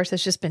Skanky, of course,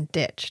 has just been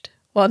ditched.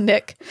 Well,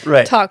 Nick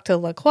talked to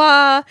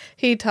LaCroix,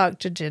 he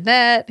talked to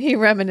Jeanette, he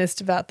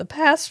reminisced about the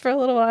past for a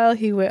little while,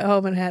 he went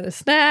home and had a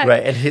snack.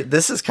 Right, and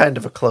this is kind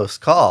of a close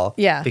call.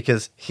 Yeah.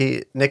 Because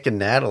Nick and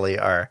Natalie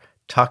are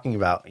talking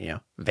about,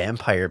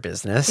 vampire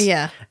business.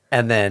 Yeah.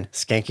 And then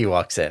Skanky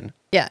walks in.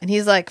 Yeah, and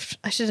he's like,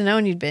 I should have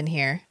known you'd been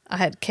here.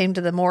 I came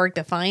to the morgue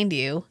to find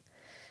you.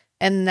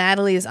 And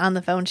Natalie is on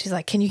the phone, she's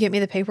like, can you get me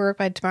the paperwork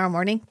by tomorrow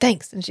morning?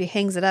 Thanks. And she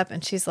hangs it up,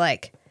 and she's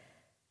like,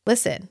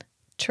 listen,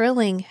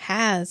 Trilling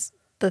has...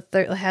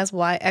 has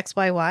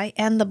XYY,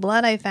 and the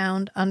blood I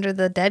found under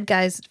the dead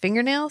guy's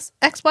fingernails,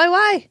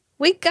 XYY.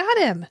 We got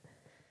him.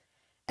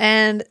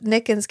 And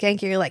Nick and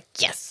Skanky are like,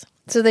 yes.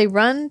 So they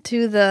run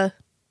to the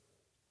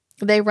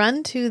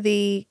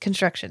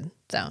construction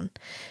zone.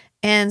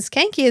 And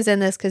Skanky is in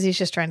this because he's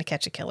just trying to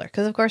catch a killer.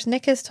 Because, of course,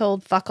 Nick has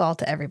told fuck all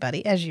to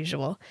everybody, as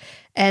usual.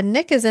 And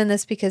Nick is in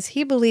this because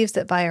he believes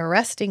that by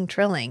arresting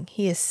Trilling,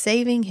 he is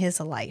saving his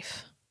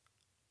life.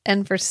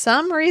 And for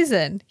some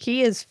reason,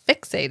 he is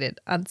fixated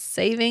on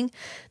saving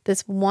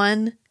this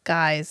one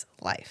guy's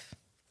life.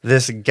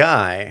 This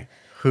guy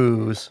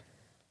who's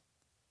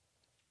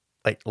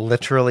like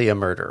literally a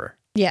murderer.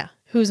 Yeah.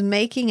 Who's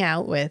making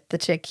out with the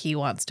chick he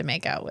wants to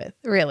make out with.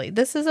 Really,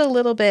 this is a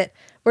little bit,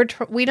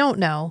 we don't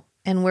know.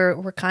 And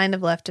we're kind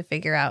of left to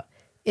figure out,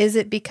 is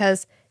it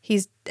because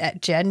he's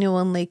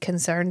genuinely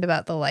concerned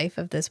about the life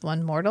of this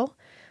one mortal?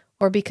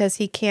 Or because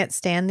he can't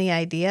stand the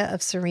idea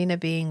of Serena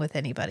being with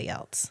anybody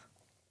else?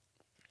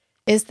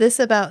 Is this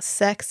about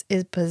sex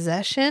is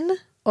possession,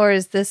 or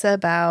is this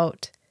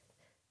about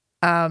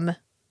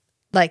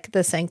like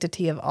the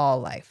sanctity of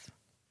all life?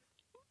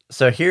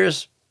 So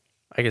here's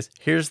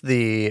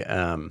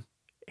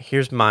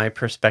my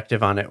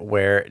perspective on it,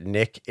 where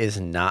Nick is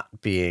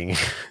not being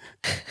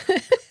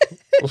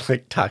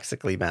like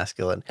toxically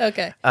masculine.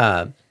 Okay.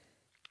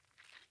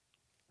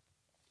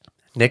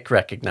 Nick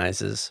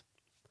recognizes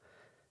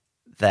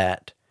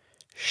that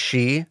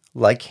she,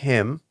 like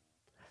him,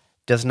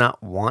 does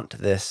not want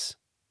this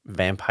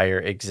vampire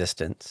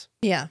existence.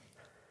 Yeah.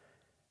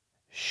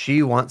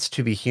 She wants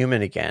to be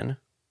human again,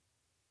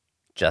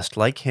 just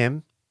like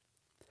him.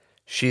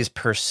 She's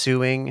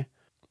pursuing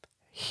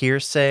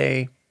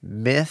hearsay,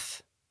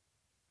 myth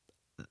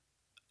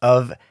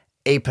of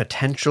a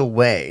potential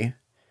way.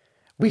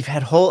 We've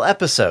had whole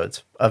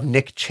episodes of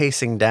Nick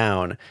chasing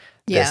down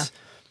this,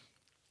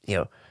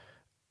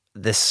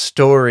 this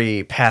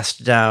story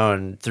passed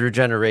down through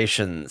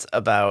generations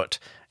about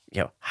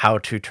how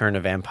to turn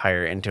a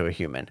vampire into a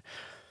human.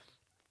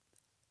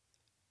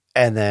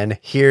 And then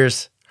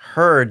here's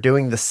her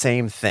doing the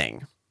same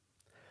thing.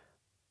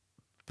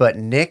 But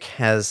Nick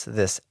has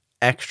this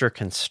extra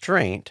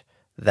constraint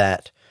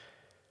that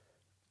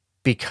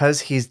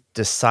because he's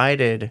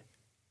decided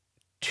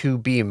to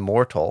be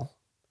mortal,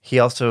 he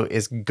also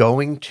is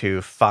going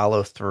to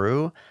follow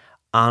through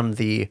on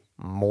the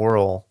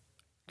moral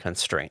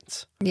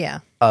constraints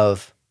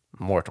of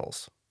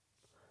mortals.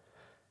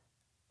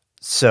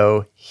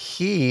 So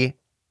he,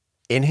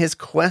 in his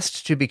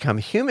quest to become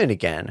human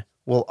again,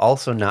 will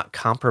also not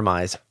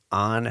compromise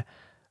on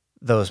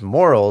those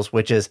morals,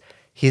 which is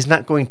he's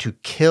not going to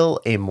kill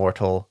a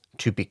mortal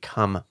to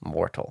become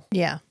mortal.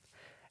 Yeah.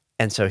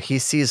 And so he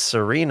sees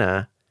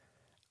Serena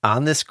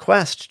on this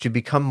quest to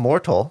become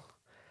mortal,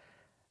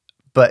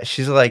 but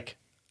she's like,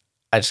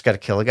 I just got to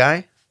kill a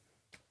guy?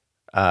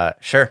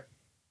 Sure.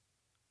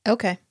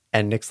 Okay.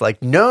 And Nick's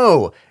like,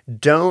 no,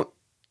 don't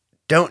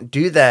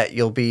do that.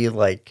 You'll be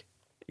like,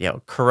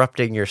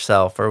 corrupting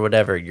yourself or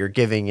whatever. You're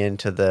giving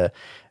into the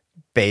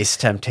base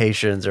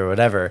temptations or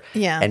whatever.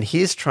 Yeah. And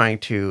he's trying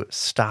to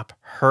stop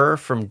her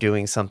from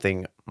doing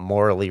something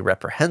morally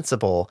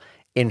reprehensible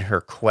in her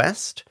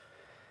quest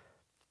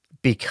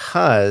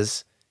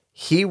because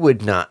he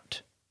would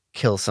not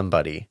kill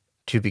somebody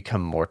to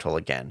become mortal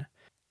again.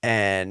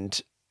 And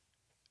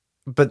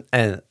then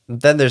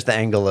there's the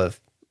angle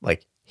of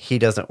like, he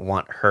doesn't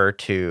want her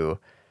to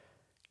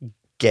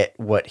get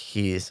what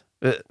he's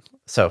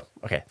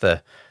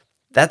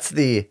that's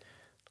the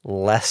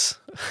less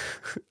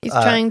he's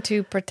trying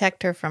to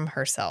protect her from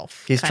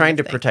herself. He's trying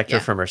to protect her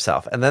from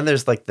herself. And then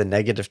there's like the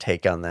negative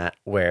take on that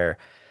where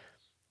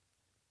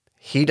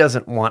he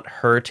doesn't want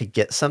her to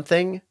get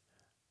something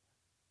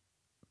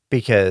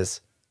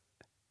because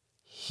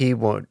he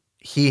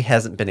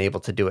hasn't been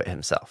able to do it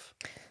himself.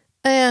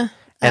 Yeah.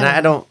 And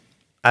I don't.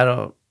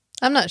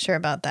 I'm not sure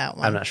about that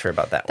one. I'm not sure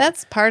about that one.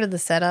 That's part of the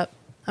setup.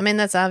 I mean,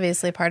 that's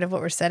obviously part of what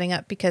we're setting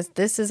up because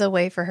this is a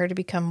way for her to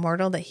become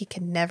mortal that he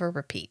can never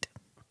repeat.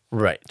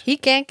 Right. He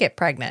can't get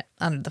pregnant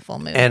under the full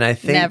moon. And I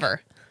think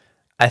never.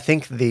 I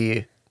think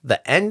the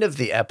end of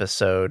the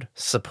episode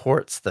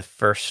supports the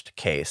first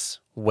case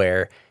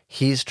where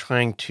he's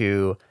trying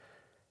to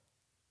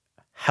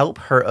help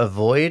her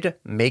avoid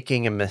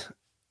making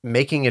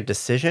a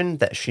decision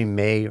that she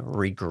may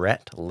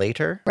regret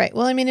later. Right.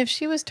 Well, I mean, if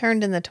she was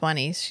turned in the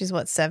 20s, she's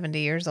 70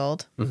 years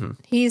old. Mm-hmm.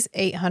 He's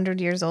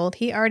 800 years old.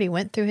 He already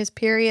went through his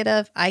period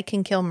of I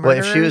can kill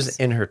murderers. Well, if she was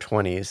in her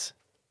 20s,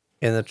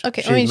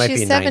 okay, I mean,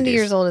 she's 70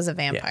 years old as a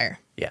vampire.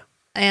 Yeah.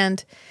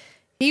 And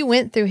he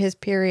went through his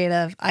period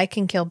of I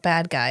can kill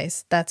bad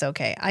guys. That's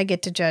okay. I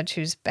get to judge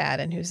who's bad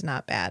and who's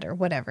not bad or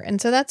whatever.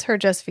 And so that's her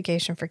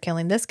justification for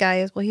killing this guy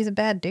is, well, he's a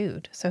bad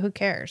dude. So who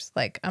cares?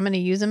 Like, I'm going to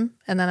use him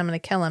and then I'm going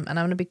to kill him and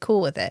I'm going to be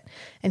cool with it.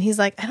 And he's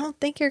like, I don't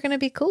think you're going to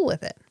be cool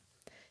with it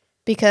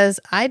because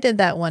I did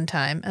that one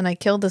time and I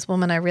killed this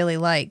woman I really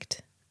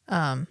liked,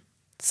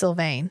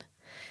 Sylvain.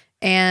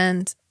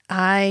 And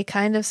I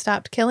kind of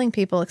stopped killing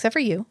people, except for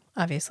you,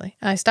 obviously.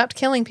 I stopped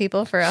killing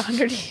people for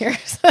 100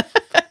 years.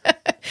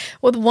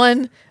 With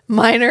one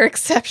minor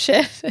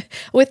exception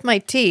with my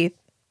teeth,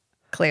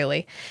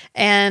 clearly.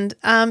 And,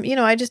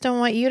 I just don't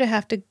want you to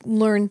have to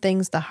learn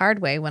things the hard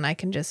way when I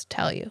can just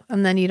tell you.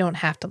 And then you don't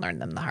have to learn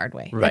them the hard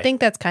way. Right. I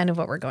think that's kind of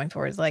what we're going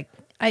for is like,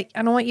 I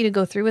don't want you to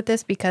go through with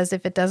this because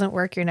if it doesn't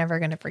work, you're never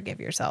going to forgive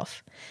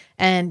yourself.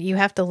 And you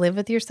have to live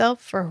with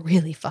yourself for a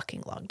really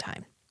fucking long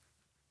time.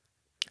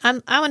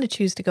 I want to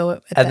choose to go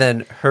with that. And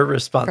then her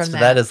response to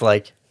that is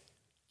like,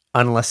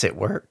 unless it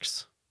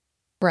works.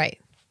 Right.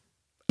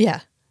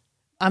 Yeah.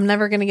 I'm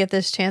never going to get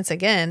this chance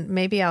again.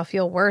 Maybe I'll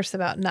feel worse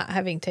about not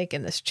having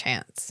taken this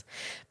chance.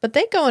 But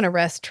they go and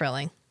arrest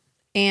Trilling.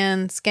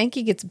 And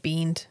Skanky gets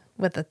beamed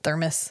with a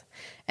thermos.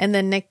 And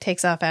then Nick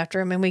takes off after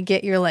him. And we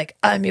get your like,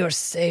 I'm your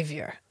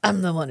savior.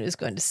 I'm the one who's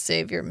going to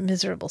save your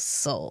miserable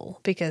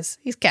soul. Because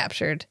he's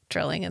captured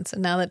Trilling. And so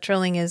now that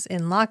Trilling is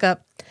in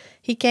lockup,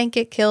 he can't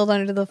get killed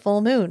under the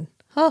full moon.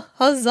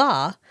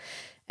 Huzzah.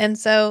 And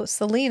so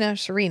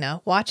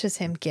Serena watches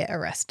him get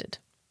arrested.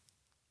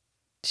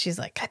 She's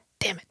like, God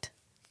damn it.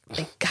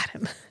 They got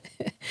him.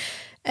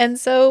 And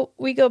so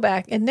we go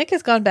back and Nick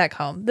has gone back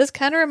home. This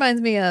kind of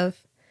reminds me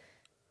of,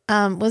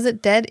 was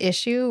it Dead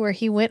Issue where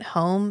he went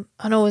home?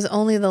 Oh no, it was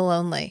Only the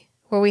Lonely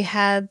where we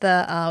had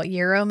the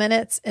Euro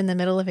minutes in the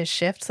middle of his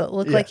shift. So it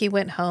looked like he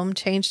went home,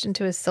 changed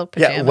into his silk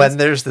pajamas. Yeah, when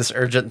there's this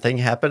urgent thing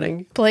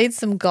happening. Played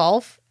some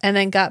golf and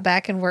then got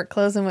back in work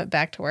clothes and went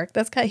back to work.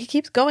 He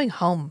keeps going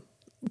home.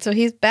 So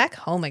he's back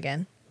home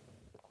again.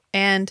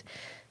 And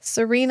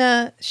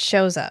Serena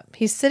shows up.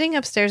 He's sitting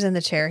upstairs in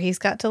the chair. He's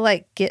got to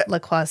like get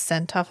Lacroix's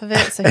scent off of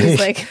it. So he's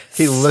like,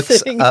 he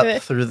looks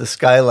up through the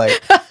skylight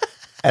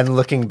and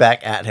looking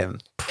back at him.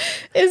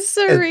 Is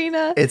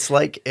Serena? It's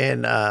like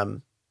in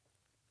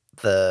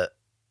the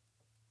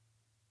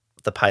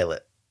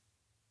pilot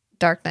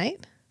Dark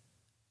Knight.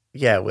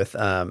 Yeah, with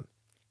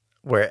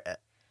where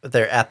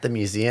they're at the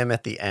museum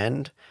at the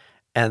end.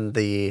 And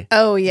the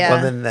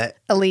woman that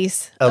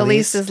Elise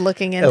is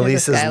looking in.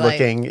 Elise is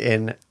looking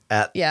in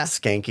at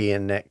Skanky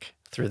and Nick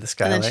through the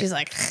skylight. And then she's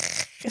like,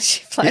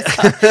 she flies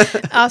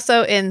off.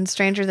 Also in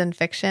Stranger Than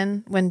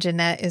Fiction, when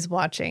Jeanette is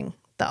watching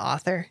the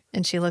author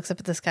and she looks up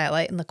at the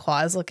skylight and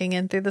Lacroix is looking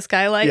in through the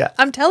skylight. Yeah.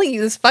 I'm telling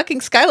you, this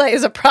fucking skylight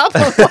is a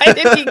problem. Why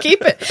didn't he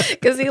keep it?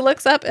 Because he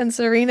looks up and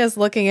Serena's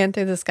looking in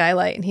through the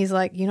skylight and he's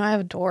like, I have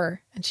a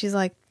door. And she's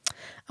like,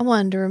 I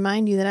wanted to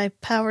remind you that I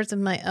have powers of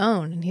my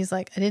own. And he's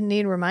like, I didn't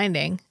need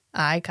reminding.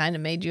 I kind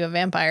of made you a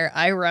vampire.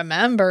 I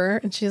remember.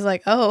 And she's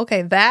like, oh,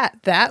 okay.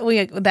 That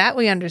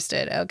we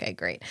understood. Okay,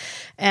 great.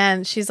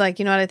 And she's like,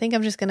 you know what? I think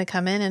I'm just going to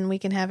come in and we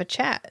can have a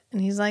chat. And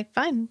he's like,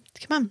 fine,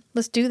 come on,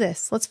 let's do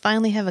this. Let's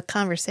finally have a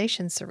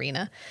conversation,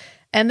 Serena.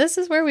 And this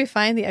is where we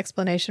find the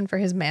explanation for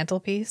his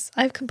mantelpiece.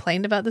 I've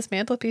complained about this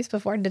mantelpiece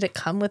before. Did it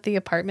come with the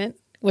apartment?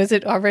 Was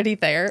it already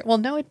there? Well,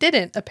 no, it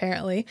didn't,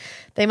 apparently.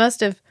 They must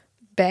have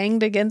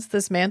banged against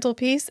this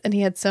mantelpiece and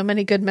he had so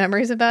many good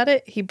memories about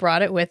it, he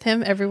brought it with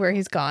him everywhere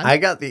he's gone. I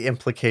got the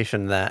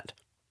implication that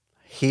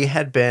he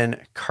had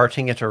been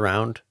carting it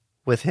around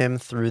with him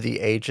through the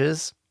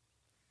ages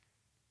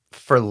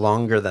for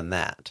longer than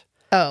that.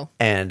 Oh.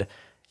 And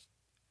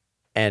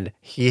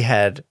he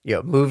had,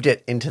 moved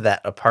it into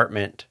that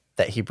apartment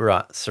that he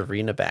brought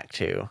Serena back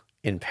to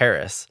in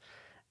Paris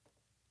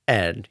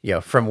and,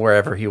 from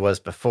wherever he was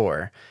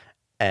before.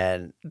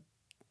 And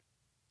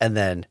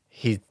then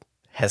he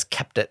has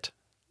kept it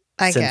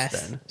I since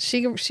guess.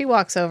 then. She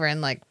walks over and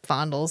like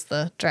fondles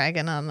the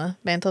dragon on the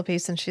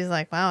mantelpiece and she's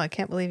like, wow, I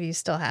can't believe you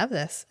still have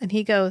this. And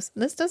he goes,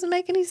 this doesn't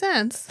make any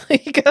sense.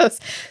 He goes,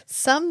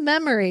 some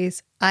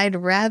memories I'd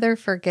rather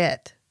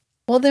forget.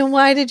 Well, then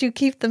why did you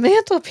keep the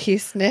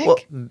mantelpiece, Nick? Well,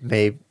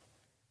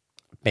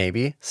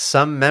 maybe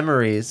some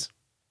memories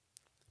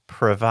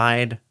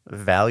provide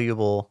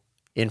valuable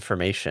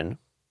information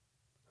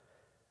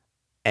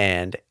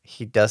and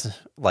he doesn't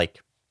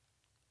like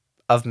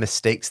of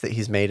mistakes that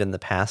he's made in the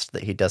past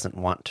that he doesn't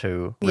want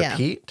to Yeah.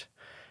 repeat.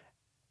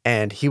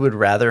 And he would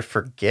rather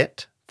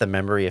forget the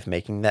memory of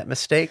making that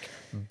mistake,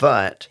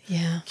 but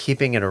Yeah.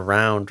 keeping it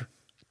around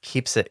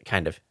keeps it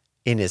kind of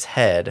in his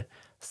head.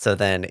 So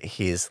then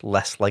he's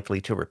less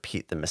likely to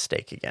repeat the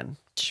mistake again.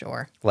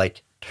 Sure.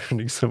 Like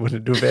turning someone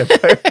into a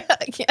vampire.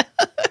 Yeah.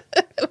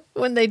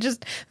 When they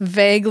just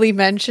vaguely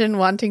mention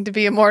wanting to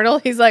be immortal,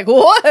 he's like,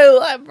 whoa,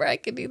 I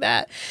can do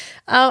that.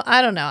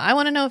 I don't know. I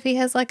want to know if he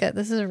has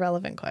this is a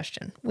relevant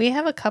question. We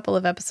have a couple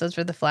of episodes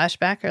where the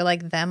flashback are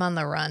like them on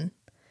the run.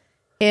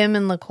 Him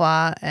and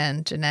LaCroix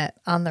and Jeanette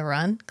on the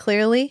run,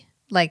 clearly.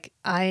 Like,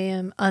 I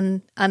am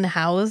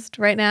unhoused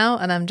right now,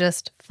 and I'm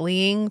just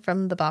fleeing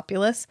from the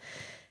populace.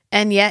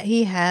 And yet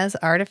he has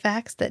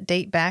artifacts that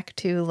date back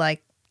to,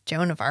 like,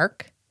 Joan of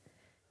Arc.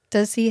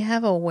 Does he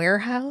have a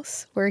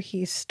warehouse where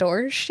he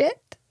stores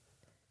shit?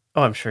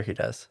 Oh, I'm sure he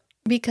does.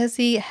 Because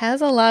he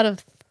has a lot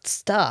of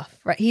stuff,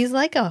 right? He's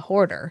like a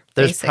hoarder.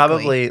 There's basically.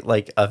 probably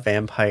like a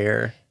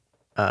vampire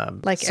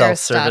like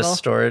self-service Aristotle.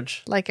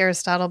 storage. Like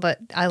Aristotle, but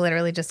I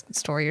literally just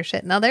store your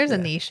shit. Now there's a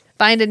niche.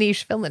 Find a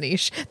niche, fill a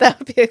niche. That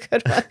would be a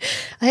good one.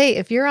 Hey,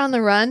 if you're on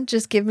the run,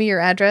 just give me your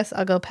address.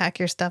 I'll go pack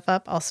your stuff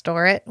up. I'll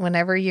store it.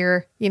 Whenever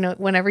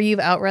whenever you've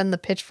outrun the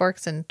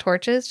pitchforks and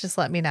torches, just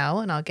let me know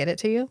and I'll get it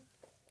to you.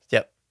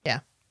 Yep. Yeah.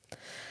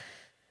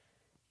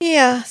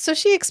 Yeah. So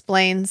she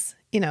explains,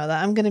 that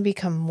I'm going to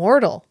become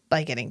mortal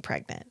by getting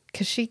pregnant.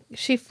 Because she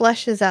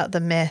fleshes out the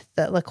myth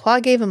that LaCroix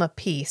gave him a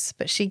piece,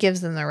 but she gives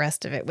them the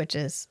rest of it, which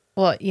is,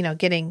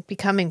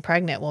 becoming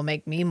pregnant will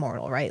make me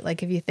mortal, right?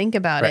 Like, if you think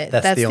about it,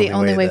 that's the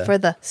only way for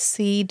the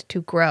seed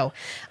to grow.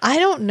 I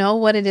don't know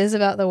what it is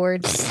about the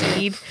word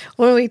seed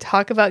when we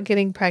talk about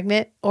getting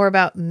pregnant or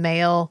about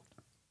male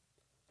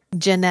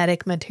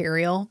genetic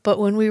material, but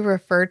when we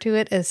refer to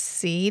it as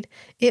seed,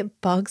 it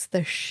bugs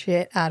the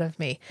shit out of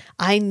me.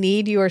 I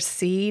need your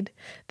seed.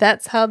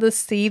 That's how the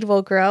seed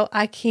will grow.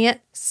 I can't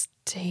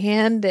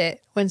stand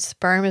it when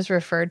sperm is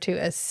referred to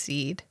as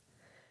seed.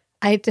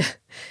 I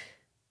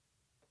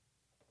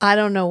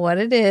don't know what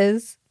it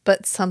is,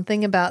 but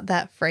something about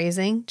that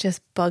phrasing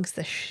just bugs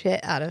the shit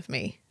out of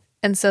me.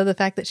 And so the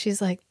fact that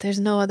she's like, there's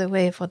no other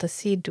way for the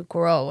seed to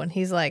grow. And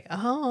he's like,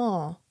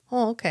 oh,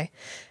 okay.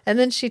 And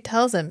then she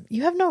tells him,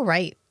 you have no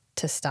right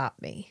to stop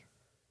me.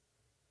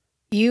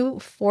 You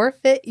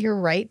forfeit your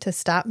right to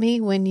stop me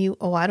when you,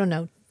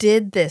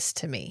 did this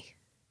to me.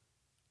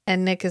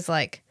 And Nick is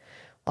like,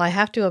 well, I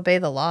have to obey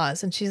the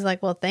laws. And she's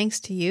like, well, thanks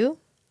to you,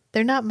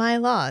 they're not my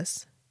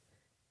laws.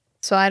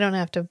 So I don't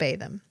have to obey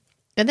them.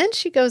 And then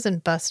she goes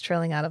and busts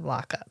Trilling out of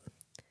lockup.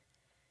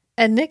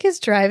 And Nick is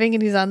driving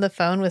and he's on the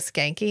phone with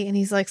Skanky. And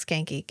he's like,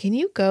 Skanky, can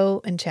you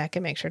go and check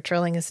and make sure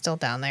Trilling is still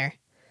down there?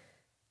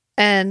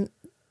 And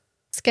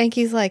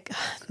Skanky's like,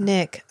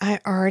 Nick, I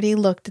already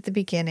looked at the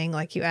beginning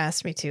like you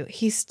asked me to.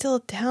 He's still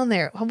down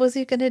there. What was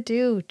he going to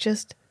do?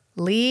 Just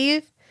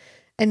leave?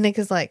 And Nick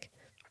is like,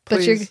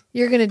 but Please.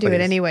 you're going to do it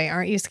Please. anyway,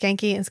 aren't you,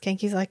 Skanky? And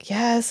Skanky's like,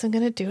 yes, I'm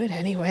going to do it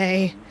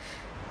anyway.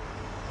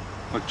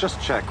 Look,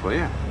 just check, will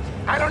you?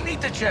 I don't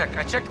need to check.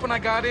 I checked when I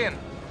got in.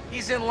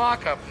 He's in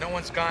lockup. No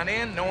one's gone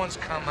in, no one's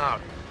come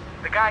out.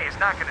 The guy is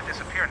not going to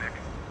disappear, Nick.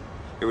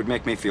 It would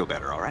make me feel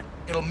better, all right?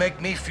 It'll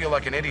make me feel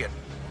like an idiot.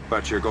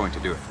 But you're going to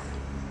do it for me.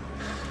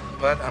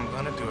 But I'm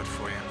going to do it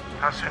for you.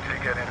 How soon do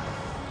you get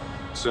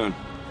in? Soon.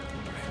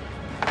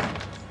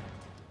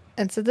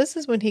 And so this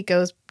is when he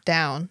goes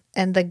down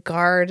and the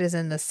guard is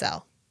in the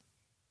cell.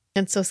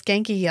 And so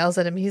Skanky yells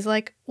at him. He's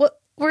like, "What?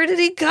 Where did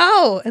he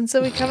go?" And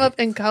so we come up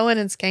and Cohen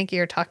and Skanky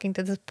are talking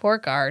to this poor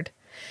guard.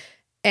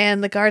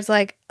 And the guard's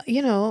like,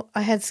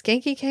 I had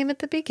Skanky came at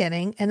the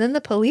beginning and then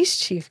the police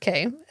chief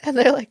came. And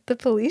they're like, the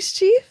police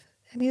chief?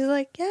 And he's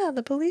like, yeah,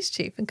 the police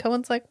chief. And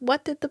Cohen's like,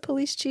 what did the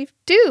police chief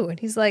do? And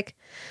he's like,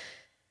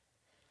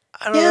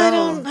 I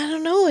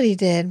don't know what he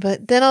did.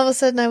 But then all of a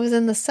sudden I was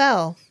in the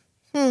cell.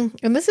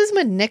 And this is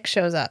when Nick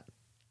shows up.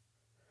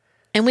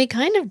 And we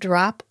kind of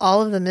drop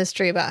all of the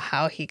mystery about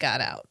how he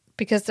got out.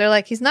 Because they're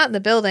like, he's not in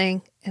the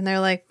building. And they're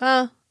like,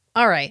 all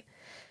right.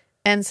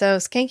 And so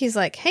Skanky's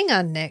like, hang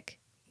on, Nick.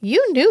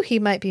 You knew he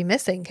might be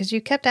missing because you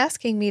kept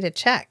asking me to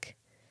check.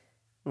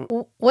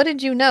 What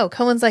did you know?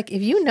 Cohen's like,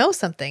 if you know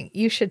something,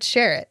 you should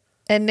share it.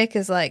 And Nick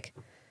is like,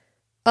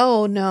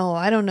 oh, no,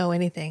 I don't know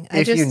anything.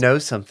 If you know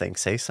something,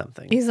 say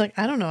something. He's like,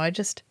 I don't know. I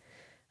just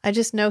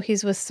know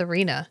he's with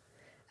Serena.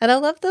 And I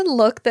love the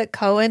look that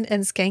Cohen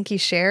and Skanky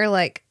share.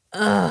 Like,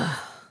 ugh.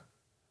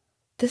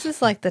 This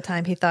is like the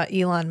time he thought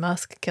Elon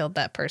Musk killed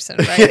that person,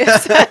 right?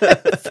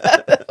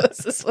 Is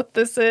this what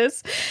this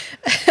is?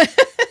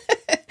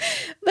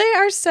 They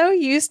are so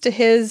used to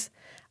his,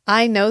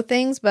 I know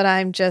things, but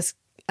I'm just,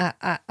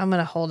 I'm going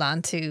to hold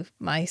on to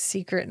my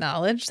secret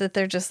knowledge that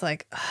they're just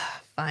like,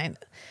 fine.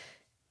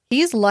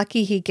 He's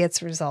lucky he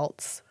gets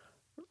results.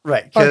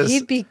 Right. Or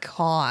he'd be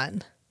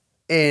gone.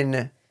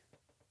 In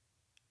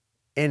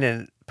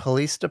a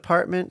police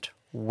department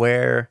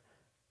where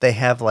they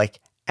have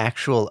like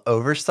actual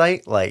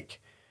oversight,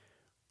 like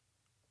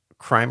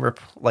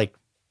like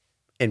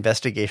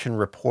investigation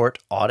report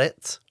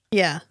audits.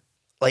 Yeah.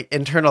 Like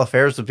internal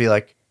affairs would be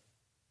like,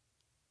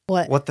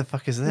 What the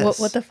fuck is this?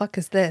 What the fuck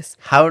is this?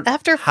 how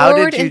After did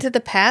Forward you- into the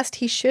Past,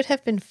 he should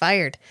have been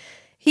fired.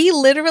 He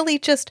literally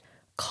just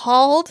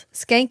called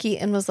Skanky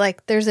and was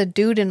like, there's a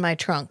dude in my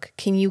trunk.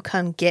 Can you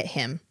come get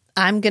him?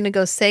 I'm going to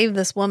go save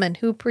this woman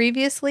who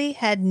previously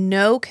had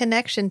no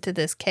connection to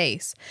this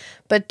case.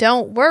 But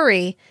don't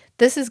worry,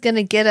 this is going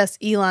to get us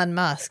Elon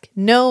Musk.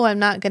 No, I'm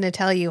not going to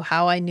tell you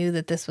how I knew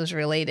that this was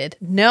related.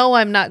 No,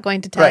 I'm not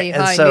going to tell you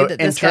how I knew that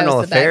this guy Internal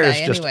was the bad Affairs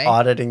guy just anyway.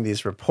 auditing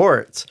these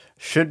reports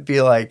should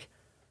be like,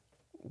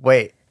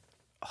 wait,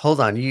 hold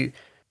on, you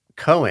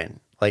Cohen,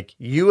 like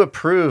you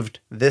approved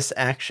this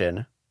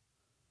action.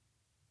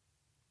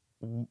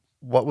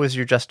 What was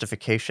your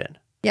justification?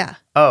 Yeah.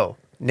 Oh,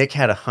 Nick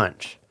had a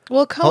hunch.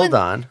 Well, Cohen, Hold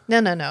on.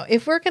 No.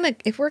 If we're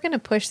gonna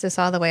push this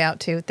all the way out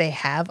to they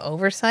have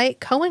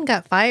oversight, Cohen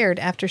got fired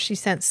after she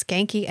sent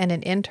Skanky and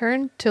an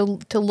intern to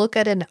look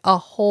at a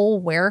whole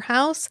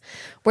warehouse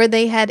where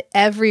they had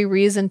every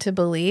reason to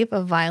believe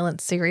a violent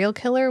serial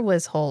killer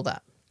was holed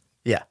up.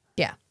 Yeah.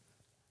 Yeah,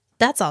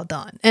 that's all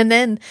done. And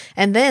then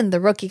the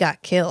rookie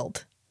got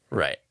killed.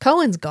 Right.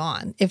 Cohen's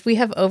gone. If we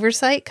have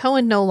oversight,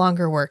 Cohen no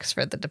longer works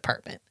for the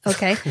department.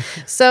 Okay,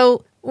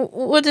 so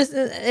we'll just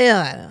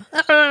no.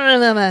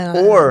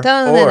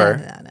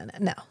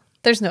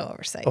 There's no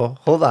oversight. Oh,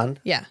 hold on.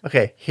 Yeah.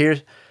 Okay.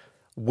 Here's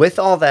with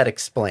all that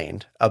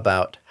explained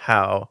about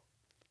how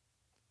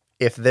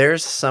if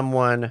there's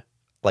someone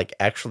like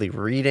actually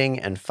reading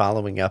and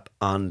following up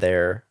on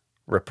their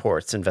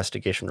reports,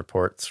 investigation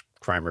reports,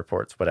 crime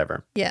reports,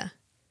 whatever. Yeah.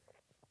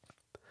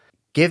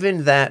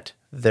 Given that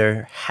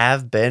there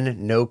have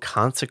been no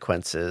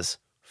consequences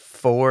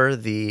for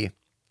the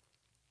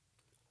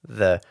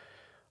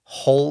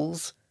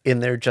holes in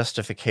their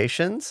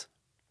justifications,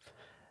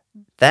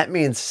 that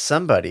means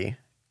somebody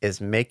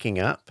is making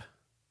up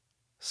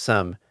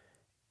some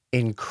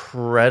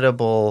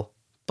incredible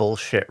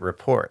bullshit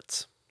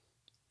reports.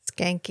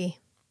 Skanky.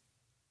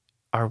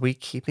 Are we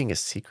keeping a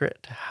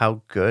secret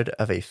how good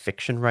of a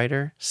fiction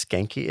writer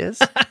Skanky is?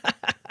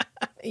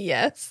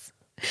 Yes.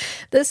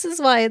 This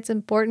is why it's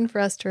important for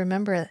us to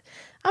remember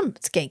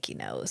Skanky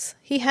knows.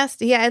 He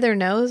either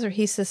knows or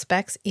he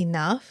suspects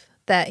enough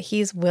that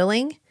he's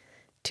willing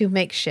to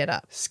make shit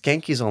up.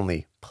 Skanky's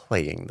only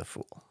playing the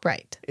fool.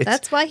 Right.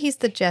 That's why he's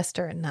the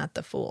jester and not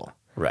the fool.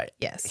 Right.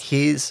 Yes.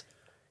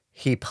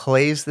 He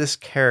plays this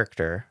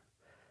character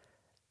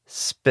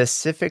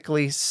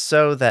specifically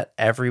so that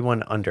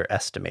everyone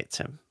underestimates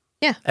him.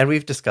 Yeah. And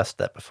we've discussed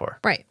that before.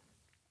 Right.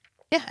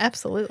 Yeah,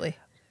 absolutely.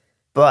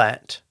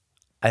 But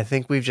I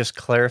think we've just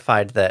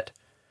clarified that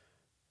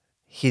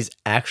he's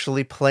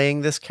actually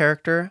playing this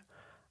character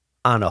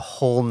on a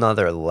whole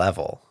nother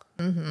level.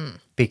 Mm-hmm.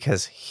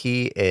 Because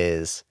he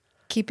is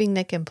keeping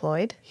Nick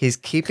employed. He's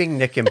keeping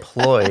Nick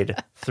employed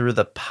through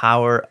the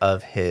power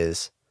of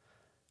his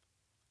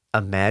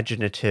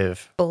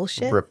imaginative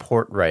bullshit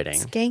report writing.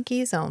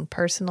 Skanky's own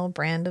personal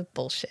brand of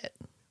bullshit.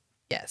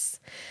 Yes.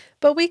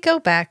 But we go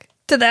back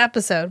to the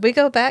episode. We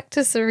go back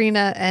to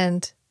Serena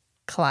and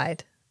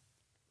Clyde.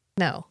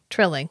 No,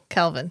 Trilling.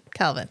 Calvin.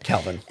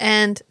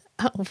 And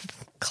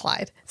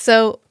Clyde.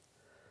 So,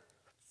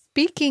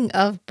 speaking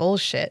of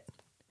bullshit,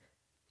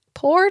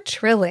 poor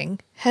Trilling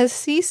has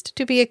ceased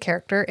to be a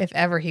character if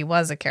ever he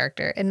was a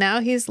character. And now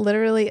he's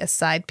literally a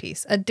side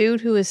piece. A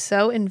dude who is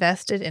so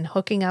invested in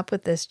hooking up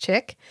with this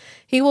chick,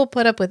 he will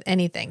put up with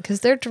anything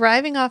because they're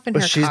driving off in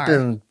her she's car.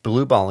 Been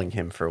blue-balling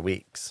him for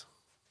weeks.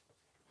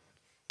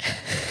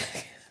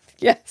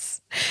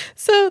 Yes.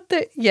 So,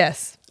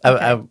 yes.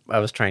 Okay. I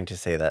was trying to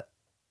say that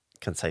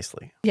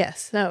concisely.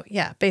 Yes. No.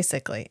 Yeah.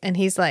 Basically. And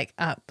he's like,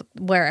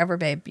 wherever,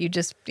 babe. You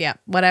just, yeah,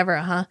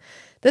 whatever.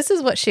 This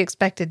is what she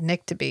expected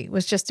Nick to be,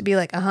 was just to be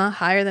like,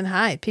 higher than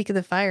high, peak of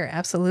the fire.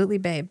 Absolutely,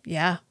 babe.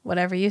 Yeah.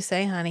 Whatever you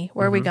say, honey.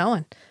 Where are we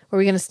going? Are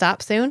we going to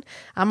stop soon?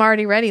 I'm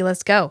already ready.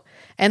 Let's go.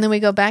 And then we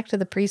go back to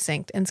the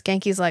precinct and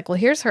Skanky's like, well,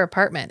 here's her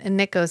apartment. And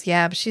Nick goes,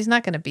 yeah, but she's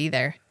not going to be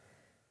there.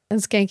 And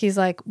Skanky's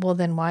like, well,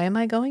 then why am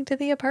I going to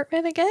the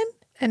apartment again?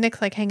 And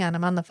Nick's like, hang on,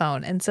 I'm on the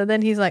phone. And so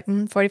then he's like,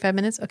 45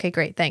 minutes? Okay,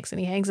 great, thanks. And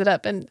he hangs it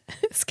up. And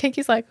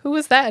Skanky's like, who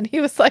was that? And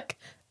he was like,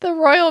 the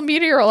Royal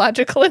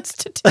Meteorological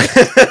Institute.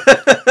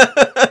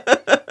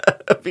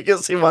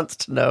 Because he wants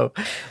to know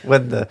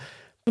when the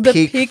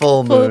peak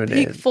full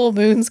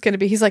moon's going to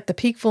be. He's like, the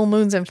peak full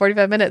moon's in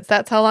 45 minutes.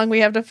 That's how long we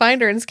have to find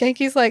her. And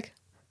Skanky's like,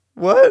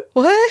 What?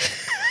 Do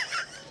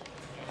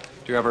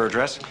you have her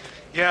address?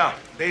 Yeah,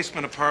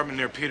 basement apartment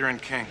near Peter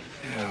and King.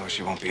 No,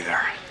 she won't be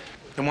there.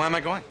 Then why am I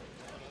going?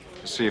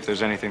 To see if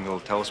there's anything that'll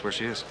tell us where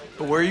she is.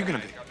 But where are you gonna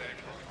be?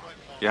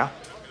 Yeah?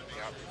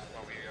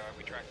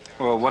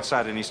 Well, what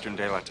side in Eastern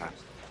Daylight Time?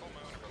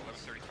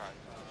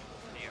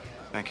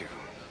 Thank you.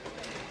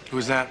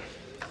 Who's that?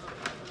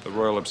 The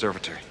Royal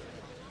Observatory.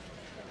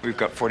 We've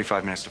got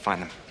 45 minutes to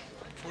find them.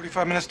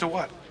 45 minutes to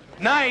what?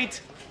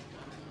 Night!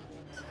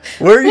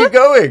 Where are you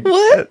going?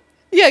 What?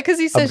 Yeah, because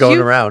he says I'm going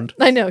around.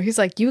 I know. He's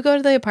like, you go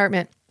to the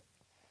apartment.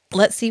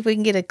 Let's see if we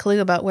can get a clue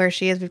about where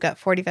she is. We've got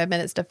 45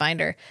 minutes to find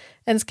her.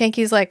 And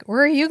Skanky's like,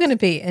 where are you going to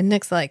be? And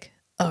Nick's like,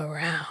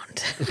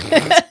 around.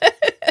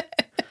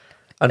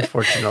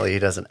 Unfortunately, he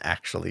doesn't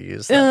actually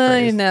use that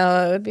I phrase.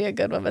 know, it would be a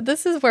good one. But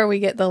this is where we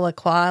get the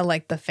LaCroix,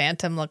 like the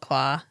Phantom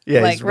LaCroix.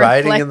 Yeah, like he's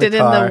riding in the reflected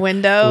car, in the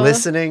window.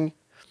 listening.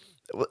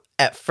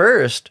 At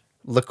first,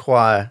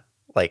 LaCroix,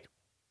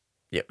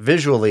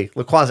 visually,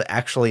 LaCroix is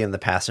actually in the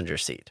passenger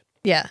seat.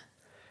 Yeah.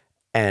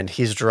 And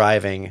he's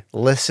driving,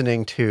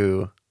 listening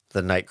to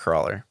the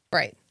Nightcrawler.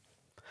 Right.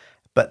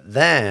 But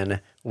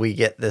then we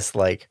get this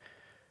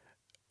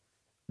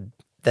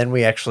then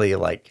we actually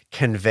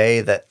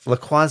convey that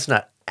LaCroix's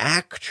not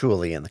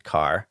actually in the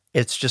car.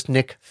 It's just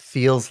Nick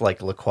feels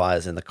like LaCroix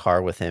is in the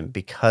car with him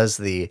because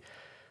the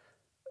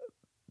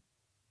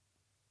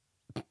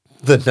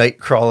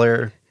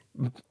Nightcrawler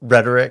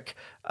rhetoric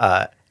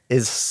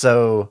is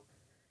so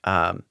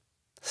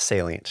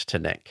salient to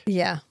Nick.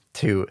 Yeah.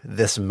 To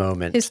this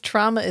moment. His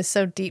trauma is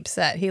so deep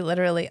set. He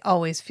literally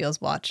always feels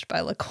watched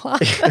by LaCroix.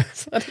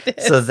 That's what it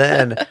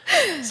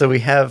is. So we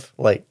have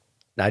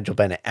Nigel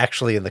Bennett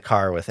actually in the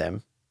car with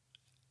him.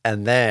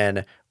 And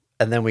then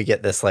we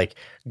get this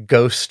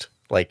ghost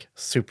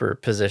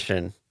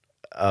superposition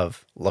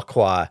of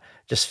LaCroix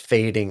just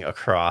fading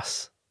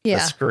across the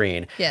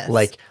screen. Yes.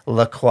 Like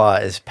LaCroix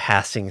is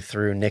passing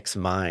through Nick's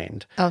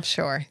mind. Oh,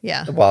 sure.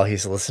 Yeah. While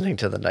he's listening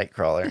to the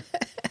Nightcrawler.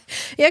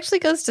 He actually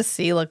goes to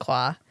see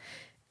LaCroix.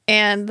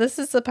 And this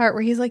is the part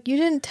where he's like, you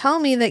didn't tell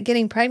me that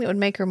getting pregnant would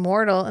make her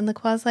mortal. And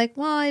LaCroix's like,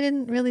 well, I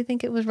didn't really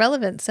think it was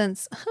relevant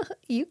since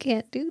you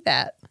can't do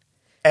that.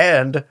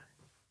 And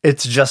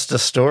it's just a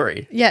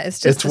story. Yeah, it's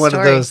just one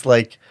of those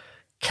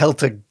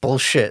Celtic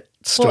bullshit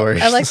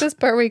stories. Well, I like this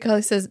part where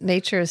he says,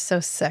 nature is so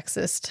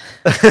sexist.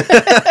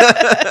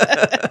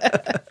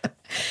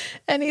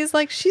 And he's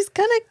like, she's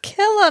going to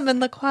kill him.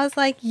 And LaCroix's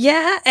like,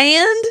 yeah,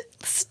 and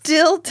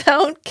still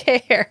don't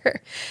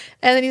care.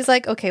 And then he's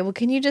like, okay, well,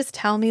 can you just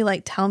tell me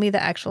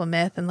the actual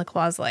myth? And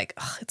LaCroix's like,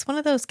 oh, it's one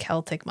of those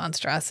Celtic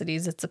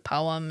monstrosities. It's a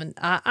poem. And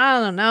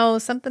I don't know,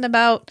 something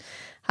about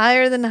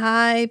higher than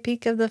high,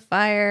 peak of the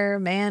fire,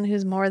 man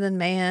who's more than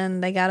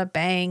man. They got a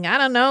bang. I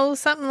don't know,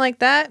 something like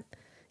that.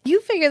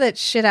 You figure that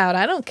shit out.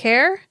 I don't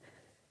care.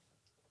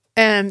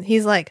 And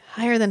he's like,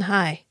 higher than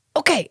high.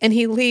 Okay. And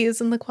he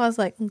leaves. And LaCroix's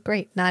like,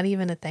 great. Not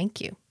even a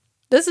thank you.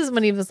 This is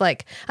when he was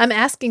like, I'm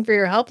asking for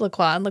your help,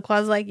 LaCroix. And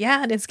LaCroix's like,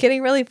 yeah, and it's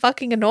getting really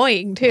fucking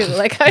annoying too.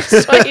 I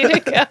just want you to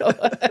go.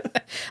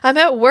 I'm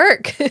at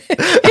work.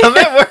 I'm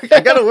at work.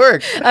 I gotta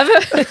work.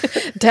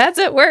 Dad's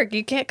at work.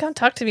 You can't come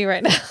talk to me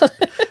right now.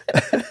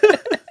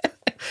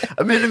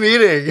 I'm in a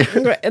meeting.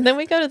 And then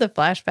we go to the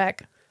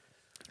flashback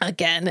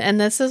again. And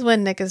this is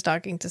when Nick is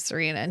talking to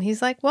Serena. And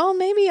he's like, well,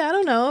 maybe, I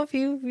don't know, if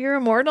you're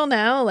immortal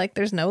now,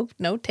 there's no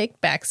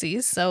take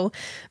backsies. So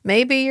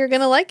maybe you're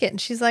going to like it.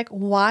 And she's like,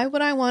 why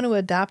would I want to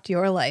adopt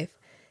your life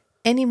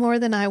any more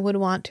than I would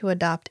want to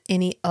adopt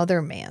any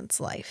other man's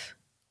life?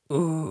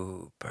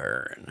 Ooh,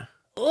 burn.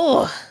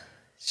 Oh,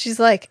 she's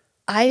like,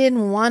 I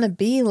didn't want to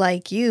be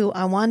like you.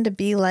 I wanted to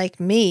be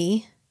like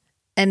me.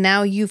 And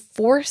now you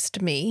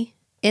forced me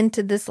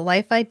into this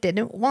life I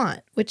didn't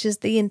want, which is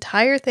the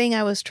entire thing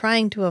I was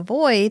trying to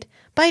avoid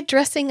by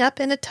dressing up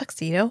in a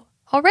tuxedo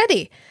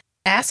already.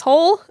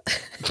 Asshole.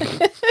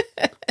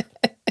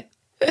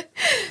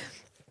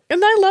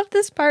 And I love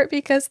this part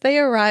because they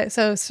arrive.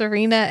 So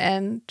Serena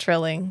and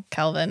Trilling,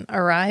 Kelvin,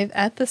 arrive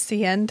at the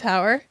CN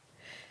Tower.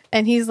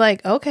 And he's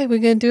like, okay, we're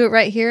going to do it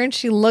right here. And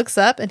she looks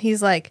up and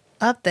he's like,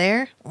 up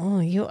there?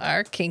 Oh, you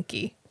are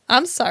kinky.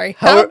 I'm sorry.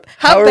 How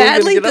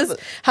badly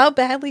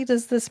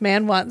does this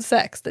man want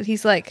sex that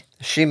he's like?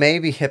 She may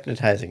be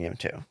hypnotizing him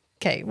too.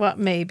 Okay, well,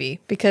 maybe,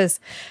 because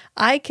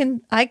I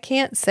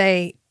can't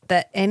say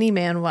that any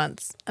man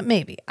wants.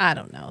 Maybe, I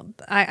don't know.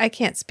 I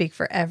can't speak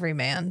for every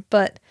man,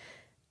 but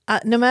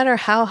no matter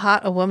how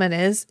hot a woman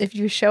is, if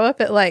you show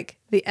up at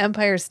the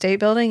Empire State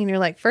Building and you're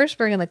like, first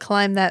we're going to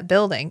climb that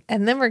building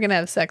and then we're going to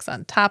have sex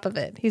on top of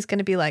it, he's going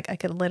to be like, I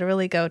could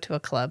literally go to a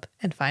club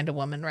and find a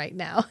woman right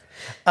now.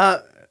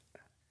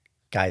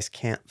 Guys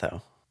can't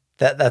though.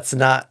 That's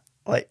not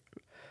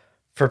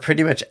for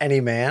pretty much any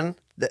man.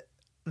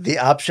 The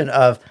option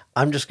of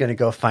I'm just going to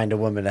go find a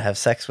woman to have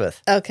sex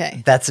with.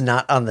 Okay, that's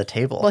not on the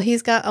table. Well,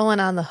 he's got Owen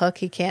on the hook.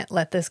 He can't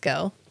let this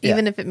go,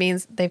 even if it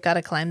means they've got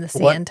to climb the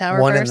CN Tower.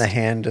 One first. in the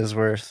hand is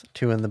worth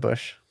two in the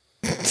bush.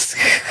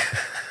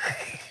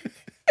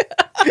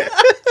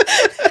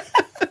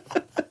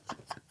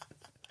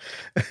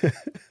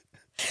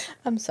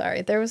 I'm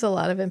sorry. There was a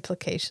lot of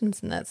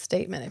implications in that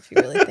statement, if you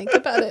really think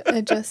about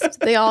it.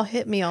 They all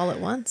hit me all at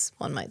once,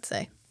 one might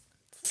say.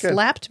 Good.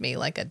 Slapped me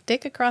like a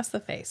dick across the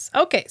face.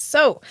 Okay,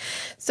 so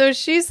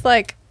she's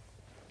like,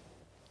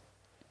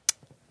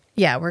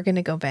 yeah, we're going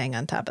to go bang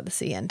on top of the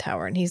CN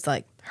Tower. And he's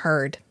like,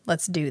 heard,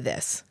 let's do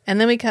this. And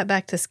then we cut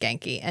back to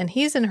Skanky, and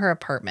he's in her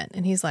apartment.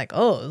 And he's like,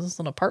 oh, is this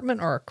an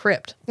apartment or a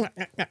crypt?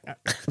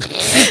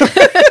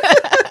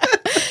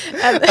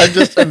 I'm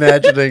just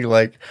imagining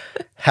like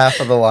half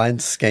of the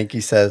lines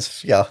Skanky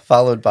says, yeah,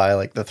 followed by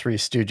like the Three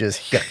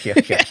Stooges.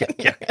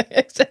 Yeah.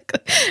 Exactly.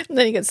 And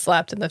then he gets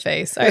slapped in the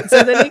face. All right,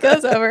 so then he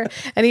goes over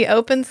and he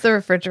opens the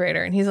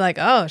refrigerator and he's like,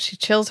 oh, she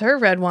chills her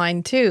red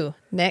wine too,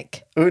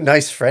 Nick. Ooh,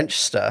 nice French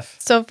stuff.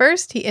 So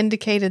first he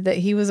indicated that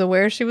he was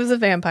aware she was a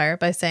vampire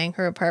by saying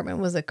her apartment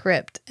was a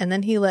crypt. And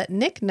then he let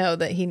Nick know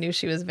that he knew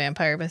she was a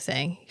vampire by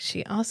saying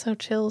she also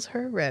chills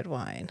her red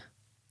wine.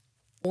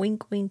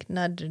 Wink, wink,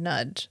 nudge,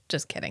 nudge.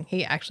 Just kidding.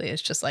 He actually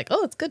is just like,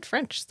 oh, it's good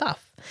French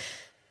stuff.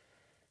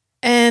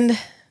 And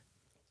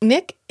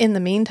Nick, in the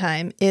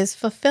meantime, is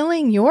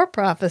fulfilling your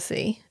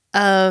prophecy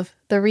of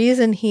the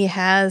reason he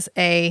has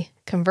a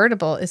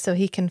convertible is so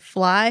he can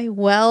fly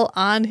well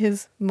on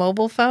his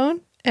mobile phone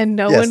and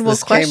no one will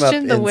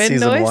question the wind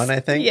season noise. 1,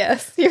 I think.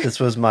 Yes. This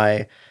was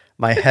my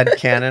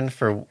headcanon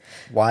for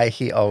why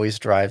he always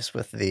drives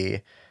with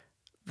the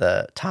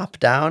top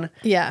down.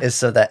 Yeah. Is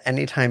so that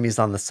anytime he's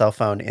on the cell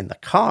phone in the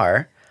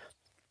car,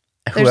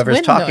 There's whoever's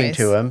wind talking noise.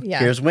 to him Yeah.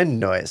 hears wind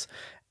noise.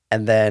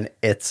 And then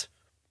it's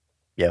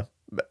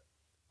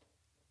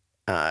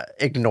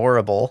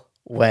ignorable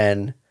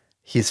when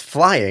he's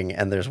flying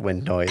and there's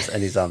wind noise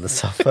and he's on the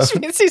cell phone. Which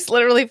means he's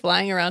literally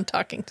flying around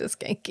talking to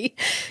Skanky.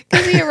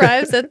 Because he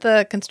arrives at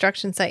the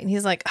construction site and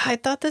he's like, I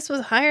thought this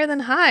was higher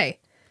than high.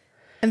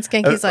 And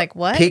Skanky's like,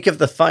 what? Peak of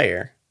the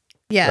fire.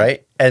 Yeah.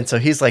 Right? And so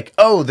he's like,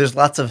 oh, there's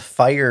lots of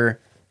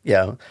fire,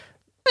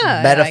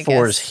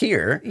 metaphors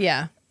here.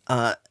 Yeah.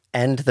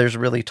 And there's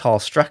really tall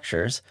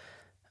structures.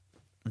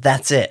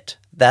 That's it.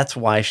 That's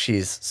why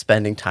she's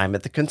spending time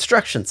at the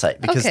construction site,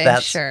 because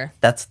Okay,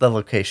 that's the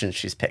location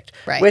she's picked.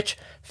 Right. Which,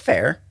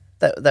 fair.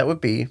 That would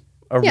be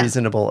a Yeah.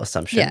 reasonable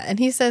assumption. Yeah. And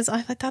he says,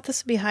 I thought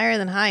this would be higher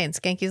than high. And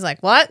Skanky's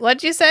like, what?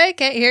 What'd you say?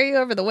 Can't hear you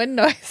over the wind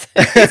noise.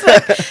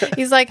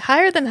 he's like,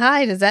 higher than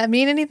high. Does that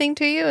mean anything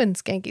to you? And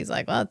Skanky's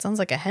like, well, it sounds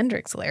like a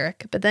Hendrix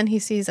lyric. But then he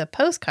sees a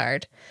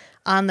postcard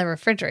on the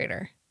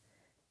refrigerator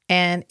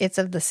and it's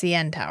of the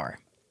CN Tower.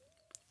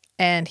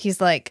 And he's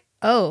like,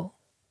 oh,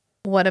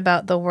 what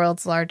about the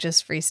world's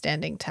largest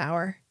freestanding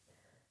tower?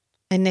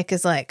 And Nick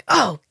is like,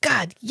 oh,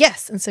 God,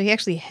 yes. And so he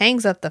actually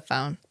hangs up the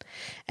phone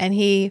and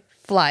he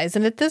flies.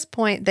 And at this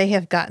point, they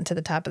have gotten to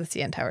the top of the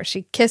CN Tower.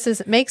 She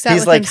kisses, makes out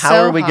He's with like, him how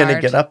so are we going to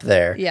hard. get up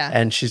there? Yeah.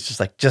 And she's just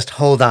like, just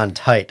hold on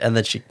tight. And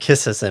then she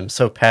kisses him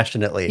so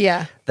passionately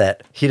Yeah.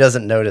 that he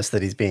doesn't notice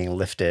that he's being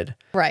lifted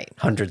Right.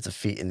 hundreds of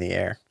feet in the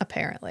air.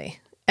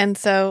 Apparently. And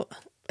so,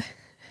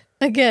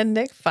 again,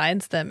 Nick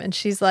finds them and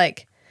she's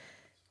like,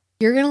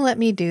 you're going to let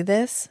me do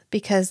this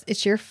because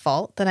it's your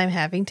fault that I'm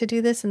having to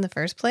do this in the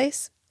first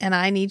place. And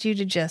I need you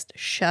to just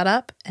shut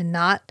up and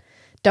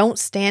don't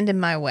stand in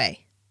my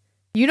way.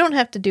 You don't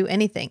have to do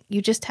anything.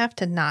 You just have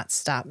to not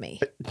stop me.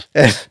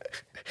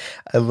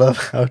 I love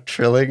how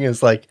Trilling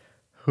is like,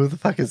 who the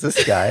fuck is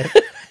this guy?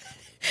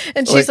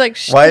 And she's like,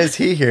 why is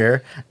he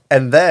here?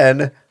 And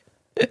then,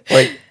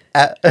 like,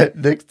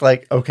 Nick's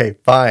like, okay,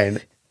 fine.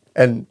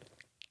 And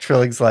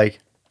Trilling's like,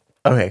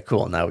 okay,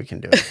 cool. Now we can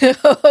do it.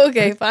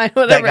 Okay, fine,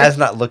 whatever. That guy's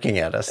not looking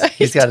at us.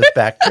 He's got his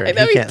back turned. I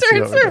know, he can't see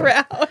turns what we're doing.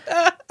 around.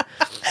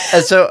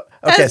 And so,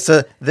 okay,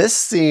 so this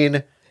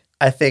scene,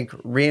 I think,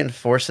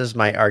 reinforces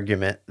my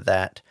argument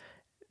that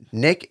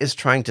Nick is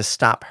trying to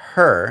stop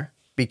her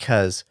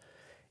because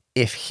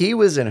if he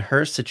was in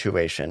her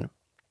situation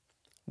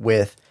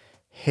with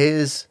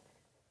his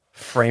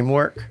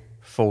framework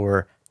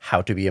for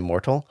how to be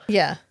immortal,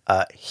 Yeah.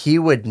 he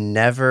would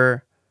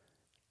never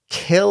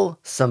kill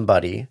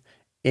somebody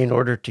in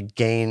order to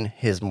gain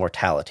his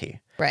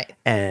mortality. Right.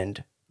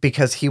 And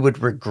because he would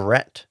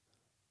regret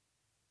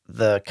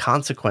the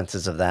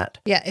consequences of that.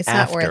 Yeah, it's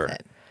after. not worth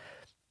it.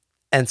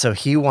 And so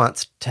he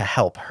wants to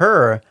help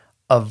her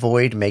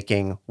avoid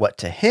making what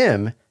to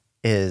him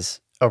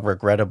is a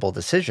regrettable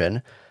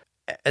decision.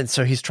 And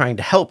so he's trying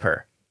to help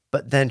her.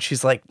 But then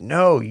she's like,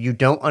 no, you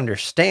don't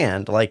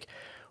understand. Like,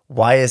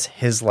 why is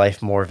his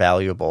life more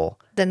valuable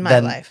Than my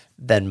life?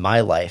 Than my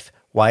life?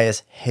 Why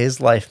is his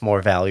life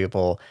more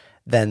valuable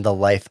than the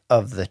life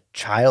of the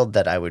child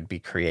that I would be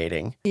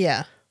creating?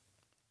 Yeah.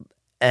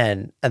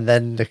 And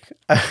then Nick,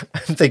 I'm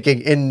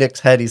thinking in Nick's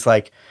head, he's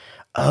like,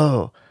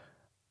 oh,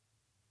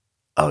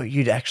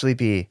 you'd actually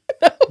be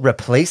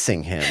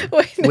replacing him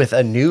with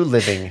a new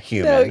living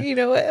human. No, you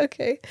know what?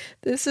 Okay.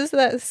 This is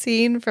that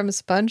scene from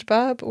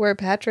SpongeBob where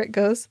Patrick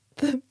goes,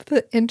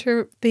 the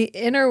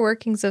inner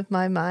workings of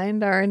my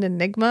mind are an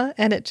enigma,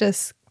 and it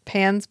just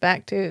pans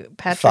back to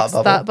Patrick's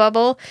thought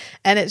bubble,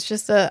 and it's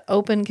just an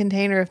open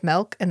container of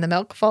milk, and the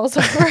milk falls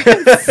over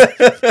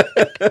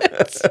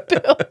and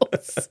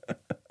spills.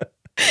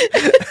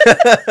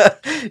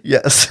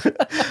 Yes.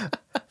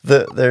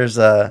 There's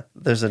an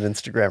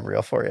Instagram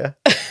reel for you.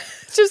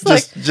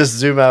 Just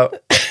zoom out.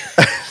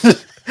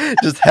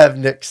 Just have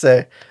Nick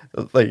say,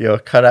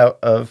 like, cut out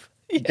of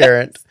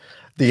Garrett,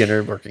 the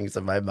inner workings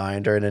of my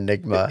mind are an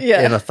enigma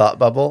in a thought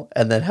bubble,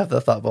 and then have the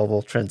thought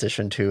bubble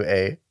transition to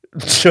a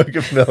jug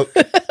of milk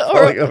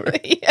falling over.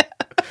 Yeah.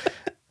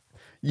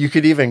 You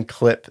could even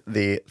clip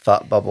the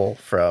thought bubble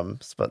from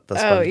the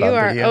SpongeBob you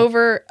are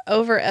video.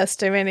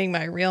 overestimating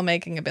my reel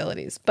making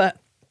abilities. But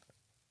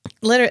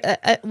Literally,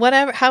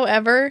 whatever,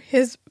 however,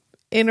 his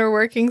inner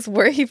workings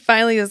were, he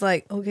finally was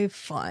like, okay,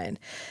 fine.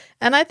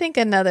 And I think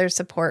another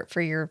support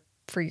for your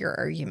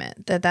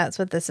argument that's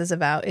what this is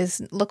about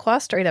is Lacroix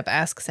straight up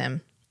asks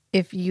him,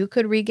 if you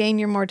could regain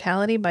your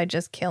mortality by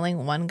just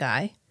killing one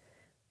guy,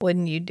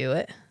 wouldn't you do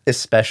it?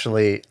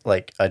 Especially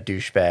like a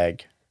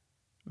douchebag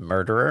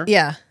murderer.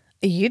 Yeah,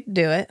 you'd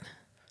do it.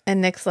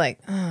 And Nick's like,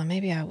 oh,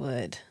 maybe I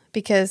would.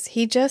 Because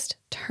he just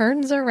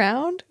turns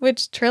around,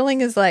 which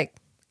Trilling is like,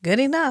 good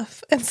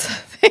enough. And so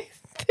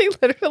they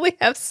literally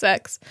have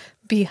sex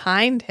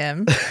behind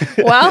him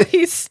while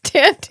he's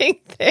standing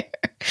there.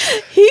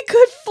 He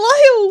could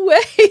fly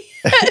away.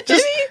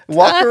 Just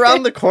walk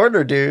around the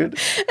corner, dude. And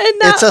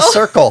it's a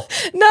circle.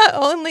 Not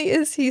only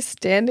is he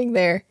standing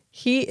there,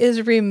 he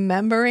is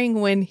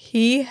remembering when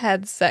he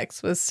had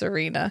sex with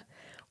Serena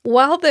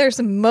while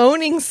there's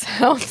moaning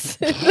sounds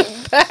in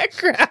the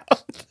background.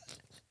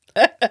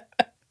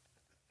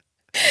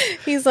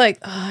 He's like,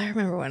 oh, I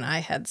remember when I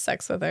had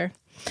sex with her.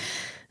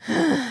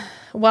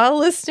 While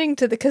listening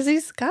to because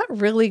he's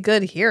got really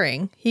good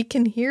hearing. He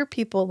can hear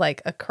people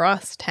like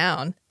across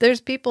town.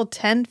 There's people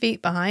 10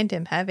 feet behind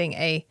him having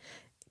a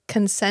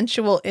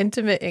consensual,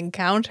 intimate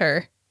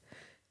encounter.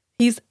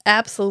 He's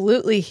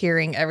absolutely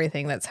hearing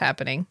everything that's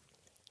happening.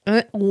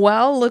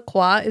 While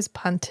Lacroix is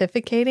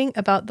pontificating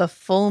about the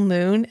full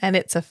moon and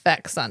its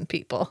effects on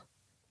people.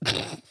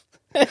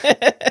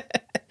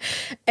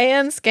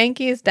 And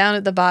Skanky is down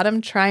at the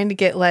bottom trying to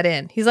get let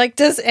in. He's like,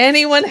 does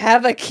anyone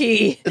have a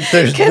key?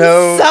 There's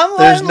no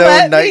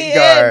night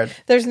guard.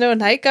 There's no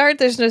night guard.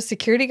 There's no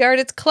security guard.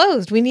 It's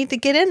closed. We need to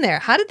get in there.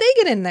 How did they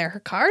get in there?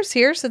 Her car's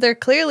here, so they're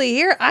clearly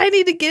here. I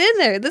need to get in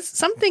there.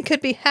 Something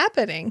could be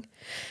happening.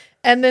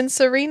 And then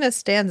Serena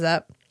stands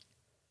up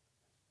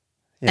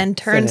and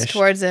turns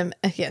towards him.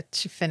 Yeah,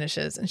 she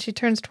finishes. And she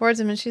turns towards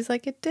him and she's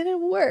like, it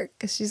didn't work.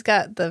 Because she's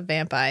got the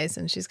vamp eyes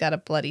and she's got a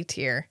bloody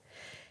tear.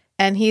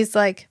 And he's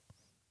like,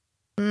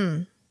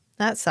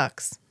 that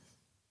sucks.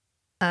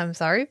 I'm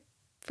sorry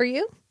for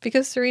you.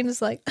 Because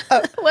Serena's like,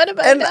 what have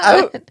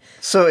I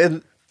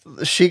done?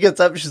 She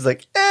gets up and she's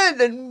like, it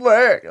didn't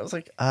work. I was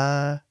like,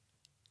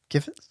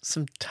 give it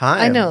some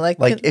time. I know. Like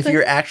if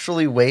you're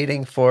actually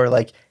waiting for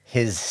like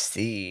his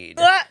seed.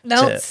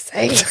 Don't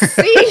say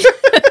seed.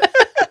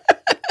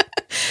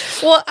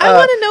 Well, I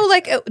want to know,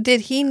 like,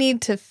 did he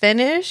need to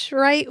finish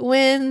right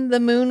when the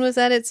moon was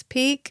at its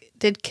peak?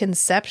 Did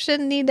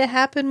conception need to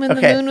happen when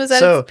the moon was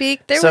at its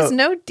peak? There was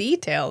no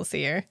details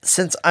here.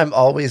 Since I'm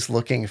always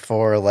looking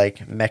for,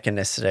 like,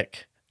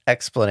 mechanistic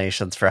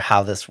explanations for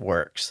how this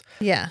works.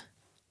 Yeah.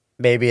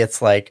 Maybe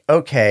it's like,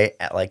 okay,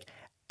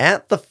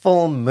 at the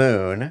full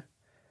moon,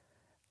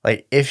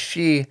 like, if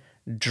she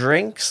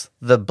drinks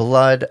the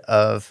blood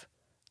of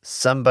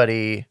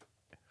somebody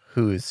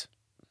who's,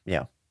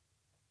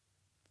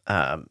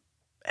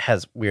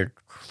 has weird,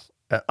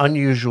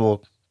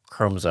 unusual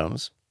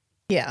chromosomes.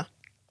 Yeah.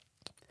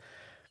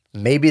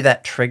 Maybe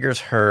that triggers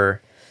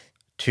her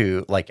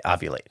to like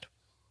ovulate.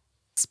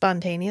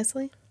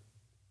 Spontaneously?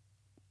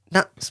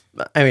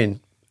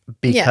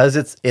 Because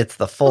it's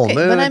the full moon.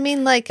 But I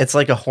mean, like, it's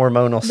like a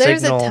hormonal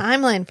there's signal. There's a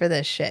timeline for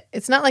this shit.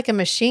 It's not like a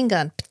machine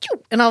gun,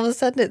 and all of a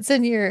sudden it's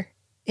in your.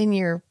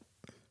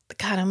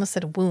 God, I almost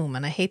said womb,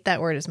 and I hate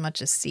that word as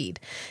much as seed.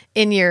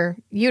 In your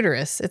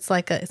uterus, it's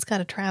like it's got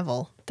to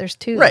travel. There's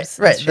tubes.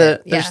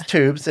 Right. There's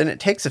tubes, and it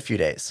takes a few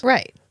days.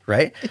 Right.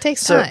 It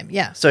takes time.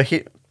 Yeah. So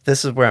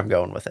this is where I'm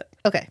going with it.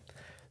 Okay.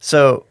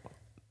 So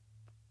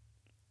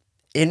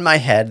in my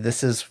head,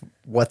 this is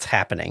what's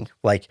happening.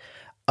 Like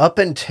up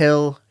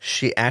until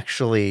she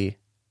actually,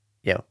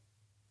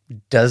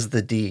 does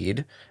the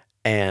deed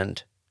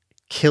and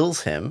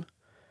kills him,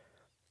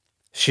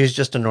 she's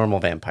just a normal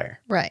vampire.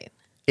 Right.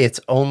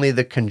 It's only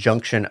the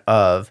conjunction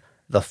of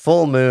the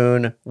full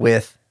moon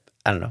with,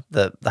 I don't know,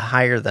 the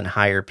higher than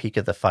higher peak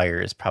of the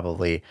fire is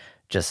probably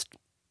just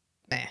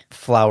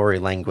flowery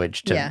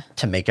language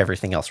to make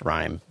everything else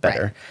rhyme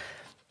better. Right.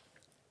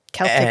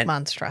 Celtic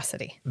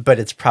monstrosity. But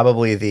it's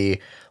probably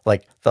the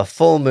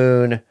full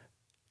moon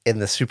in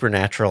the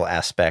supernatural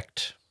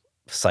aspect,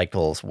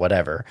 cycles,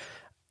 whatever,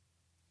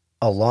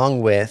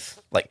 along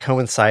with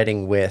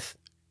coinciding with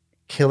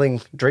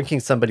drinking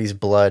somebody's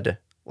blood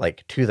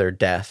to their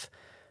death,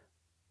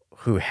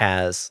 who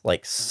has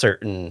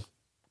certain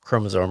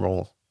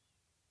chromosomal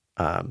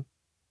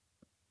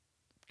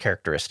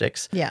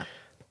characteristics. Yeah.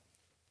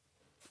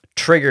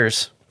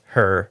 Triggers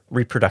her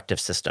reproductive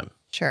system.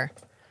 Sure.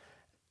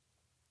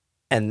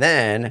 And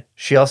then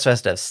she also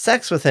has to have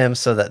sex with him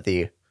so that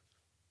the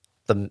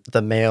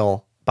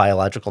male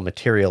biological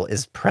material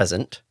is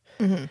present.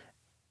 Mm-hmm.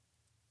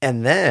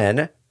 And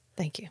then,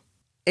 thank you.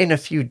 In a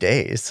few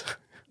days,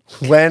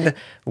 when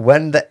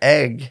the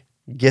egg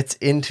gets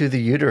into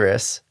the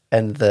uterus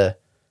and the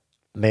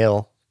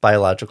male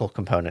biological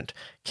component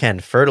can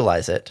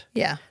fertilize it.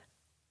 Yeah.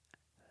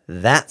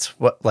 That's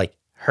what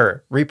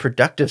her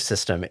reproductive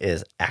system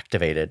is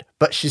activated,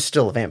 but she's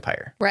still a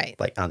vampire. Right.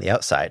 On the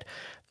outside.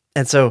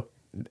 And so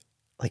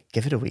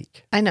give it a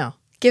week. I know.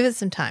 Give it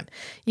some time.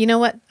 You know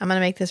what? I'm going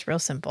to make this real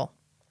simple.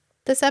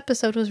 This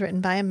episode was written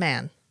by a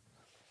man.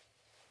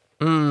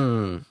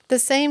 The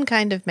same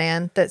kind of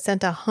man that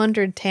sent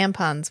 100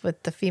 tampons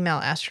with the female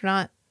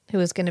astronaut who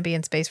was going to be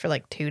in space for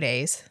like 2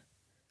 days.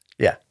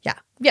 Yeah.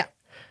 Yeah.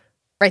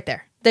 Right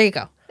there. There you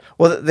go.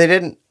 Well, they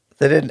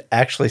didn't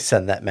actually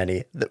send that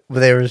many.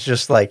 They was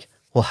just like,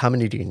 well, how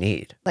many do you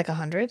need? Like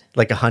 100?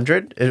 Like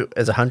 100?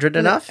 Is 100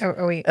 enough?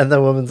 Are we... And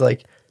the woman's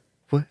like,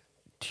 what?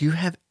 Do you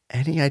have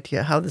any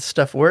idea how this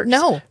stuff works?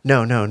 No.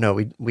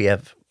 No.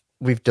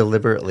 We've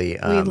deliberately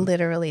we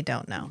literally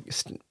don't know.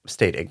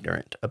 Stayed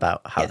ignorant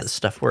about how this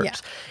stuff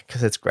works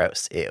because it's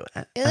gross. Ew.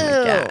 Oh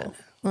my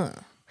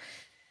God.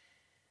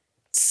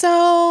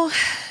 So,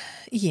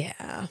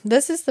 yeah,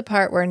 this is the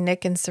part where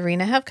Nick and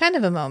Serena have kind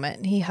of a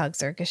moment. He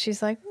hugs her because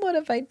she's like, what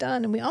have I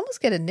done? And we almost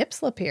get a nip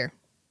slip here.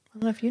 I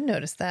don't know if you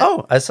noticed that.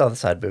 Oh, I saw the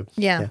side boob.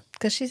 Yeah,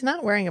 because she's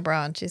not wearing a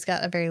bra and she's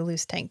got a very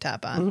loose tank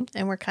top on.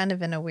 And we're kind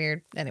of in a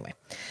weird... Anyway.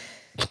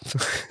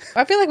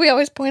 I feel like we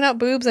always point out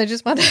boobs. I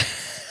just want to...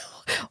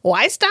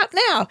 Why stop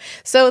now?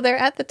 So they're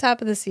at the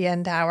top of the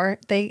CN Tower.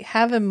 They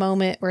have a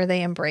moment where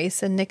they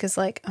embrace and Nick is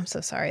like, I'm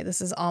so sorry. This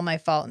is all my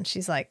fault. And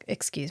she's like,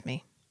 excuse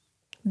me.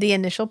 The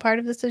initial part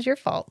of this is your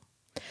fault,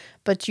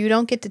 but you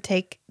don't get to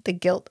take the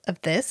guilt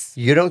of this.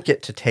 You don't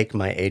get to take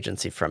my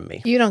agency from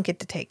me. You don't get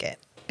to take it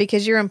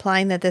because you're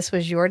implying that this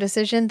was your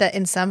decision,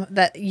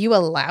 that you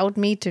allowed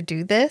me to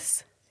do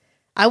this.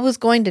 I was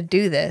going to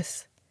do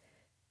this.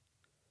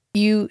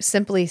 You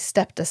simply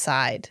stepped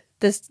aside.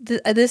 This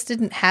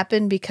didn't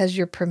happen because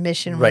your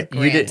permission was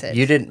granted.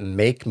 You didn't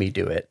make me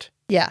do it.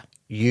 Yeah.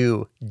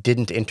 You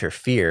didn't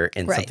interfere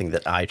in something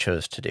that I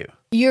chose to do.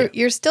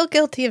 You're still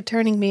guilty of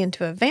turning me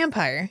into a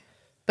vampire,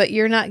 but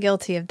you're not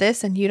guilty of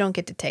this, and you don't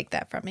get to take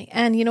that from me.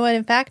 And you know what?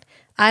 In fact,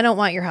 I don't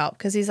want your help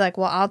because he's like,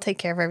 well, I'll take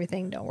care of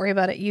everything. Don't worry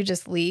about it. You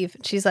just leave.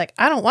 She's like,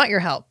 I don't want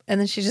your help. And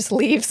then she just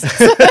leaves so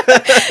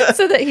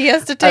that he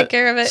has to take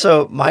care of it.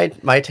 So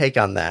my take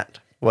on that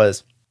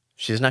was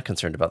she's not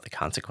concerned about the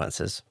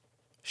consequences.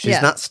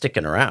 She's not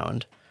sticking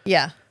around.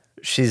 Yeah.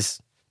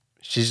 She's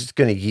just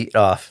going to yeet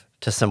off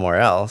to somewhere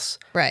else.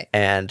 Right.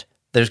 And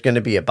there's going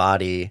to be a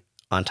body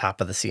on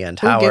top of the CN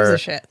Tower. Who gives a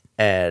shit?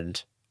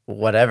 And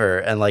whatever.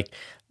 And like,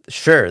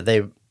 sure,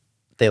 they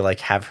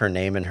like have her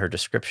name in her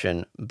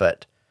description,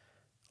 but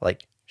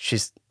like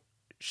she's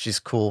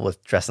cool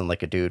with dressing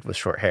like a dude with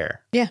short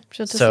hair. Yeah,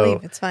 she'll just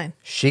leave. It's fine.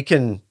 She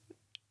can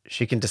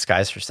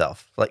disguise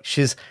herself. Like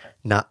she's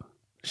not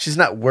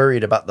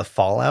worried about the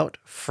fallout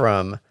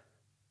from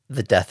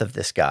the death of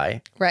this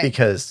guy. Right.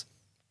 Because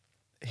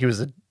he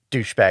was a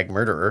douchebag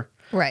murderer.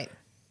 Right.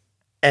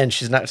 And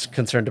she's not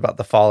concerned about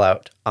the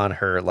fallout on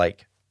her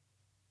like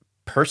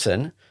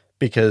person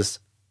because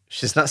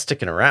she's not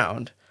sticking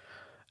around.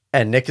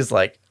 And Nick is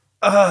like,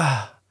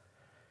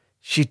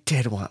 she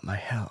did want my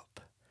help.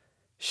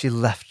 She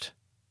left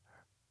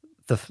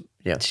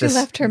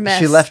left her mess.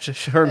 She left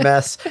her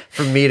mess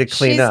for me to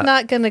clean up. She's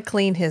not going to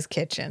clean his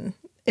kitchen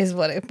is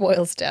what it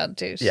boils down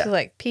to. She's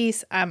like,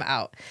 peace, I'm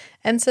out.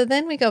 And so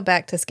then we go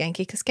back to Skanky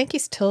because Skanky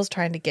still's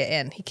trying to get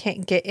in. He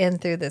can't get in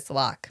through this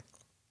lock.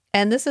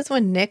 And this is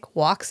when Nick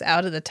walks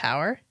out of the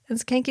tower. And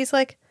Skanky's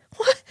like,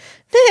 what?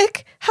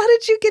 Nick, how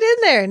did you get in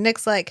there? And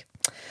Nick's like,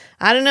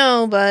 I don't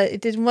know,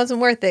 but it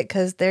wasn't worth it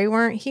because they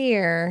weren't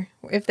here.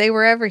 If they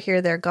were ever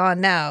here, they're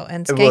gone now.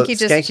 And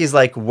Skanky's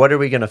like, what are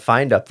we going to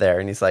find up there?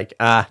 And he's like,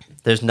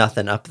 there's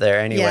nothing up there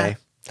anyway.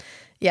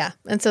 Yeah.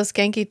 And so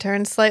Skanky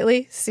turns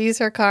slightly, sees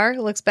her car,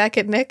 looks back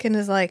at Nick and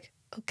is like,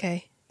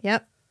 okay,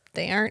 yep,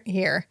 they aren't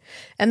here.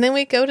 And then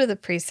we go to the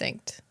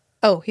precinct.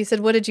 Oh, he said,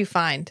 what did you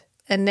find?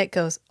 And Nick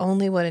goes,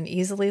 only what an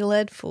easily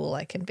led fool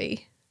I can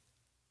be.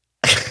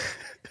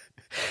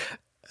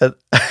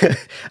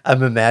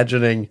 I'm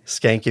imagining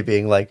Skanky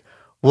being like,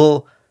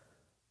 well,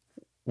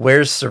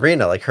 where's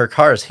Serena? Like, her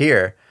car's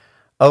here.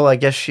 Oh, I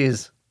guess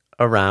she's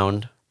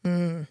around.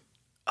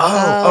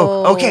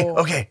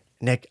 Okay.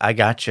 Nick, I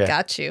got you.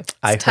 Got you.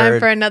 It's time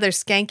for another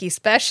Skanky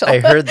special. I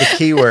heard the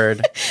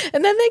keyword.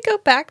 And then they go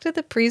back to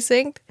the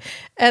precinct.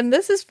 And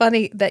this is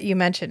funny that you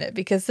mention it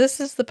because this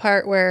is the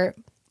part where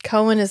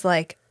Cohen is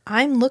like,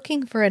 I'm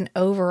looking for an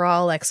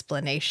overall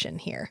explanation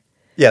here.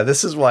 Yeah,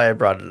 this is why I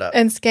brought it up.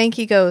 And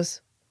Skanky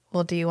goes,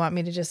 well, do you want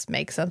me to just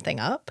make something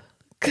up?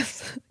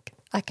 Because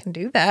I can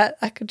do that.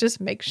 I could just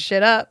make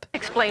shit up.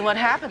 Explain what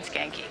happened,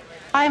 Skanky.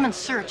 I am in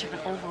search of an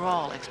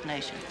overall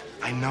explanation.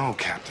 I know,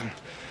 Captain.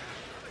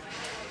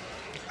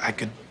 I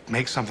could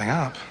make something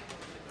up.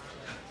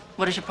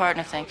 What does your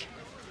partner think?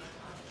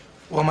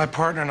 Well, my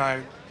partner and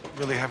I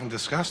really haven't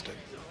discussed it.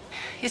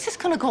 Is this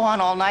going to go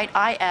on all night?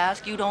 I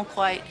ask, you don't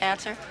quite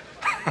answer.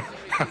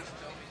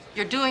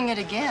 You're doing it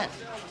again.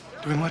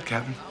 Doing what,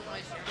 Captain?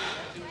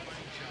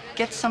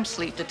 Get some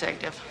sleep,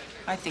 Detective.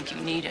 I think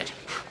you need it.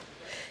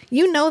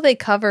 You know they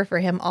cover for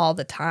him all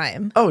the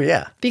time. Oh,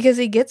 yeah. Because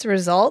he gets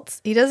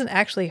results. He doesn't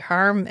actually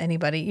harm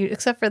anybody,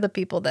 except for the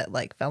people that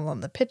like fell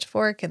on the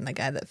pitchfork and the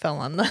guy that fell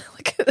on the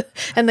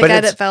and the guy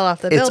that fell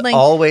off the building.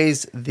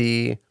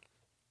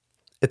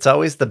 It's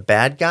always the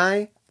bad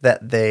guy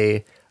that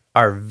they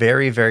are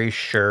very, very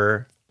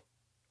sure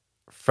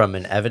from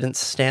an evidence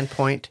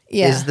standpoint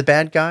is the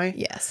bad guy.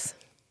 Yes.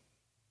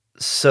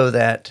 So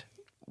that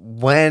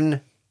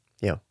when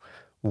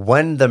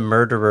when the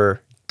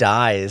murderer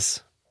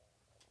dies,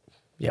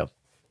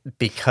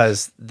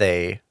 because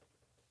they,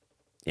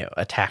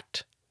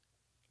 attacked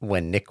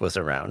when Nick was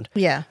around.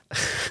 Yeah.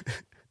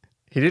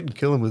 He didn't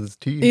kill him with his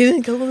teeth. He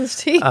didn't kill him with his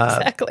teeth,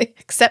 exactly.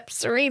 Except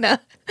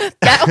Serena.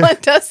 That one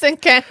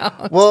doesn't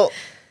count. Well,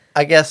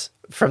 I guess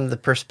from the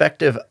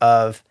perspective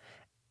of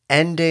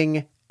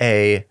ending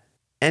the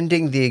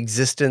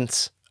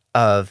existence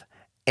of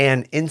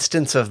an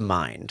instance of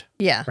mind.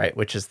 Yeah. Right,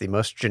 which is the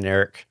most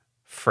generic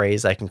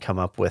phrase I can come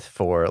up with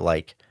for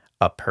like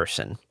a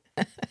person.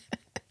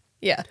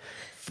 Yeah.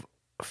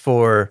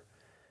 For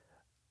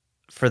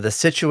the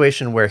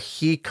situation where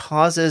he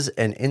causes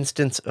an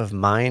instance of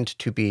mind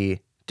to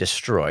be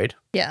destroyed.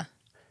 Yeah.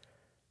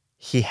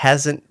 He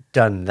hasn't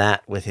done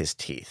that with his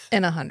teeth.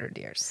 In 100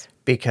 years.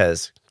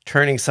 Because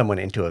turning someone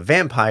into a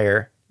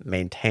vampire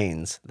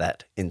maintains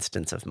that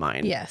instance of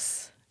mind.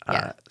 Yes.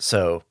 Yeah.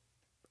 So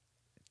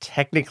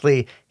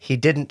technically, he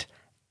didn't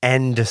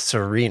end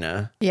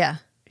Serena. Yeah.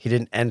 He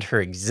didn't end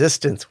her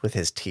existence with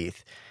his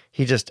teeth.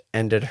 He just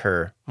ended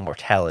her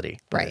mortality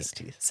with his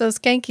teeth. So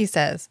Skanky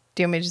says,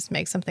 do you want me to just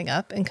make something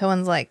up? And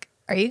Cohen's like,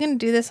 are you going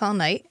to do this all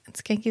night? And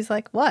Skanky's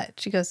like, what?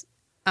 She goes,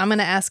 I'm going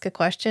to ask a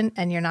question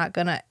and you're not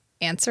going to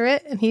answer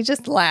it. And he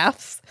just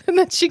laughs. And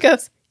then she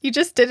goes, you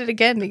just did it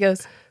again. And he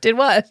goes, did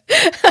what?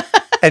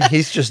 And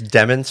he's just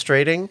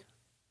demonstrating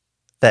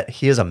that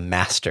he is a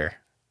master.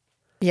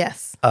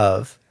 Yes.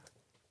 Of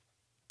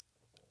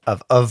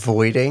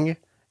avoiding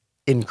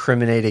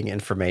incriminating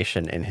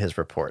information in his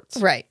reports.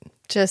 Right.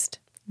 Just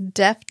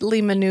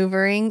deftly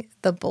maneuvering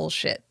the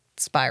bullshit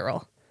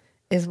spiral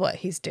is what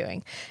he's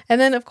doing. And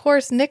then, of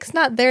course, Nick's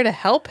not there to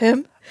help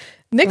him.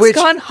 Nick's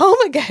gone home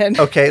again.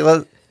 Okay,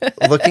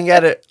 looking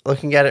at it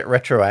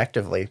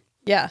retroactively.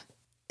 Yeah.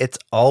 It's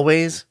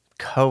always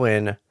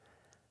Cohen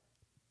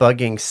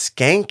bugging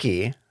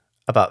Skanky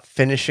about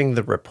finishing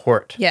the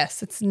report.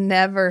 Yes, it's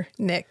never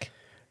Nick.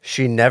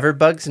 She never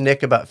bugs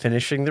Nick about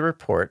finishing the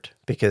report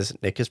because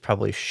Nick is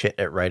probably shit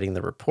at writing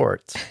the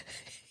reports.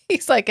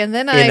 He's like, and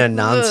then in a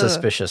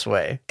non-suspicious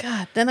way.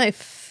 God, then I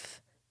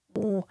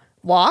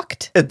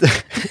walked.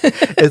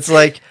 It's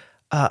like,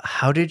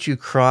 how did you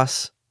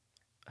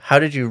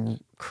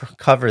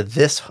cover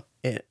this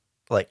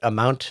like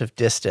amount of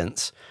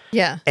distance?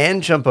 Yeah.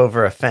 And jump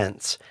over a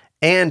fence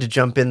and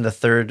jump in the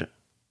third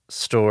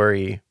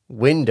story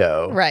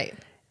window. Right.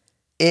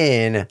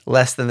 In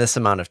less than this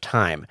amount of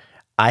time.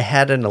 I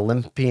had an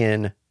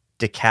Olympian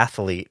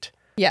decathlete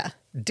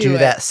do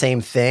that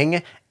same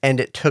thing, and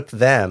it took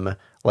them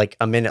like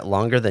a minute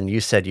longer than you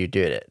said you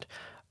did it.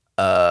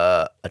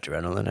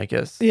 Adrenaline, I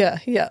guess. Yeah.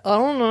 I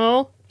don't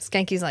know.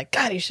 Skanky's like,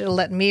 God, he should have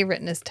let me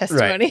written his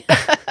testimony.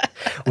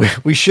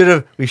 Right. we should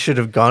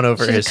have gone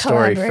over his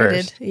story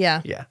first.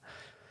 Yeah.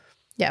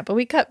 But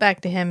we cut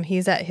back to him.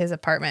 He's at his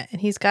apartment,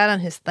 and he's got on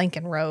his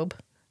thinking robe.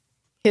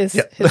 His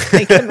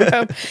thinking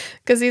robe,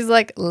 because he's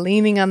like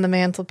leaning on the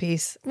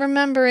mantelpiece,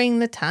 remembering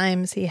the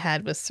times he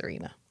had with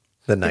Serena.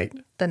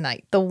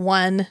 The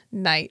one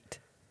night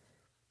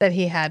that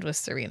he had with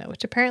Serena,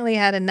 which apparently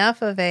had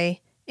enough of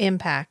a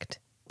impact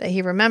that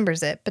he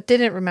remembers it, but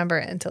didn't remember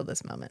it until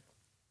this moment.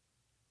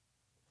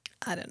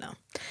 I don't know.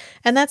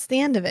 And that's the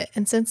end of it.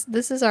 And since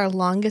this is our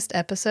longest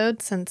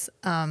episode since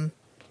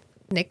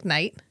Nick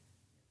Knight,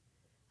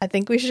 I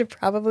think we should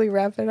probably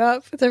wrap it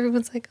up because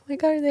everyone's like, oh my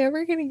God, are they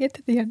ever going to get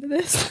to the end of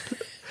this?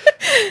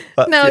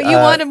 No, you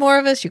wanted more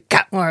of us. You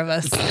got more of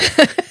us.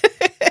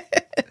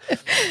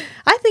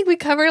 I think we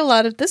covered a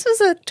lot of, this was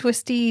a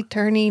twisty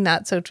turny,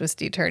 not so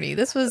twisty turny.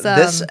 This was,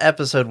 this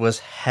episode was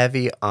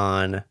heavy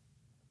on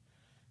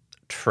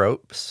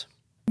tropes.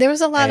 There was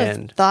a lot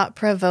of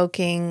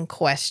thought-provoking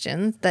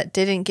questions that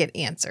didn't get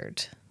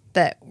answered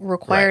that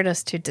required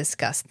us to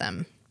discuss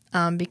them.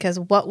 Because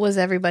what was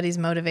everybody's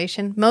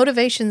motivation?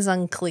 Motivation's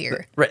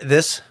unclear. Right.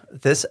 This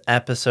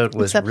episode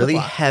was really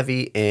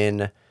heavy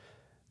in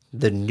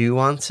the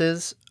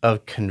nuances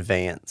of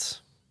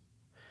conveyance.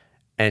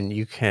 And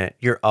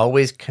you're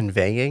always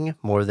conveying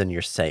more than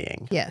you're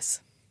saying.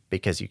 Yes.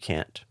 Because you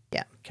can't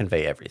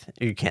convey everything.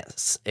 You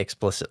can't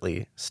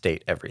explicitly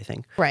state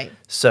everything. Right.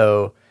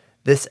 So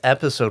this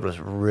episode was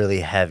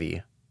really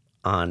heavy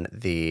on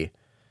the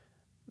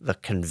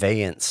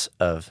conveyance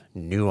of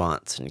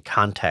nuance and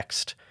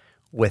context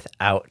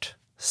without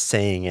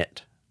saying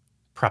it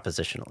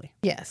propositionally.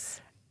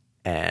 Yes.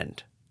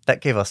 And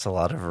that gave us a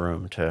lot of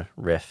room to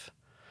riff.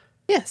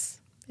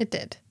 Yes, it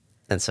did.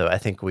 And so I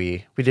think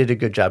we did a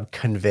good job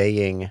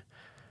conveying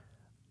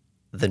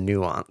the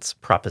nuance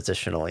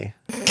propositionally.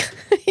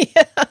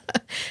 Yeah.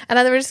 And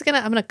I'm going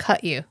to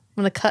cut you. I'm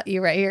going to cut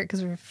you right here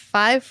because we're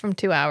 5 from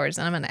 2 hours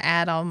and I'm going to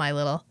add all my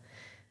little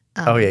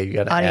you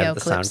got to add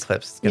the clips. sound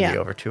clips. It's going to be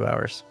over 2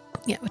 hours.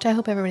 Yeah, which I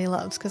hope everybody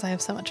loves because I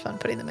have so much fun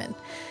putting them in.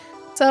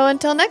 So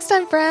until next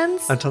time,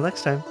 friends. Until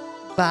next time.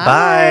 Bye.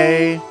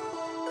 Bye.